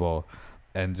digestible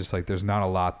and just like there's not a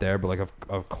lot there, but like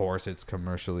of course it's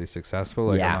commercially successful.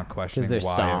 Like I'm not questioning because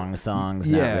why. there's songs,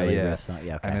 not really riff songs.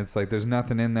 Yeah, okay. And it's like there's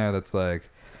nothing in there that's like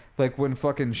when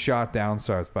fucking Shot Down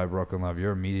starts by Broken Love,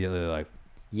 you're immediately like,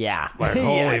 like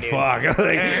holy fuck, like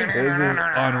this is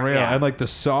unreal. And like the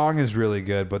song is really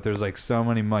good, but there's like so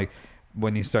many like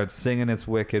when you start singing it's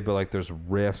wicked, but like there's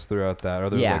riffs throughout that, or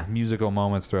there's like musical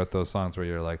moments throughout those songs where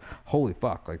you're like, holy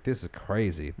fuck, like this is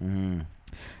crazy.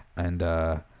 And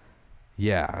so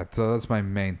that's my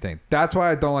main thing. That's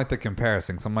why I don't like the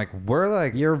comparison. So I'm like, we're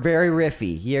like, you're very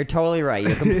riffy. You're totally right.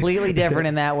 You're completely different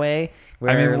in that way.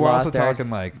 I mean, we're also Lost Arts-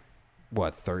 talking like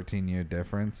what 13-year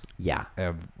difference. Yeah.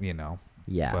 You know.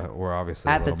 Yeah. But we're obviously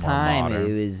at a the little time more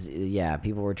modern. it was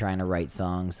people were trying to write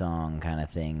song kind of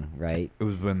thing, right? It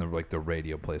was when the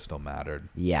radio play still mattered.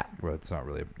 Yeah. Well, it's not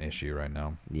really an issue right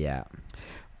now. Yeah.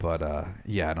 But I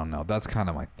don't know. That's kind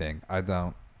of my thing.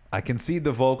 I can see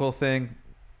the vocal thing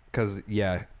because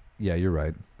you're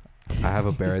right. I have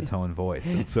a baritone voice,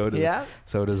 and so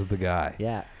does the guy.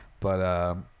 Yeah. But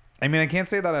I mean, I can't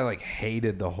say that I like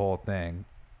hated the whole thing.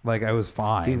 Like I was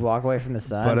fine. Dude, Walk Away from the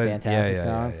Sun, But fantastic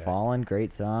song. Fallen,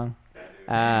 great song.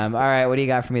 All right, what do you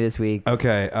got for me this week?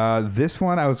 Okay, this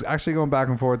one I was actually going back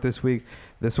and forth this week.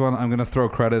 This one I'm gonna throw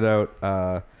credit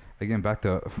out again back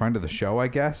to a friend of the show, I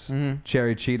guess.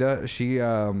 Cherry Cheetah. She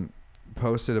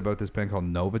posted about this band called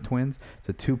Nova Twins. It's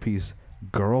a 2-piece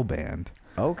girl band.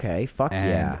 Okay, fuck And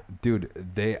yeah. dude,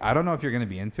 I don't know if you're gonna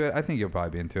be into it. I think you'll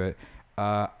probably be into it.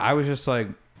 I was just like,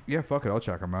 yeah, fuck it, I'll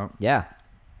check them out. Yeah.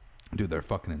 Dude, they're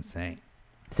fucking insane.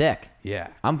 Sick. Yeah.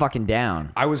 I'm fucking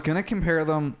down. I was gonna compare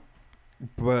them,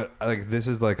 but like this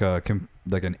is like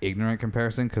an ignorant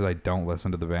comparison because I don't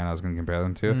listen to the band I was gonna compare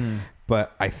them to.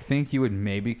 But I think you would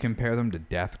maybe compare them to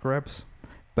Death Grips.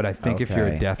 But I think if you're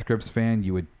a Death Grips fan,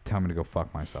 you would tell me to go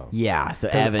fuck myself. Yeah. So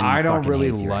Evan, I don't fucking really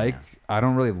hates you right now. I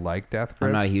don't really like Death Grips.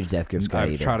 I'm not a huge Death Grips guy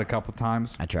I've either. tried a couple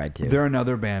times. I tried to. They're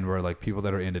another band where like people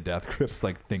that are into Death Grips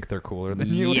like think they're cooler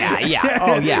than you. Yeah.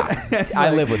 Oh yeah.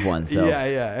 I live with one. So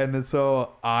yeah. And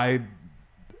so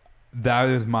that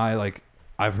is my like.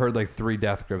 I've heard like 3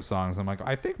 Death Grip songs. I'm like,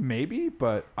 I think maybe,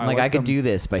 but I could do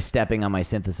this by stepping on my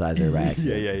synthesizer by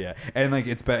accident. Yeah. And like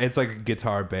it's like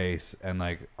guitar, bass, and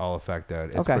like all effect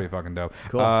out. It's pretty fucking dope.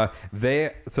 Cool.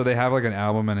 They have like an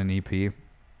album and an EP.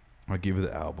 I'll give you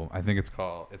the album. I think it's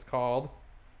called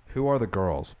Who Are the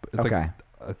Girls? It's okay.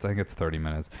 Like, I think it's 30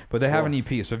 minutes. But they have an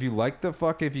EP. So if you like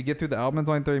if you get through the album, it's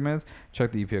only 30 minutes,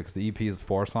 check the EP because the EP is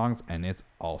 4 songs and it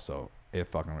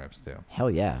fucking rips too.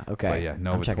 Hell yeah. Okay. But yeah,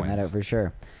 Nova I'm checking Twins. that out for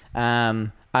sure.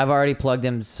 I've already plugged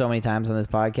him so many times on this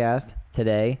podcast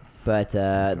today, but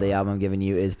the album I'm giving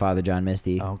you is Father John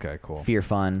Misty. Okay, cool. Fear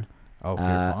Fun. Oh,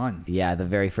 Fear Fun. Yeah, the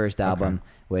very first album,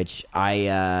 which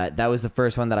that was the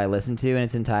first one that I listened to in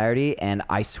its entirety, and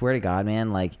I swear to God,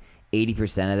 man, like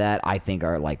 80% of that I think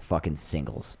are like fucking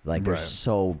singles. Like they're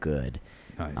so good.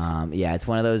 Nice. Yeah, it's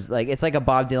one of those like it's like a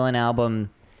Bob Dylan album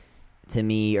to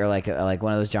me, or like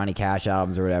one of those Johnny Cash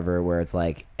albums or whatever, where it's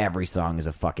like every song is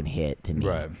a fucking hit to me.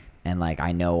 Right. And like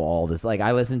I know all this. Like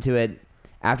I listened to it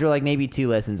after like maybe 2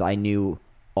 listens, I knew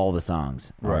all the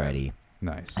songs already.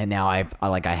 Nice. And now I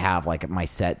have like my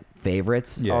set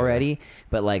favorites already.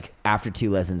 But like after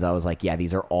 2 listens, I was like, yeah,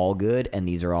 these are all good, and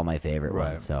these are all my favorite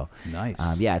ones. So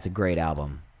nice. Yeah, it's a great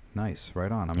album. Nice.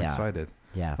 Right on. I'm excited.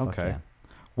 Yeah. Okay. Yeah.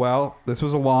 Well, this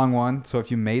was a long one, so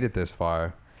if you made it this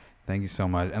far, thank you so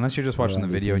much. Unless you're just watching the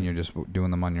video and you're just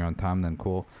doing them on your own time, then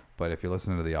cool. But if you're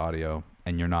listening to the audio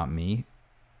and you're not me,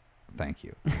 thank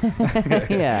you.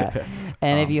 Yeah.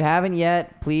 And if you haven't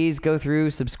yet, please go through,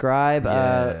 subscribe,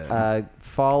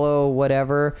 follow,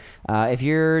 whatever. If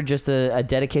you're just a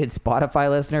dedicated Spotify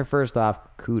listener, first off,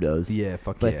 kudos. Yeah,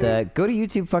 fuck but, yeah. go to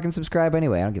YouTube, fucking subscribe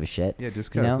anyway. I don't give a shit. Yeah,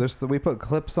 just because we put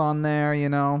clips on there, you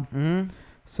know. Mm-hmm.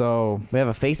 So we have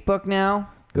a Facebook now.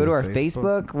 Go to our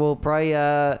Facebook. We'll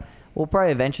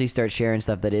probably eventually start sharing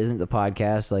stuff that isn't the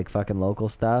podcast, like fucking local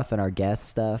stuff and our guest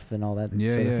stuff and all that sort of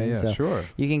thing. Yeah, so sure.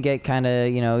 You can get kind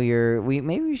of,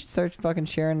 maybe we should start fucking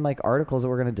sharing like articles that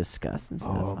we're gonna discuss and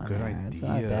stuff. Oh, good there. idea. It's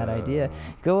not a bad idea.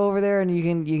 Go over there and you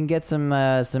can get some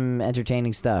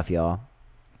entertaining stuff, y'all.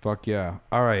 Fuck yeah.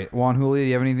 All right, Juan Julia, do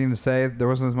you have anything to say? There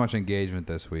wasn't as much engagement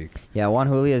this week. Yeah, Juan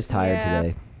Julia is tired Yeah.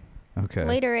 today. Okay.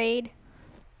 Later aid.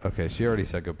 Okay, she already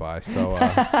said goodbye. So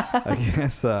I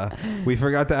guess we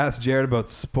forgot to ask Jared about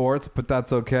sports, but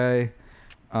that's okay.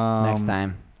 Next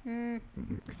time.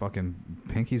 Fucking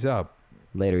pinkies up,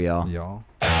 Later, y'all. y'all.